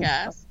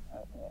jackass.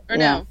 Or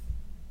Yeah.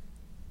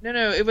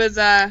 No, it was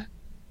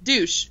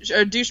douche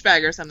or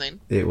douchebag or something.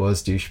 It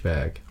was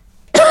douchebag.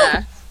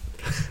 Yeah.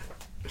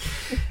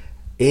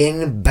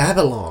 In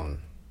Babylon,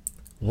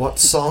 what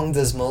song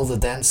does Mulder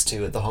dance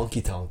to at the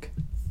honky tonk?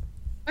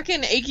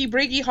 Fucking achy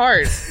breaky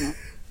heart.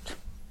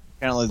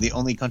 Apparently the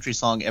only country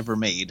song ever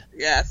made.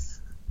 Yes.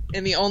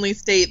 In the only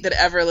state that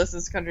ever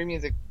listens to country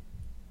music.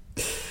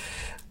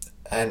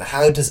 And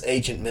how does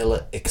Agent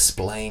Miller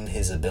explain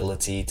his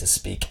ability to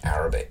speak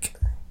Arabic?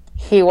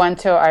 He went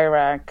to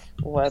Iraq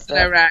with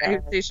Iraq. He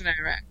was stationed in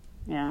Iraq.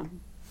 Yeah.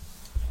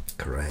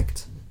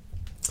 Correct.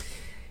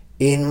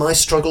 In My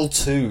Struggle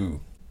 2,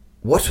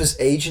 what was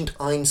Agent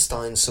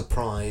Einstein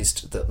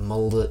surprised that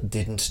Mulder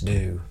didn't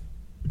do?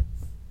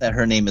 That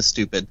her name is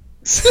stupid.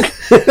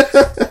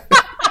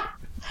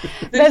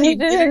 Then he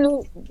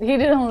didn't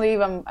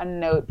leave a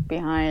note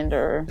behind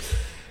or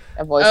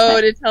a voice. Oh,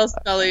 to tell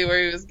Scully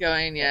where he was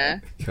going, yeah.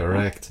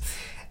 Correct.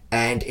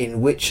 And in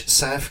which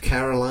South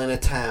Carolina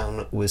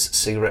town was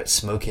cigarette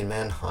smoking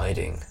man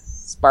hiding?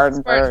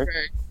 Spartanburg.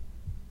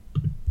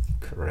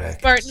 Correct.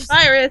 Spartan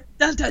virus.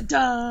 Dun dun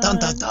dun. Dun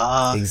dun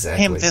dun.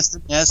 Exactly.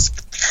 Ham-fistedness.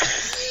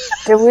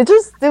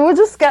 Did we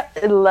just get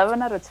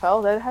 11 out of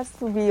 12? That has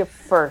to be a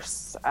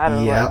first. I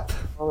don't know.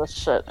 All the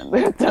shit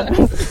we've done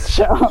in this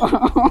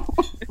show.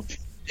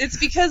 It's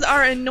because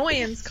our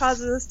annoyance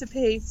causes us to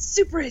pay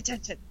super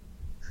attention.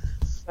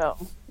 So,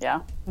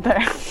 yeah.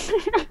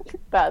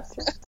 That's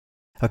it.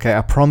 Okay,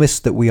 I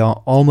promised that we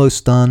are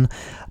almost done,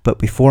 but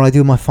before I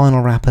do my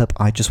final wrap-up,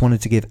 I just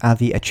wanted to give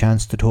Avi a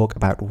chance to talk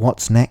about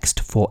what's next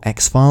for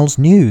X-Files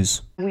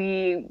news.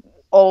 We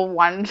all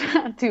want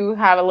to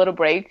have a little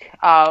break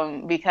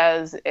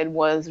because it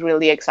was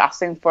really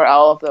exhausting for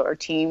all of our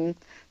team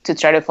to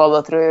try to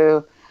follow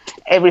through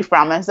every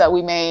promise that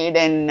we made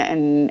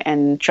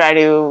and try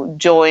to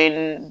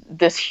join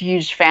this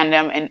huge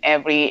fandom in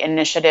every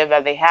initiative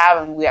that they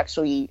have. And we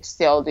actually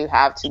still do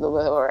have to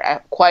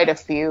deliver quite a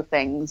few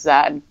things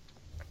that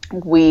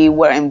we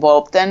were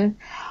involved in.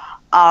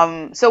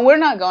 So we're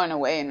not going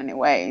away in any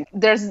way.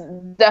 There's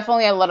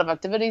definitely a lot of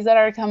activities that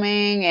are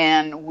coming,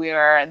 and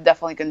we're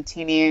definitely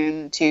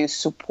continuing to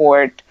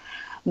support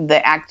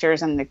the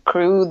actors and the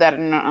crew that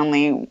not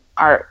only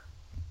are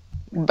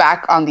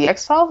back on the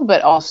X-Files,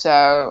 but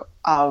also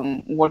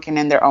working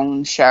in their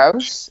own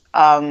shows.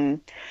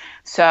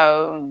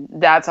 So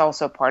that's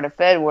also part of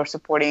it. We're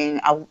supporting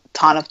a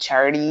ton of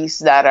charities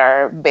that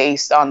are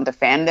based on the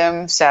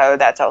fandom. So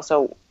that's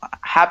also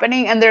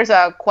happening. And there's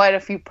quite a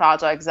few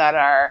projects that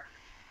are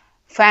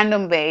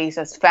fandom based,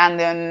 as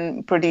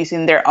fandom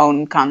producing their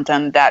own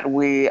content that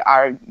we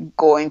are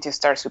going to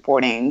start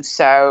supporting.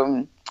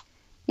 So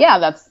yeah,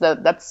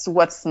 that's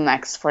what's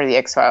next for the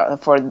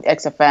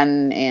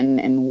XFN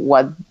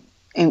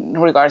in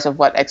regards of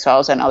what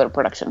X-Files and other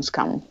productions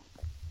come.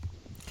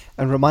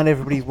 And remind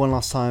everybody one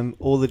last time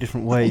all the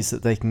different ways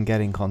that they can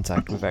get in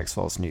contact with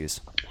X-Files News.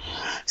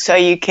 So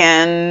you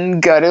can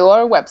go to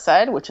our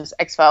website, which is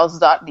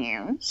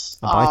xfiles.news.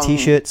 And buy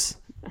t-shirts.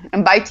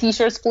 And buy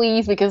t-shirts,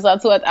 please, because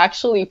that's what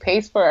actually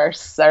pays for our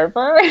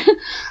server.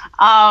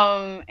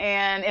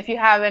 And if you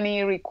have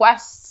any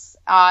requests,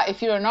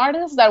 if you're an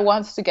artist that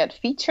wants to get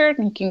featured,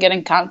 you can get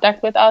in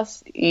contact with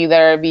us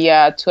either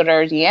via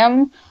Twitter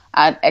DM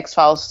at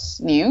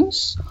X-Files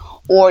News,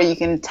 or you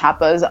can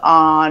tap us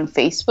on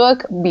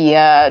Facebook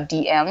via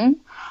DM.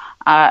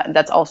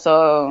 That's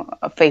also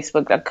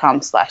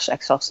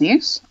facebook.com/X-Files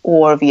News,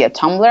 or via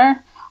Tumblr,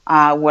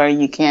 where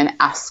you can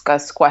ask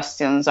us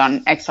questions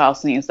on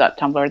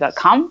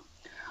xfilesnews.tumblr.com.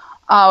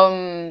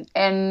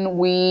 And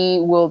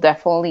we will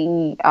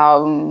definitely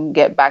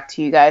get back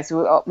to you guys.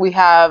 We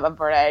have a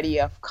variety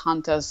of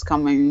contests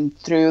coming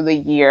through the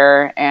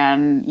year,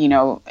 and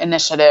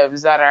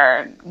initiatives that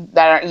are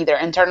either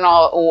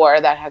internal or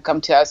that have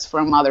come to us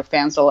from other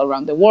fans all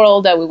around the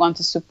world that we want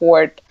to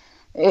support.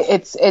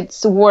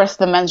 It's worth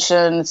the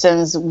mention,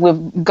 since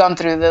we've gone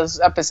through this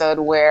episode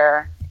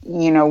where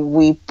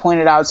we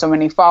pointed out so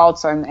many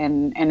faults,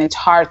 and it's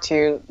hard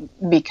to,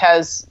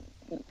 because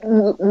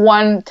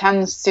one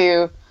tends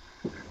to,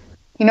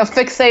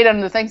 fixate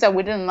on the things that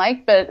we didn't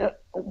like.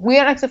 But we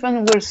at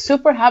XFN, we're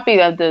super happy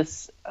that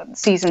this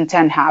season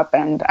 10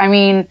 happened. I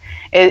mean,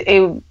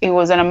 it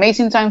was an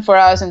amazing time for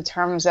us in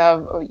terms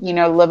of,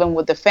 living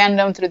with the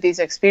fandom through this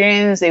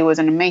experience. It was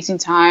an amazing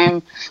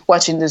time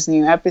watching these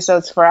new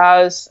episodes for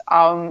us.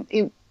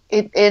 It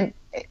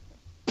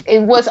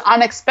was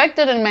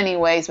unexpected in many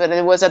ways, but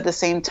it was at the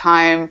same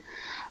time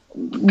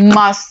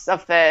must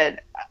of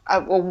it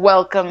a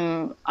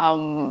welcome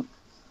moment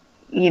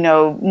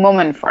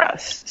for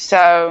us.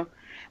 So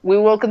we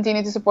will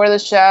continue to support the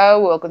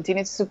show. We'll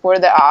continue to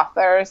support the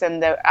authors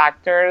and the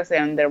actors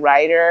and the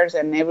writers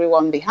and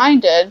everyone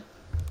behind it.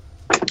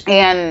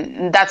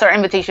 And that's our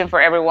invitation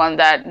for everyone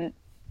that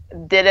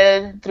did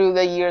it through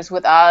the years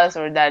with us,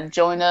 or that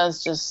joined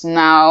us just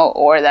now,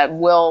 or that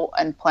will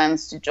and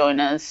plans to join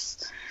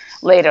us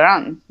later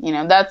on.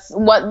 That's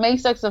what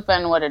makes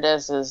XFN what it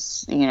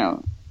is,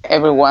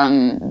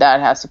 everyone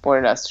that has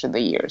supported us through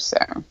the years. So,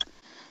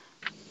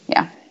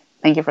 yeah,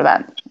 thank you for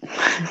that.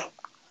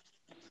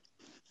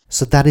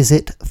 So that is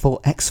it for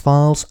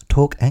X-Files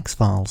Talk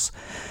X-Files.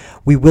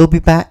 We will be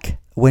back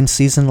when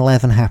Season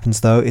 11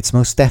 happens, though. It's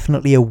most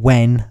definitely a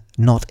when,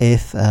 not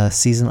if.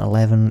 Season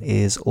 11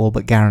 is all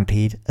but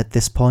guaranteed at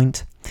this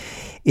point.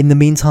 In the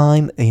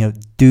meantime,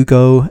 do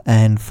go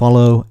and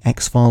follow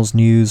X-Files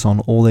News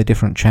on all their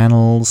different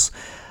channels.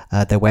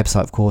 Their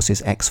website, of course,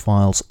 is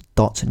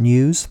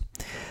xfiles.news.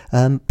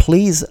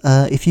 Please,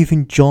 if you've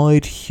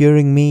enjoyed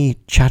hearing me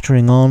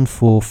chattering on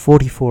for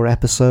 44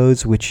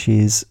 episodes, which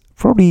is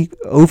probably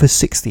over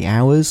 60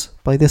 hours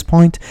by this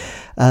point,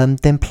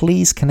 then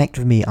please connect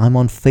with me. I'm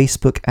on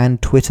Facebook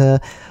and Twitter.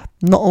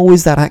 Not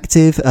always that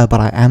active, but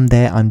I am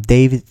there. I'm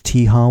David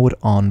T. Harwood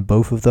on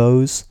both of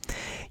those.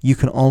 You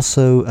can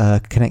also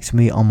connect with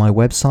me on my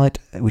website,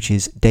 which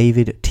is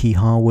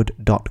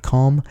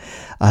davidtharwood.com.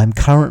 I'm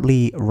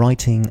currently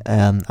writing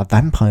a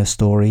vampire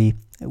story,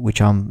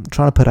 which I'm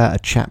trying to put out a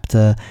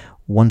chapter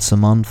once a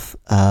month.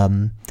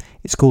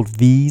 It's called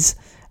V's,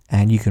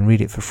 and you can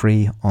read it for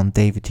free on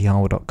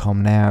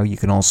davidtharwood.com now. You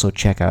can also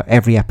check out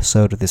every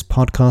episode of this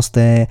podcast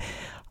there.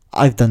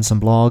 I've done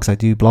some blogs. I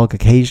do blog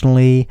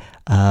occasionally.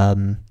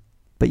 But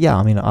yeah,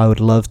 I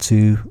would love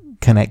to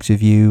connect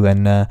with you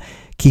and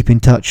keep in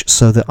touch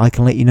so that I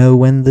can let you know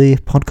when the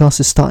podcast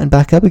is starting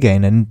back up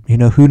again. And,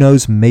 who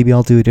knows, maybe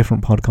I'll do a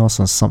different podcast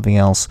on something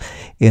else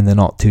in the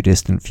not too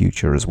distant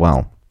future as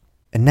well.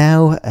 And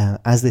now,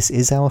 as this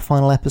is our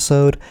final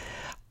episode,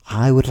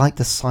 I would like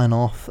to sign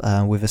off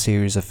with a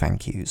series of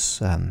thank yous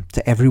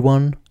to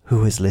everyone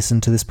who has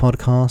listened to this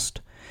podcast,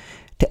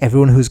 to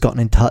everyone who's gotten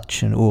in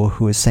touch or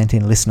who has sent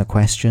in listener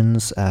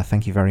questions.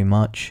 Thank you very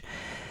much.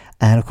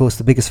 And of course,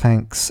 the biggest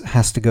thanks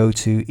has to go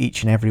to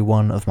each and every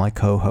one of my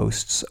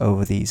co-hosts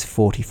over these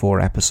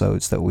 44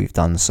 episodes that we've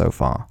done so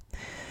far.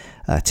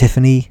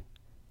 Tiffany,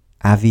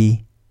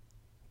 Avi,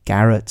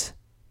 Garrett,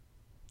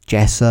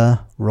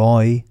 Jessa,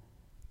 Roy,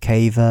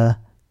 Kava,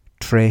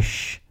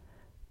 Trish,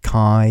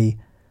 Kai,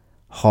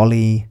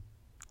 Holly,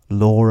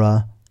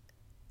 Laura,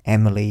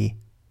 Emily,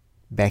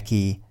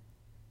 Becky.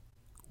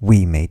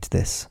 We made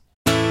this.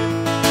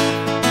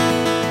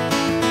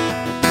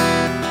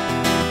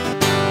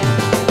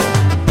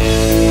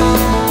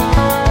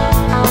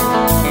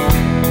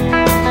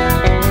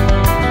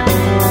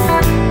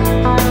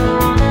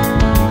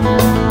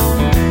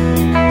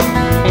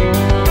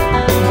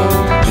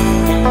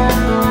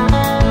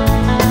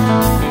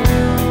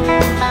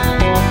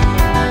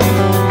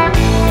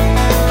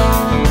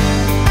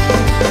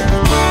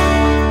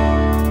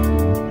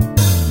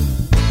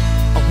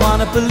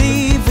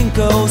 Believe in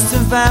ghosts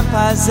and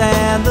vampires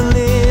and the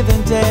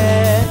living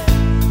dead,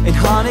 in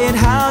haunted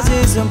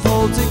houses and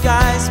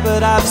poltergeists,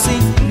 but I've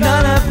seen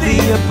none of the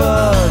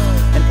above.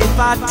 And if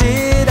I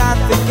did, I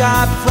think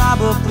I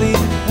probably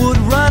would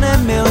run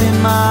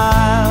 1,000,000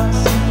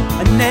 miles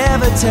and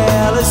never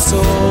tell a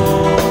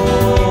soul.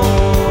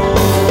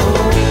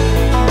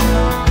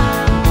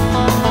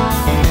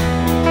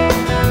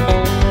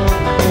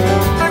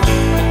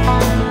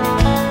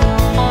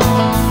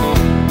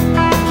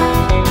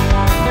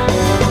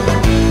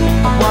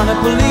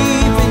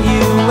 Believe in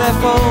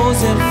UFOs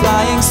and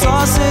flying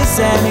saucers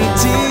and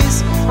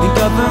ETs and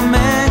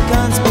government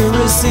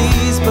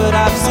conspiracies, but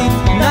I've seen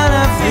none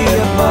of the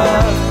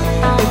above.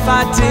 If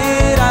I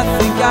did, I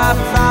think I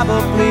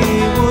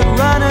probably would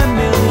run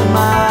 1,000,000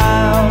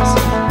 miles,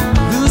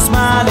 lose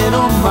my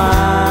little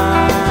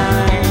mind.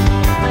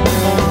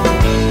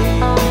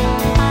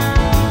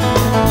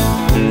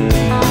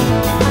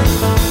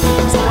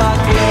 So I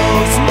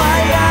close my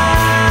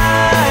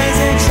eyes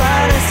and try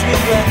to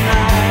sleep at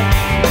night.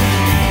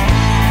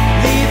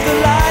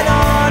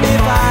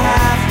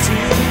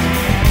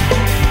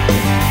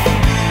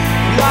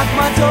 Lock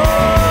my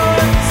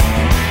doors,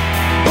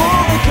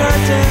 pull the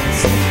curtains.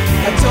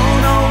 I don't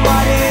know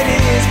what it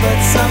is, but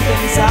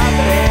something's out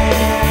there.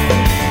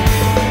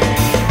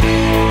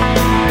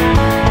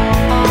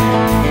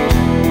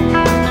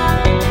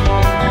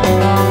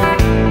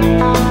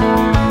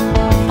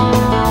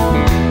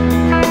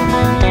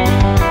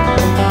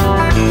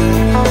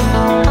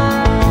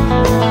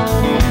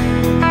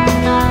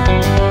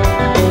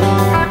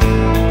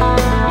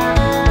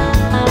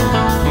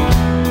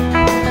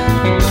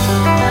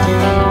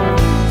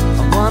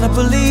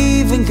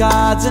 Believe in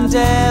gods and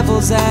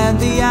devils and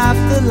the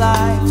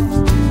afterlife,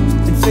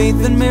 and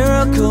faith in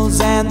miracles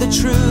and the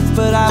truth,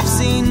 but I've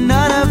seen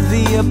none of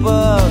the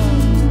above.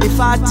 If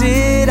I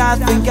did, I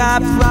think I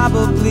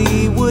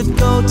probably would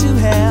go to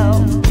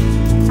hell,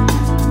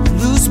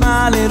 lose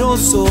my little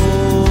soul.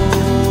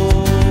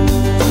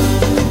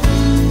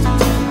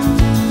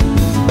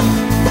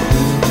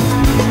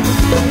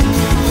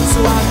 So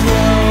I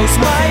close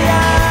my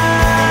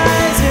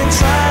eyes and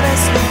try to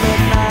sleep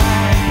at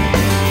night.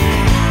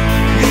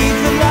 Leave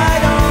the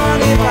light on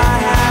if I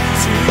have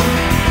to.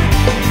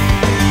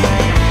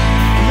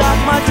 Lock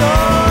my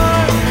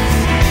doors,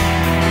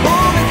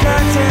 pull the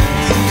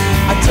curtains.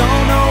 I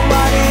don't know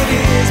what it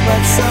is,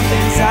 but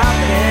something's out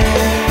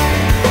there.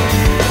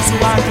 So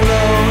I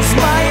close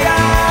my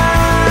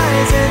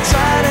eyes and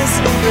try to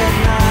sleep at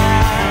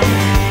night.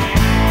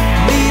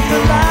 Leave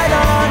the light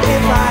on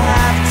if I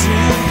have to.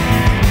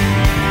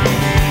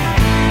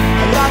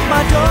 I lock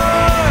my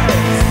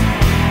doors,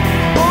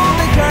 pull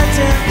the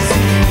curtains.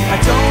 I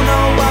don't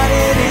know what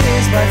it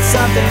is, but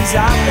something's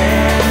out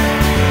there.